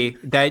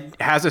JRPG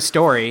that has a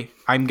story,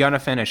 I'm going to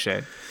finish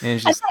it. And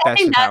it's just, that's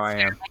just how I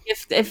am. Like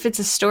if it's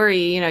a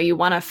story, you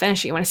want to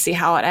finish it. You want to see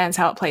how it ends,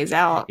 how it plays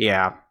out.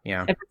 Yeah.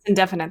 If it's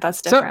indefinite,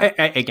 that's different.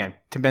 So, again,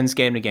 depends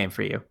game to game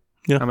for you.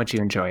 Yeah. How much you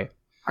enjoy it.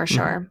 For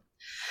sure. Mm-hmm.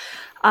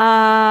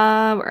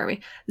 Where are we?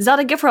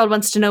 Zelda Gift World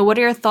wants to know, what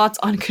are your thoughts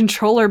on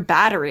controller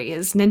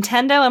batteries?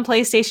 Nintendo and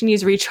PlayStation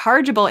use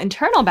rechargeable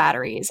internal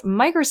batteries.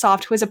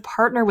 Microsoft, who is a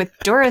partner with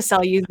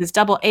Duracell, uses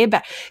AA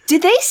batteries. Do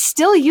they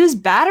still use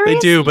batteries? They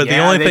do, but the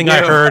only thing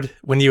I heard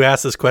when you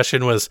asked this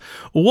question was,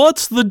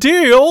 what's the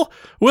deal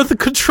with the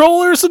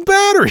controllers and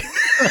batteries?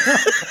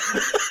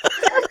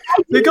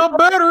 They got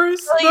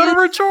batteries that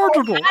are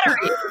rechargeable.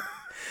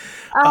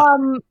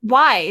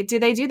 Why do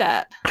they do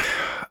that?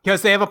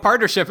 Because they have a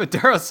partnership with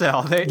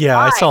Duracell.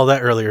 I saw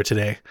that earlier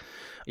today.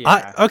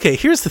 Yeah. Okay,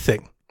 here's the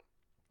thing.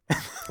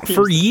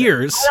 For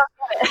years,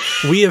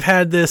 we have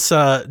had this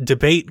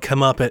debate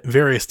come up at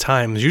various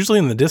times, usually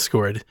in the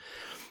Discord.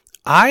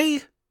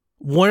 I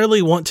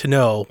really want to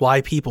know why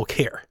people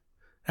care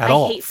at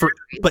all.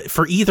 But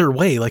for either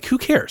way, like, who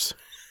cares?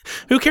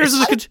 Who cares?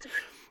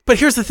 But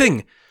here's the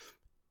thing.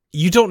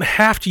 You don't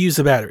have to use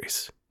the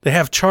batteries. They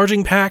have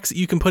charging packs that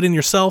you can put in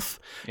yourself.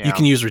 Yeah. You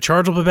can use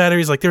rechargeable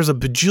batteries. Like, there's a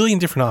bajillion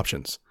different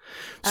options.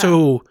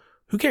 So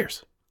who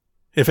cares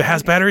if it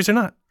has batteries or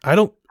not? I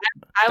don't.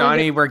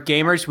 Donnie, we're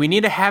gamers. We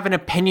need to have an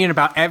opinion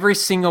about every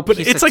single piece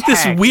of tech. But it's like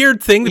this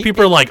weird thing that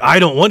people are like, I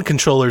don't want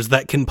controllers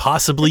that can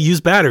possibly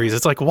use batteries.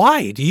 It's like,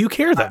 why do you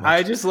care that much?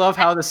 I just love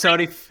how the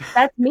Sony...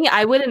 That's me.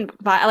 I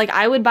wouldn't buy... Like,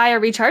 I would buy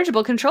a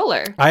rechargeable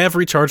controller. I have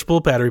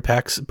rechargeable battery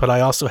packs, but I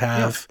also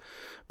have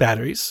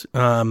batteries.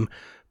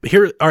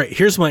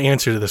 Here's my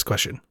answer to this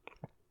question.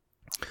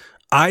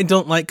 I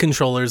don't like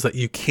controllers that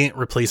you can't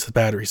replace the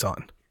batteries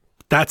on.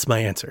 That's my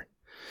answer.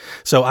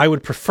 So I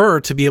would prefer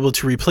to be able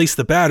to replace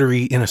the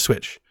battery in a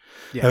Switch.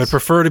 Yes. I would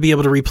prefer to be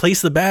able to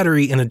replace the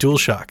battery in a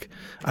DualShock.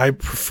 I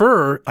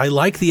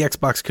like the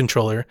Xbox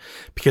controller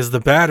because the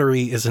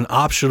battery is an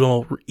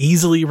optional,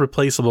 easily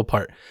replaceable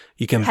part.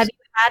 You can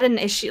had an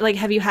issue? Like,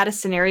 have you had a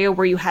scenario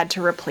where you had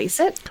to replace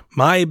it?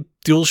 My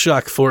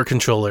DualShock 4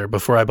 controller,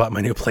 before I bought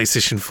my new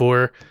PlayStation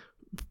 4,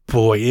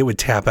 boy, it would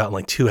tap out in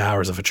like 2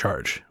 hours of a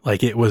charge.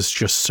 Like, it was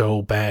just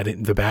so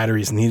bad. The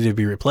batteries needed to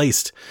be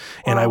replaced.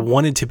 And I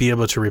wanted to be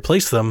able to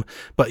replace them,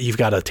 but you've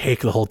got to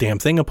take the whole damn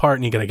thing apart,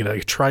 and you got to get a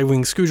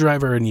tri-wing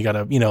screwdriver, and you got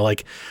to,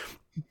 like,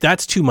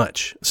 that's too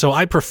much. So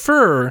I would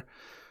prefer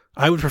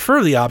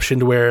the option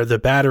to where the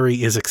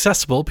battery is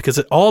accessible, because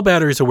all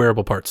batteries are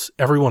wearable parts,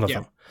 every one of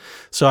them.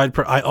 So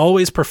I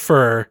always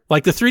prefer,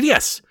 like the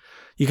 3DS.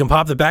 You can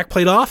pop the back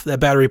plate off, that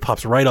battery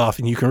pops right off,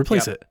 and you can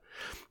replace it.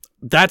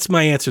 That's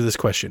my answer to this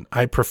question.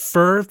 I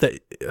prefer that.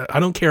 I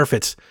don't care if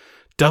it's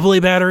AA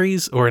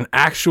batteries or an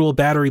actual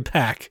battery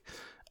pack.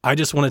 I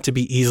just want it to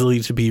be easily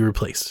to be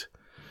replaced.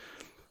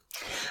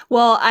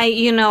 Well, I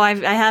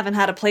haven't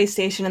had a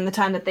PlayStation in the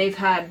time that they've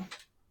had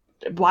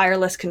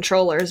wireless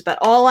controllers, but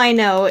all I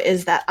know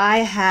is that I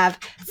have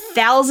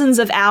thousands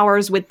of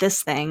hours with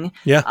this thing.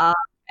 Yeah.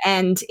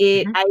 And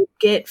I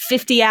get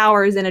 50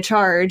 hours in a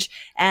charge,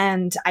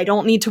 and I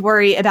don't need to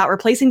worry about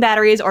replacing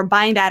batteries or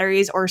buying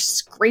batteries or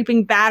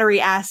scraping battery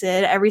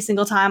acid every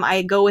single time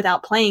I go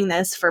without playing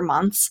this for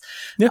months.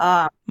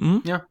 Yeah.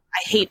 I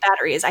hate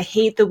batteries. I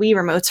hate the Wii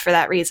remotes for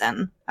that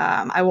reason.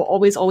 I will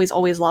always, always,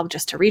 always love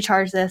just to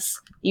recharge this,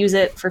 use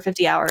it for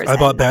 50 hours. I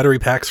bought battery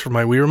packs for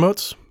my Wii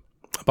remotes.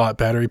 I bought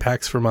battery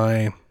packs for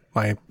my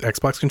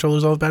Xbox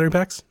controllers, all with battery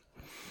packs.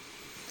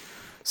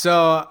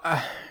 So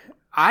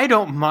I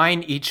don't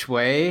mind each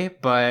way,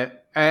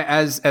 but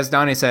as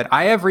Donnie said,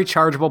 I have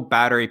rechargeable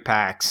battery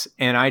packs,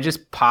 and I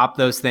just pop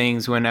those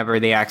things whenever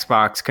the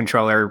Xbox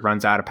controller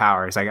runs out of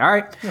power. It's like, all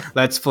right,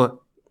 let's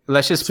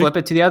just flip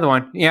it to the other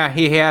one. Yeah,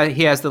 he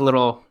has the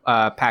little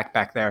pack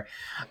back there.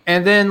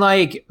 And then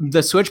like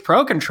the Switch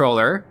Pro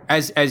controller,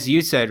 as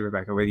you said,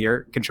 Rebecca, with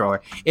your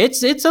controller,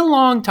 it's a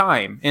long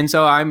time. And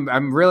so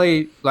I'm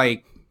really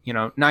like,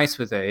 nice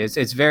with it.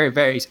 It's very,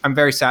 very, I'm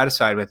very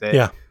satisfied with it.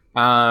 Yeah.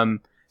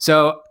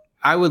 So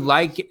I would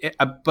like it,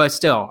 but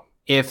still,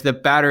 if the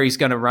battery's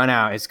going to run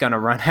out, it's going to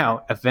run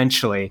out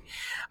eventually.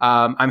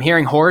 I'm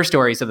hearing horror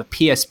stories of the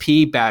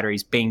PSP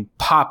batteries being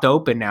popped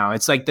open now.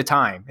 It's like the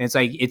time. It's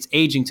like it's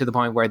aging to the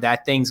point where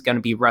that thing's going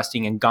to be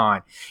rusting and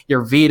gone.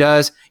 Your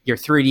Vitas, your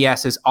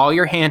 3DSs, all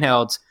your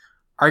handhelds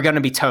are going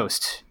to be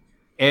toast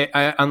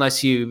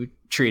unless you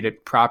treat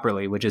it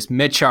properly, which is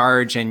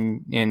mid-charge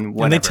and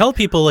whatever. And they tell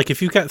people, like,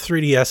 if you've got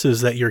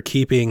 3DSs that you're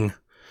keeping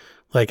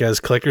like as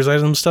collector's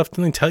items stuff,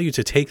 then they tell you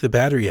to take the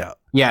battery out.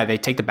 Yeah, they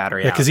take the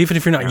battery out. Because even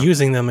if you're not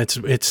using them,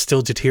 it's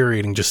still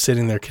deteriorating, just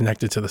sitting there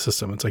connected to the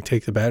system. It's like,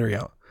 take the battery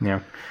out.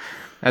 Yeah.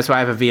 That's why I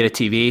have a Vita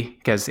TV,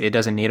 because it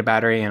doesn't need a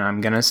battery, and I'm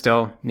going to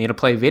still need to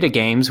play Vita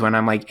games when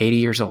I'm like 80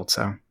 years old.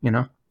 So,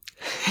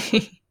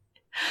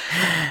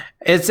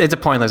 It's a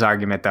pointless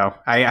argument, though.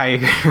 I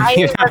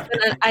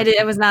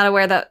was not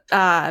aware that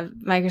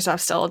Microsoft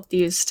still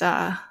used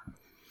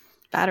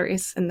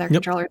batteries in their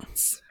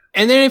controllers.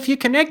 And then if you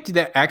connect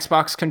the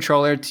Xbox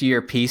controller to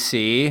your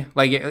PC,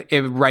 like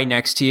it right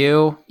next to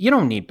you, you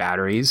don't need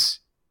batteries.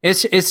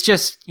 It's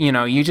just,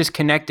 you just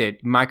connect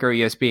it micro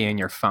USB and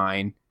you're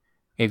fine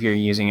if you're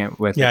using it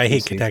with. Yeah, I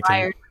hate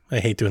connecting. I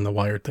hate doing the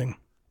wired thing.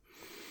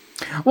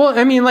 Well,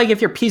 I mean, like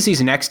if your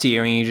PC's next to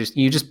you and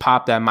you just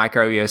pop that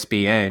micro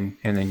USB in,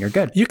 and then you're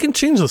good. You can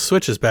change the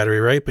Switch's battery,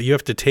 right? But you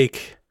have to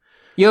take.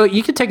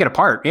 You can take it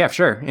apart. Yeah,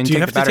 sure. And do you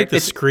have to take the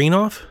screen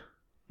off?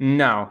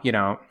 No, you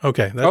don't.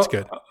 Okay, that's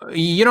good.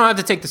 You don't have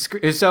to take the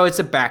screen. So it's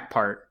the back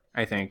part,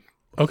 I think.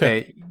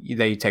 Okay.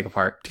 That you take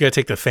apart. Do you got to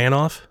take the fan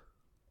off?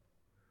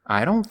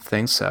 I don't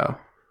think so.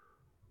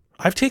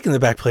 I've taken the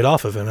back plate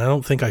off of it, and I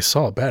don't think I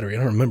saw a battery. I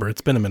don't remember.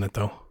 It's been a minute,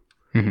 though.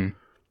 Mm-hmm.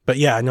 But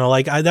yeah, no,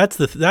 like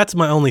that's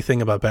my only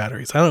thing about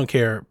batteries. I don't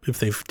care if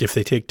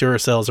they take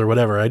Duracells or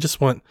whatever. I just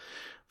want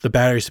the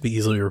batteries to be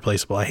easily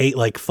replaceable. I hate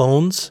like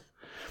phones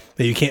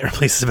that you can't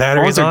replace the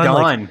batteries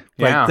on.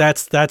 Like,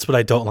 that's what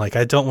I don't like.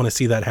 I don't want to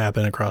see that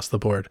happen across the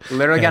board.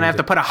 Literally gonna have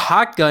to put a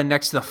hot gun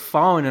next to the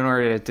phone in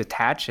order to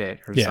detach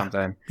it or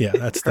something. Yeah,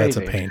 that's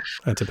a pain.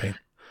 That's a pain.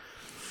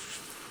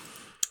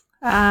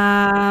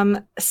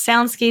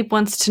 Soundscape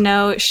wants to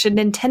know, should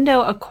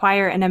Nintendo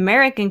acquire an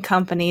American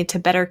company to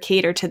better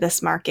cater to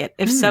this market?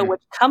 If so,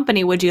 which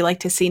company would you like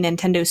to see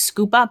Nintendo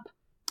scoop up?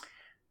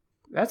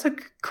 That's a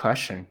good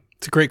question.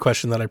 It's a great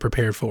question that I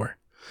prepared for.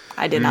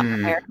 I did not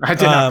prepare. I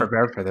did not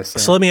prepare for this.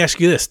 So let me ask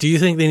you this. Do you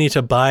think they need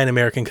to buy an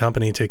American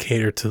company to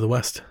cater to the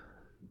West?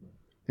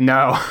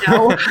 No.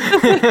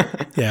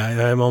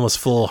 Yeah, I'm almost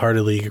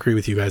full-heartedly agree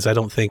with you guys. I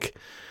don't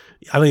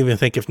even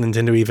think if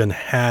Nintendo even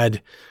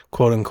had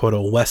quote unquote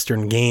a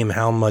Western game,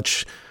 how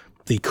much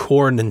the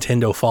core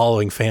Nintendo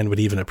following fan would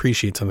even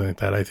appreciate something like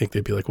that. I think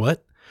they'd be like,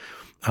 what?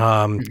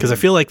 Because I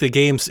feel like the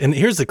games, and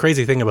here's the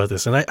crazy thing about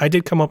this, and I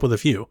did come up with a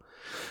few,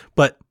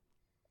 but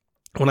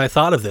when I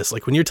thought of this,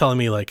 like when you're telling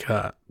me like,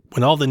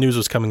 when all the news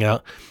was coming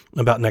out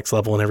about Next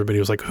Level and everybody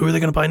was like, who are they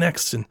going to buy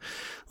next? And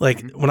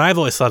like, when I've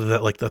always thought of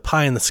that, like the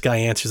pie in the sky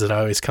answers that I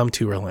always come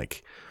to are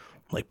like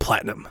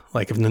Platinum.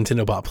 Like if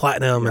Nintendo bought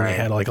Platinum and they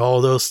had like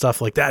all those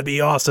stuff, like that'd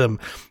be awesome.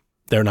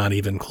 they're not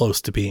even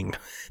close to being,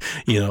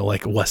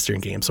 like Western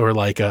games. Or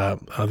like the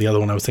other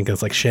one I was thinking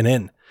is like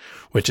Shinin,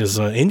 which is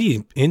an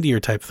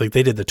indie type. Like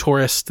they did The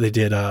Tourist, they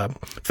did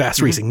Fast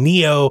Racing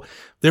Neo.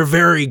 They're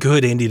very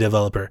good indie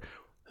developer.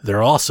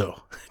 They're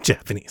also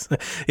Japanese, so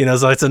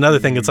it's another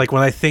thing. It's like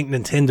when I think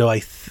Nintendo,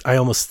 I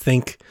almost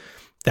think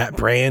that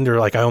brand, or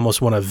like I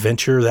almost want to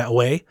venture that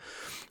way.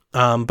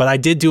 But I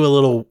did do a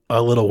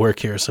little work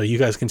here, so you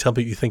guys can tell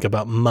me what you think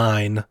about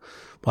mine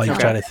while you're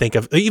trying to think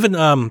of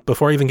even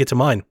before I even get to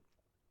mine.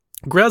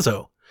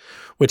 Grezzo,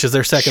 which is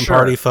their second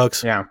party,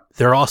 folks. Yeah,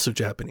 they're also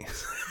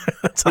Japanese.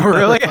 Oh,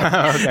 really?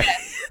 Okay.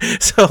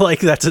 So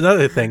like that's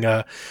another thing.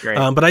 Great.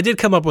 But I did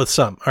come up with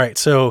some. All right,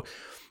 so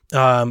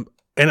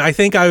and I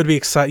think I would be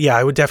excited. Yeah,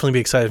 I would definitely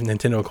be excited if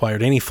Nintendo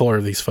acquired any four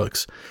of these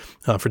folks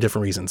for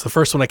different reasons. The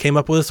first one I came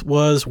up with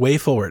was Way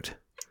Forward.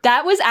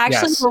 That was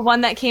actually the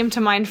one that came to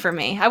mind for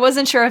me. I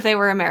wasn't sure if they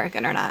were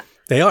American or not.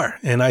 They are,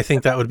 and I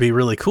think that would be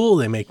really cool.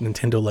 They make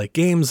Nintendo-like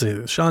games,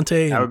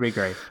 Shantae. That would be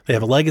great. They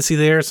have a legacy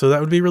there, so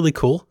that would be really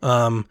cool.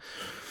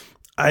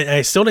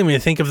 I still don't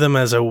even think of them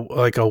as a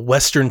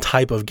Western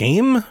type of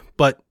game,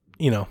 but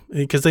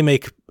because they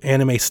make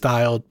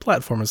anime-styled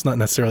platformers, not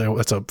necessarily.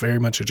 That's very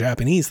much a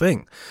Japanese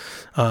thing.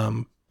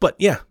 But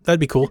yeah, that'd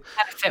be cool.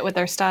 Kind of fit with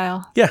their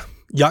style. Yeah,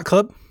 Yacht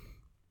Club.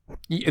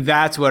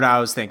 That's what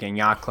I was thinking.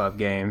 Yacht Club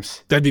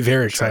games. That'd be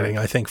very exciting,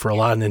 I think, for a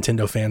lot of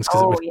Nintendo fans.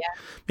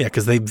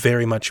 Because they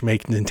very much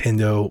make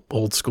Nintendo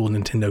old school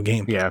Nintendo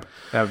game. Yeah,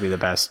 that would be the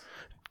best.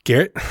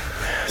 Garrett,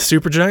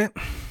 Supergiant.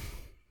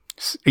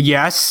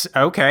 Yes.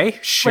 Okay.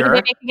 Sure. What did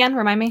they make again?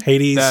 Remind me.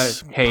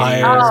 Hades,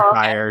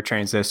 Pyre,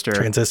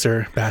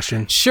 Transistor,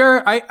 Bastion.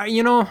 Sure.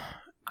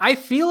 I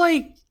feel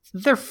like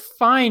they're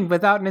fine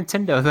without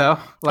Nintendo, though.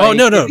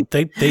 No,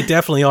 they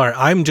definitely are.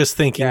 I'm just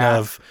thinking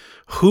of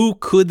who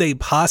could they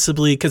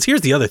possibly? Because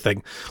here's the other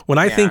thing: when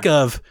I think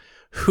of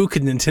who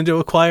could Nintendo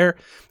acquire,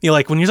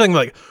 like when you're talking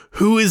like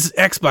who is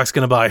Xbox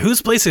going to buy,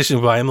 who's PlayStation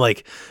going to buy, I'm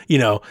like,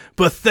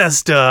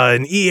 Bethesda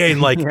and EA,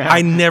 and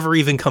I never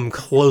even come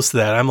close to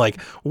that. I'm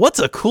like, what's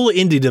a cool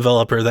indie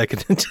developer that could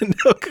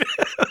Nintendo?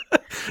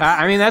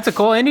 I mean, that's a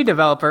cool indie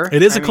developer.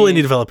 It is a cool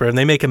indie developer, and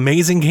they make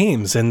amazing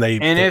games. And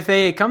if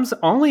it comes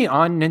only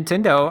on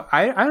Nintendo,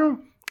 I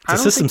don't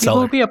think people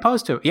would be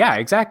opposed to it. Yeah,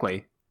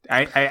 exactly.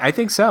 I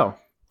think so.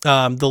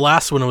 The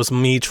last one was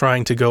me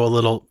trying to go a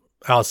little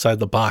outside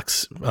the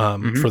box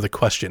for the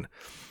question.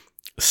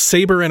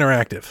 Saber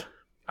Interactive.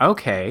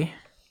 Okay.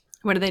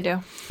 What do they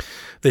do?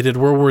 They did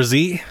World War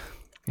Z.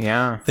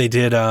 Yeah. They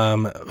did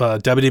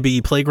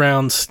WWE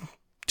Playgrounds,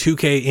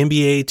 2K,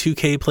 NBA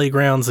 2K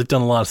Playgrounds. They've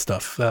done a lot of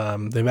stuff.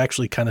 They've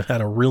actually kind of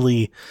had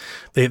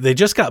they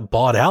just got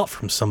bought out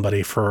from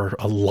somebody for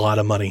a lot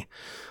of money.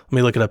 Let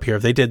me look it up here.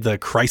 They did the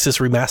Crysis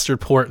remastered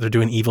port. They're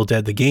doing Evil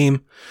Dead the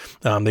game.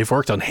 They've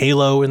worked on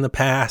Halo in the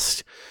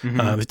past.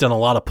 They've done a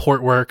lot of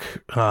port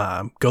work,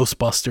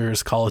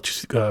 Ghostbusters, Call of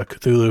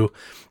Cthulhu,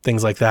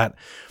 things like that.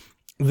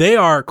 They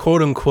are,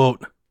 quote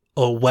unquote,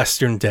 a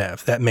Western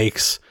dev that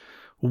makes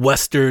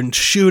Western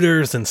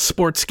shooters and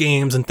sports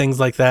games and things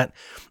like that.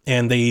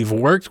 And they've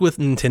worked with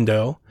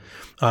Nintendo.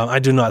 I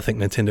do not think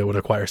Nintendo would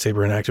acquire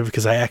Saber Interactive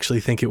because I actually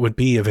think it would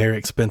be a very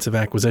expensive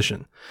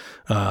acquisition.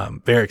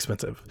 Very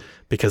expensive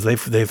because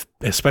they've,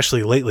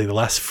 especially lately, the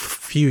last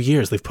few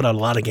years, they've put out a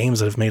lot of games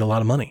that have made a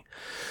lot of money.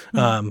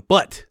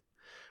 But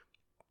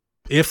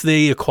if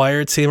they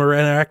acquired Saber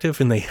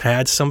Interactive and they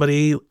had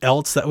somebody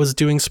else that was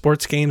doing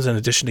sports games in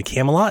addition to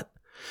Camelot,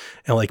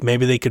 and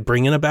maybe they could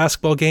bring in a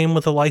basketball game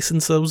with a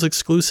license that was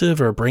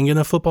exclusive, or bring in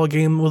a football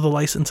game with a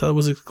license that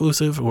was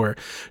exclusive, or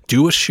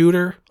do a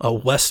shooter, a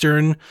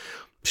Western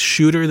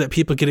shooter that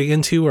people get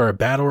into, or a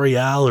battle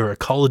royale, or a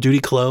Call of Duty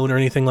clone, or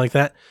anything like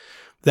that,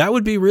 that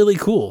would be really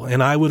cool,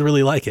 and I would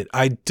really like it.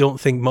 I don't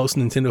think most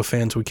Nintendo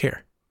fans would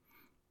care,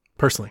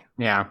 personally.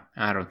 Yeah,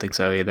 I don't think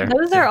so either.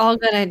 Those are all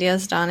good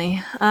ideas,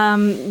 Donnie.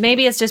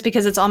 Maybe it's just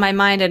because it's on my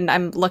mind and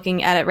I'm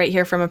looking at it right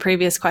here from a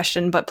previous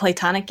question, but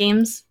Playtonic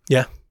Games.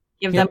 Yeah.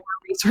 Give them more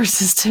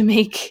resources to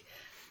make.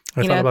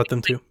 I thought about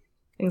them too.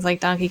 Things like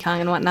Donkey Kong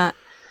and whatnot.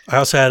 I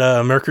also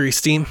had Mercury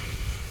Steam.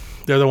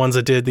 They're the ones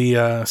that did the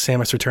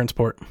Samus Returns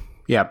port.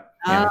 Yep.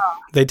 Yeah.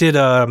 They did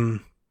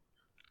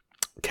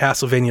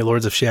Castlevania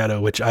Lords of Shadow,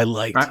 which I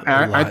liked.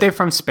 Aren't they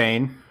from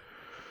Spain?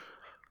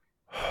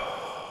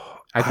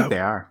 I think they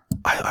are.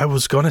 I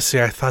was going to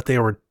say I thought they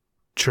were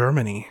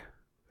Germany.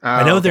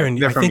 I know they're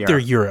in. I think they're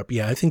Europe.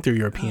 Yeah, I think they're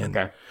European.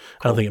 Okay.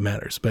 I don't think it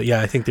matters, but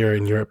yeah, I think they're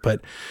in Europe.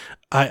 But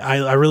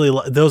I really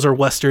those are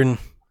Western.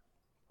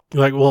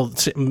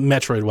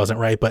 Metroid wasn't,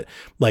 right, but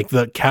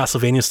the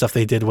Castlevania stuff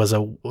they did was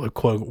a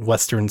quote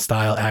Western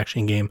style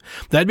action game.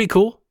 That'd be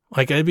cool.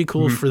 It'd be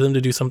cool for them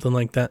to do something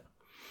like that.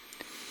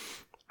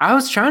 I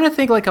was trying to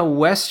think a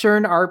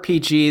Western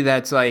RPG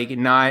that's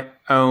not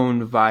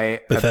owned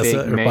by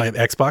Bethesda or by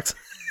Xbox.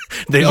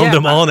 They own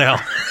them all now.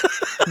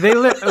 They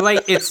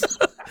it's.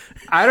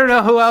 I don't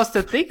know who else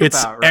to think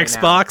about. It's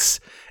Xbox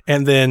now.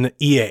 And then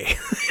EA.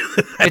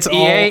 It's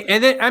EA,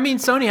 and then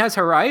Sony has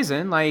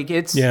Horizon.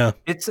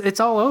 It's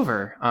all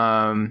over.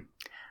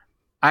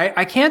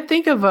 I can't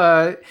think of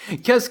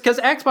because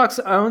Xbox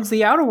owns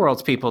the Outer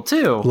Worlds people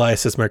too.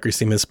 Elias says Mercury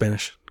Steam is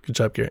Spanish. Good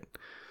job, Garrett.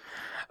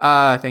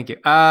 Thank you.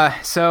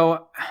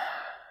 So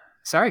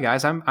sorry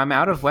guys, I'm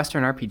out of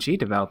Western RPG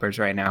developers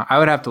right now. I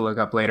would have to look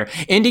up later.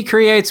 Indie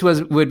Creates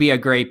would be a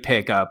great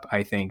pickup,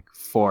 I think,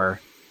 for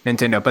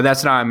Nintendo, but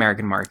that's not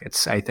American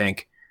markets, I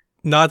think.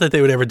 Not that they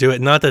would ever do it.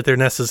 Not that they're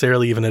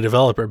necessarily even a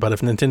developer, but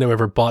if Nintendo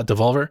ever bought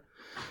Devolver,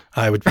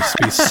 I would just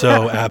be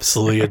so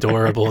absolutely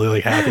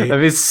adorably happy.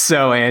 That'd be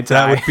so anti.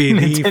 That would be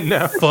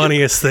Nintendo. the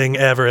funniest thing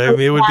ever. I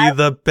mean, it would be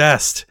the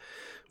best.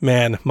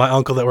 Man, my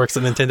uncle that works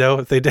at Nintendo,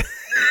 if they did.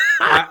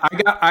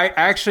 I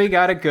actually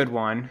got a good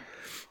one.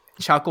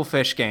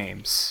 Chucklefish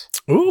Games.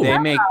 Ooh. They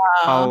make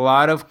a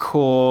lot of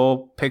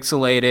cool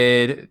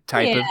pixelated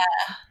type of,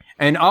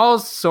 and all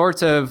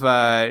sorts of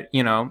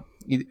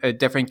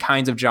different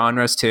kinds of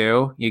genres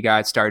too. You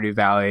got Stardew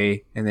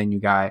Valley, and then you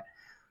got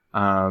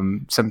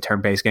some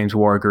turn-based games,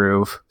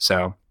 Wargroove.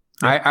 So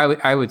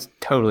I would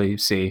totally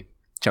see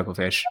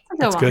Chucklefish.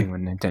 That's good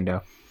with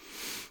Nintendo.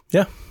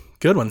 Yeah,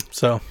 good one.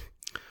 So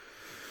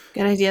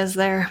good ideas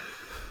there.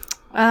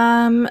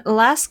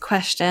 Last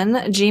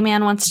question.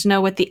 G-Man wants to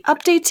know, with the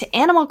update to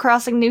Animal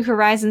Crossing New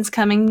Horizons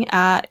coming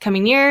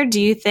year,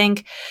 do you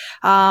think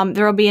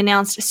there will be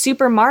announced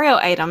Super Mario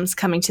items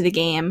coming to the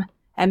game?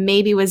 And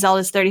maybe with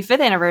Zelda's 35th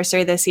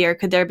anniversary this year,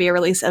 could there be a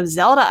release of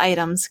Zelda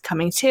items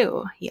coming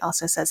too? He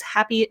also says,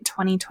 happy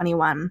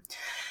 2021.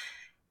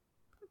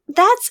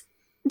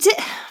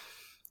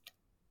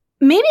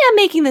 Maybe I'm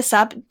making this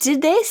up.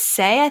 Did they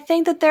say, I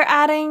think, that they're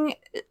adding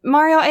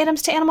Mario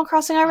items to Animal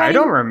Crossing already? I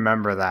don't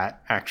remember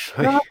that,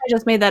 actually. I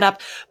just made that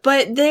up.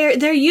 But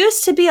there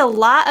used to be a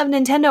lot of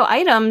Nintendo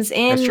items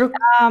in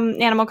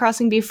Animal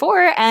Crossing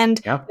before, and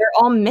they're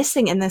all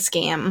missing in this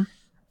game.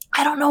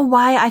 I don't know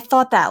why I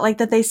thought that, like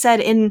that they said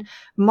in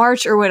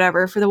March or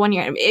whatever for the 1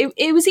 year.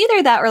 It was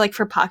either that or like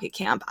for Pocket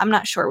Camp. I'm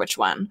not sure which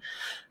one.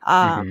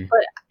 But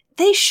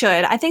they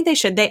should. I think they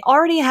should. They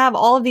already have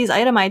all of these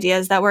item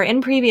ideas that were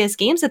in previous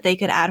games that they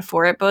could add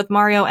for it, both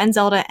Mario and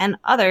Zelda and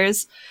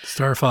others.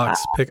 Star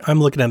Fox. I'm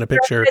looking at a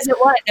picture.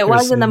 It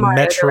was in the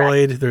Mario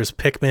Metroid. Direct. There's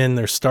Pikmin.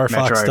 There's Star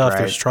Fox stuff. Right,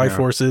 there's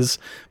Triforces,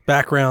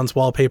 backgrounds,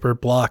 wallpaper,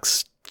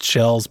 blocks,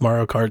 shells,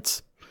 Mario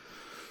Karts,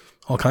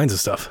 all kinds of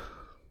stuff.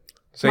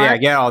 So yeah,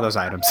 get all those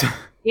items.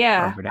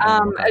 Yeah.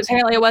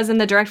 Apparently it was in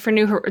the Direct for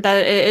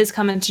that it is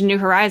coming to New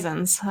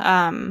Horizons.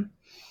 I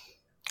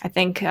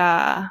think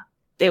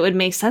it would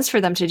make sense for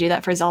them to do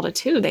that for Zelda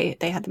too. They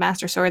had the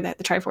Master Sword, the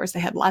Triforce, they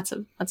had lots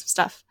of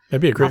stuff.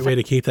 That'd be a great way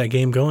to keep that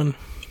game going.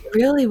 It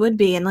really would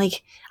be. And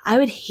like, I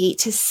would hate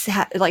to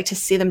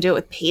see them do it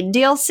with paid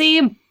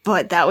DLC,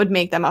 but that would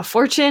make them a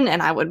fortune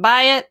and I would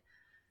buy it.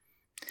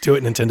 Do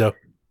it, Nintendo.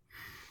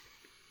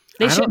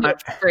 They should do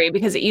it for free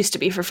because it used to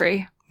be for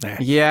free. Nah.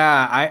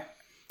 Yeah,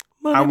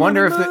 I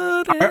wonder if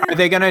are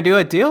they going to do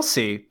a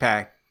DLC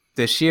pack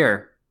this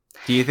year?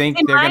 Do you think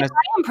they're going to?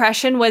 My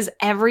impression was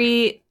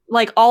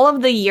all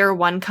of the year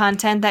one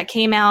content that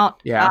came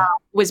out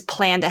was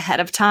planned ahead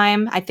of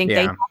time. I think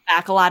they held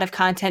back a lot of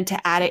content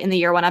to add it in the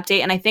year one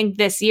update, and I think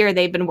this year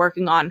they've been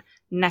working on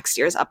next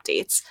year's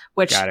updates,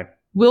 which I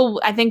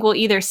think we'll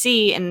either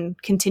see in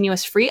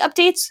continuous free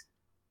updates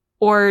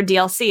or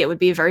DLC. It would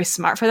be very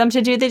smart for them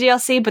to do the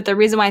DLC, but the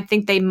reason why I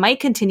think they might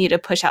continue to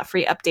push out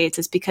free updates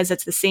is because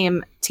it's the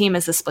same team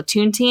as the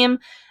Splatoon team,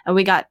 and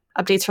we got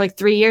updates for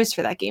 3 years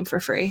for that game for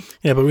free.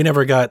 Yeah, but we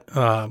never got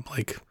I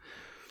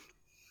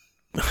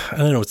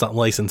don't know, it's not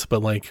licensed,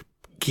 but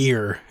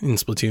gear in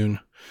Splatoon.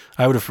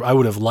 I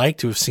would have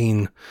liked to have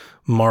seen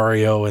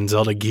Mario and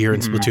Zelda gear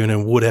in Splatoon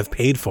and would have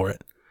paid for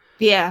it.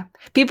 Yeah.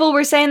 People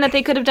were saying that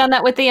they could have done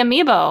that with the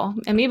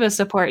amiibo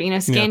support,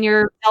 scan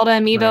your Zelda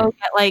amiibo,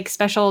 get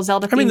special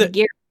Zelda themed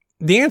gear.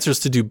 The answer is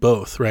to do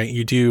both, right?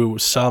 You do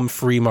some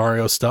free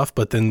Mario stuff,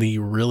 but then the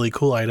really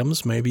cool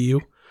items, maybe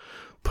you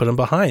put them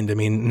behind. I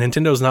mean,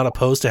 Nintendo's not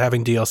opposed to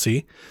having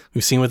DLC.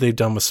 We've seen what they've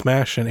done with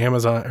Smash, and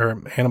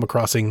Animal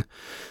Crossing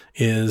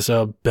is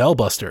a bell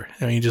buster.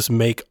 You just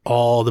make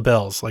all the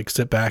bells,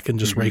 sit back and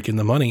just rake in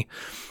the money.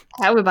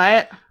 I would buy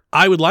it.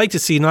 I would like to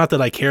see, not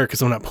that I care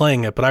because I'm not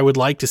playing it, but I would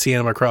like to see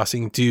Animal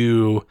Crossing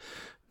do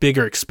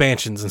bigger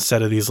expansions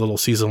instead of these little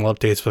seasonal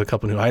updates with a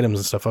couple new items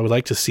and stuff. I would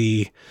like to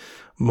see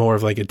more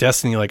of a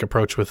Destiny-like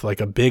approach with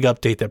a big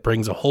update that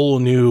brings a whole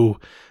new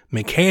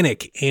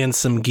mechanic and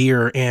some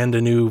gear and a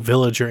new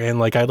villager.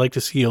 And I'd like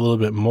to see a little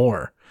bit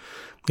more,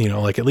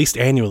 at least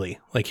annually.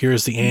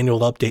 Here's the annual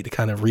update to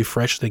kind of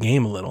refresh the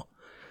game a little.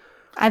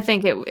 I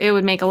think it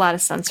would make a lot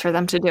of sense for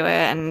them to do it,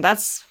 and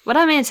that's what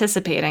I'm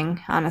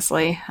anticipating,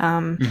 honestly.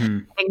 I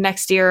think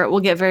next year we'll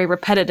get very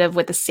repetitive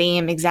with the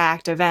same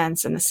exact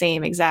events and the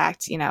same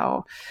exact,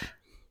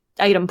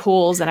 item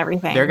pools and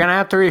everything. They're going to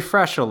have to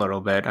refresh a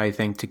little bit, I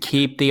think, to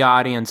keep the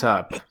audience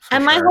up.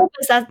 And my hope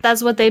is that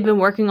that's what they've been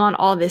working on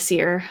all this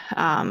year.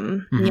 I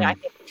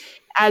think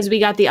as we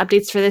got the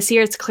updates for this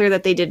year, it's clear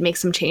that they did make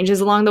some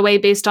changes along the way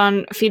based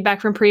on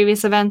feedback from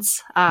previous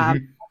events.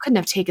 Couldn't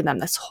have taken them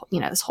this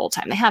whole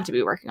time. They have to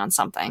be working on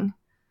something.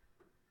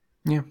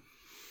 Yeah.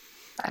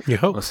 You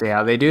hope. We'll see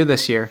how they do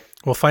this year.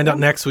 We'll find out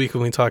next week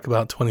when we talk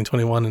about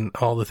 2021 and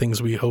all the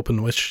things we hope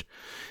and wish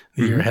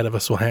the year ahead of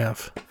us will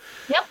have.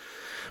 Yep.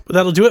 But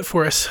that'll do it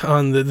for us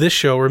on this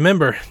show.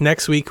 Remember,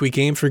 next week we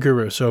game for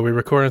Guru. So we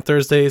record on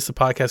Thursdays. The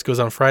podcast goes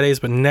on Fridays.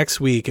 But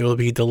next week it will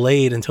be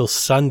delayed until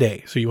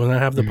Sunday. So you will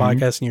not have the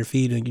podcast in your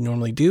feed like you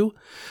normally do.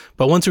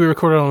 But once we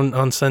record it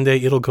on Sunday,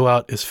 it'll go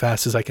out as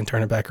fast as I can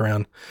turn it back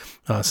around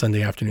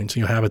Sunday afternoon.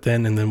 So you'll have it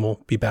then, and then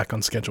we'll be back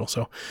on schedule.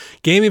 So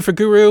Gaming for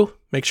Guru,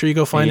 make sure you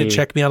go find it.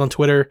 Check me out on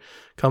Twitter.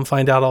 Come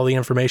find out all the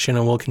information,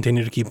 and we'll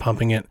continue to keep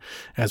pumping it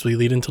as we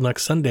lead until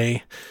next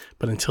Sunday.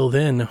 But until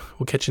then,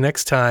 we'll catch you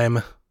next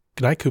time.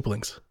 Good night,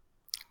 Koopalings.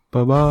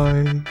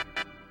 Bye-bye.